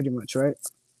high pretty much, right?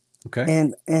 Okay.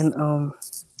 And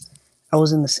I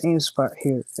was in the same spot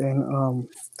here, and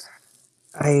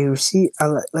this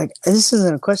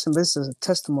isn't a question, but this is a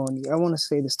testimony. I want to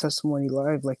say this testimony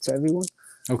live, to everyone.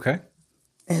 Okay.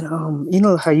 And you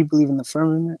know how you believe in the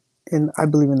firmament, and I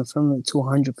believe in the firmament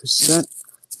 200%.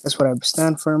 That's what I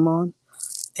stand firm on.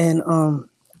 And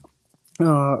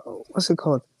what's it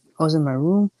called? I was in my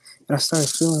room and I started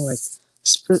feeling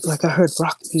like I heard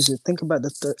rock music. Think about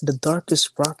the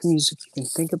darkest rock music you can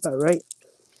think about, right?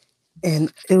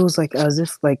 And it was as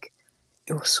if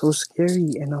it was so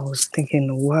scary, and I was thinking,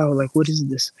 wow, what is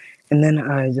this? And then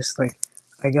I just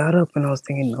I got up and I was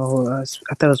thinking, I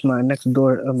thought it was my next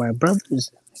door, my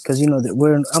brothers, because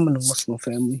that I'm in a Muslim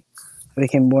family. I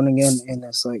became born again, and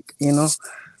it's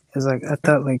it's I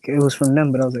thought it was from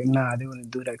them, but I was nah, they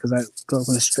wouldn't do that because I grew up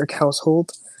in a strict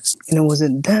household, and it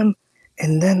wasn't them.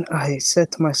 And then I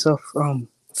said to myself,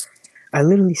 I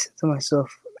literally said to myself,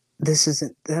 this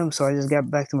isn't them. So I just got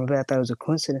back to my bed. I thought it was a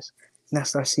coincidence. And I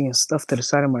started seeing stuff to the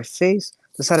side of my face,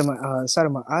 the side of my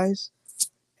eyes,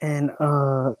 and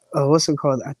what's it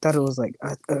called? I thought it was I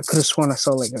could have sworn I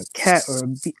saw a cat or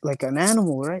an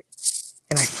animal, right?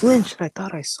 And I flinched. I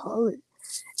thought I saw it,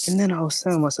 and then I was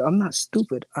telling myself, I'm not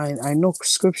stupid. I know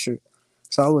scripture,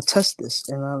 so I will test this.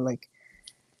 And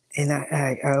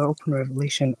I opened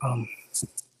Revelation.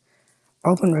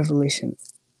 Open Revelation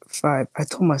 5. I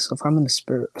told myself I'm in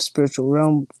a spiritual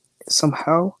realm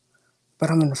somehow, but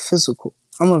I'm in the physical.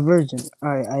 I'm a virgin.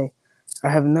 I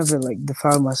have never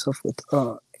defiled myself with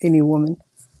any woman.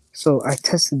 So I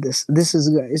tested this.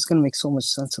 It's gonna make so much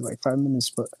sense in 5 minutes,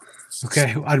 but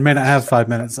okay. I may not have 5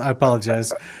 minutes. I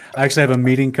apologize. I actually have a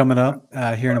meeting coming up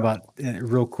here in about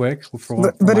real quick for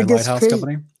my Lighthouse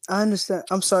company. I understand.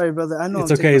 I'm sorry, brother. I know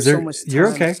it's okay. So much time. You're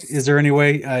okay. Is there any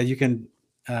way you can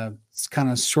kind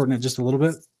of shorten it just a little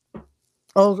bit?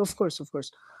 Oh, of course, of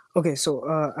course. Okay,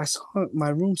 so I saw my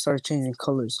room started changing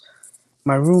colors.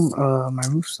 My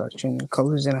roof started changing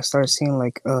colors, and I started seeing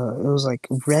like it was like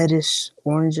reddish,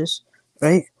 oranges,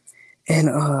 right? And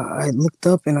I looked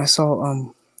up and I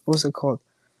saw what's it called?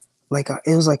 Like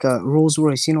it was like a Rolls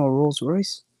Royce, you know, a Rolls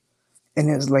Royce, and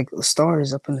it was like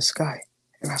stars up in the sky.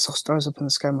 And I saw stars up in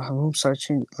the sky. My room started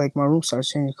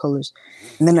changing colors,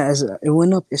 and then as it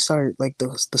went up, it started like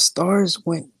the stars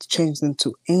changed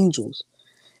into angels.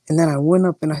 And then I went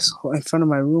up and I saw in front of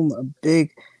my room a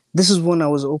big. This is when I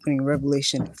was opening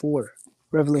Revelation 4,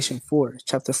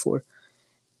 chapter 4,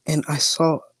 and I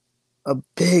saw a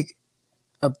big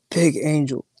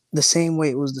angel, the same way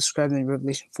it was described in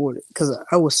Revelation 4. Because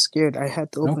I was scared, I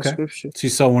had to open scripture. So you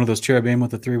saw one of those cherubim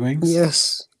with the 3 wings?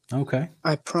 Yes. Okay.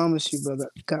 I promise you, brother.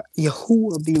 God,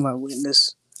 Yahuwah be my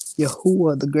witness.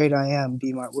 Yahuwah, the great I am,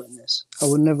 be my witness. I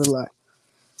would never lie.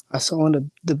 I saw one of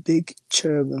the big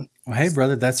cherubim. Well, hey,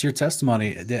 brother, that's your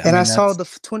testimony. I saw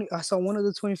I saw one of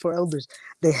the 24 elders.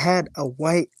 They had a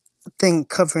white thing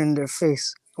covering their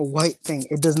face. A white thing.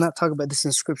 It does not talk about this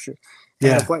in scripture.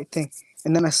 It had a white thing.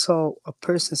 And then I saw a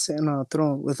person sitting on a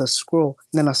throne with a scroll.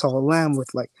 And then I saw a lamb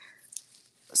with like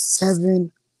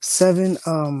seven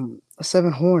horns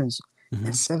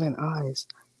and 7 eyes.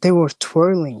 They were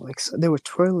twirling,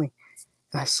 And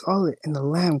I saw it, and the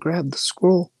lamb grabbed the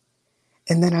scroll.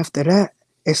 And then after that,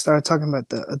 it started talking about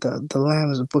the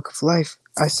Lamb's book of life.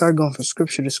 I started going from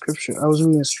scripture to scripture. I was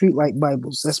reading Streetlight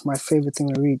Bibles. That's my favorite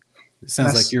thing to read. It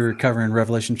sounds like you're covering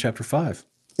Revelation chapter 5.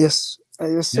 Yes,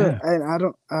 yes, sir. Yeah. And I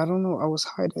don't know. I was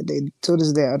high that day. To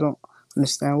this day, I don't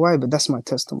understand why, but that's my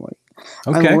testimony.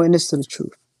 Okay. I'm a witness to the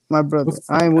truth. My brother,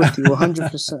 I am with you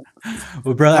 100%.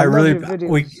 Well, brother,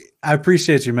 I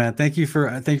appreciate you, man. Thank you for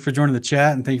joining the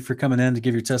chat, and thank you for coming in to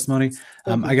give your testimony.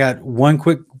 I got one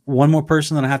more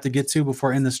person that I have to get to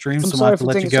before I end the stream, so I have to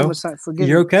let you go.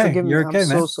 You're okay. You're okay, man.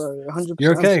 So sorry. 100%.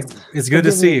 You're okay. It's good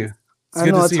to see you. It's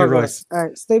good to see you, Royce. All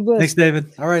right, stay blessed. Thanks,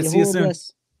 David. All right, see you soon.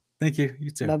 Bless. Thank you.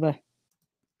 You too. Bye-bye.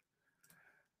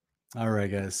 All right,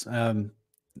 guys.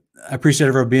 I appreciate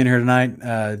everyone being here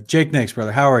tonight. Jake Nix,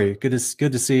 brother, how are you? Good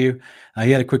to see you. He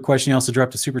had a quick question. He also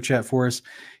dropped a super chat for us.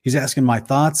 He's asking my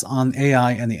thoughts on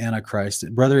AI and the Antichrist.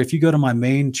 Brother, if you go to my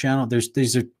main channel,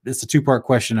 it's a 2-part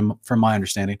question from my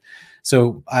understanding.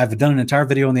 So I've done an entire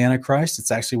video on the Antichrist.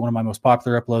 It's actually one of my most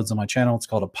popular uploads on my channel. It's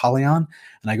called Apollyon,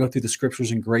 and I go through the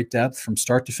scriptures in great depth from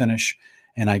start to finish.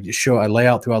 And I lay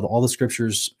out throughout all the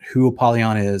scriptures who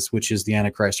Apollyon is, which is the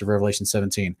Antichrist of Revelation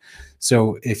 17.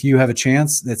 So if you have a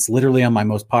chance, that's literally on my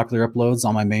most popular uploads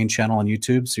on my main channel on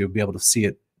YouTube. So you'll be able to see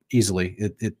it easily.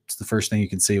 It's the first thing you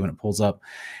can see when it pulls up.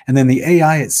 And then the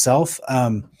AI itself,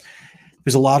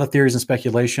 there's a lot of theories and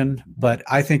speculation, but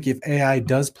I think if AI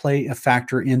does play a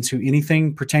factor into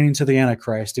anything pertaining to the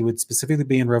Antichrist, it would specifically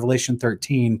be in Revelation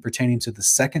 13 pertaining to the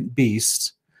second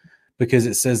beast, because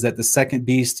it says that the second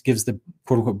beast gives the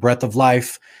quote unquote breath of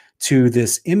life to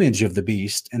this image of the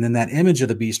beast. And then that image of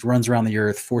the beast runs around the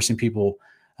earth, forcing people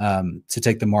to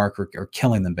take the mark or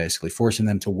killing them, basically forcing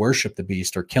them to worship the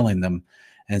beast or killing them.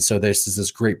 And so this is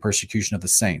this great persecution of the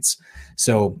saints.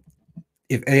 So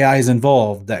if AI is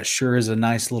involved, that sure is a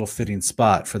nice little fitting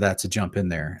spot for that to jump in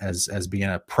there as being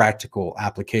a practical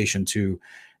application to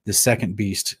the second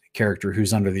beast character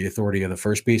who's under the authority of the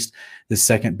first beast. The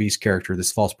second beast character,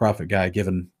 this false prophet guy,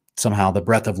 given somehow the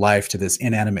breath of life to this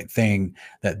inanimate thing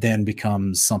that then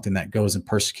becomes something that goes and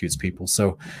persecutes people.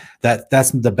 So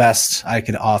that's the best I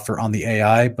could offer on the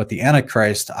AI. But the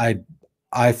Antichrist,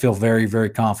 I feel very, very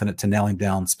confident to nailing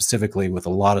down specifically with a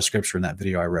lot of scripture in that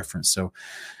video I referenced. So,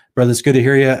 brother, it's good to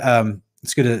hear you.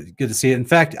 It's good to see it. In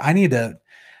fact, I need to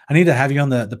have you on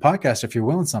the podcast if you're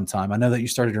willing sometime. I know that you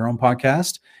started your own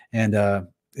podcast, and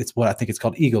it's what I think it's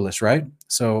called Egoless, right?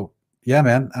 So yeah,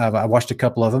 man, I watched a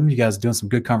couple of them. You guys are doing some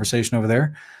good conversation over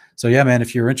there. So yeah, man,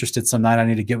 if you're interested some night, I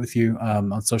need to get with you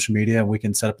on social media. We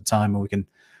can set up a time and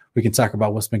we can talk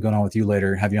about what's been going on with you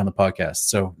later and have you on the podcast.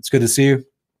 So it's good to see you.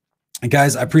 And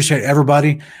guys, I appreciate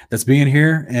everybody that's being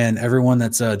here and everyone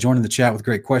that's joining the chat with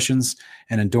great questions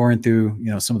and enduring through,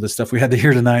 some of the stuff we had to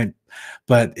hear tonight.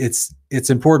 But it's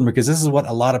important because this is what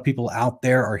a lot of people out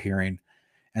there are hearing,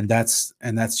 and that's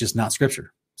just not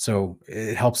scripture. So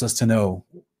it helps us to know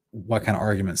what kind of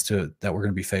arguments that we're going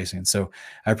to be facing. So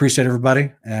I appreciate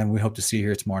everybody, and we hope to see you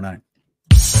here tomorrow night.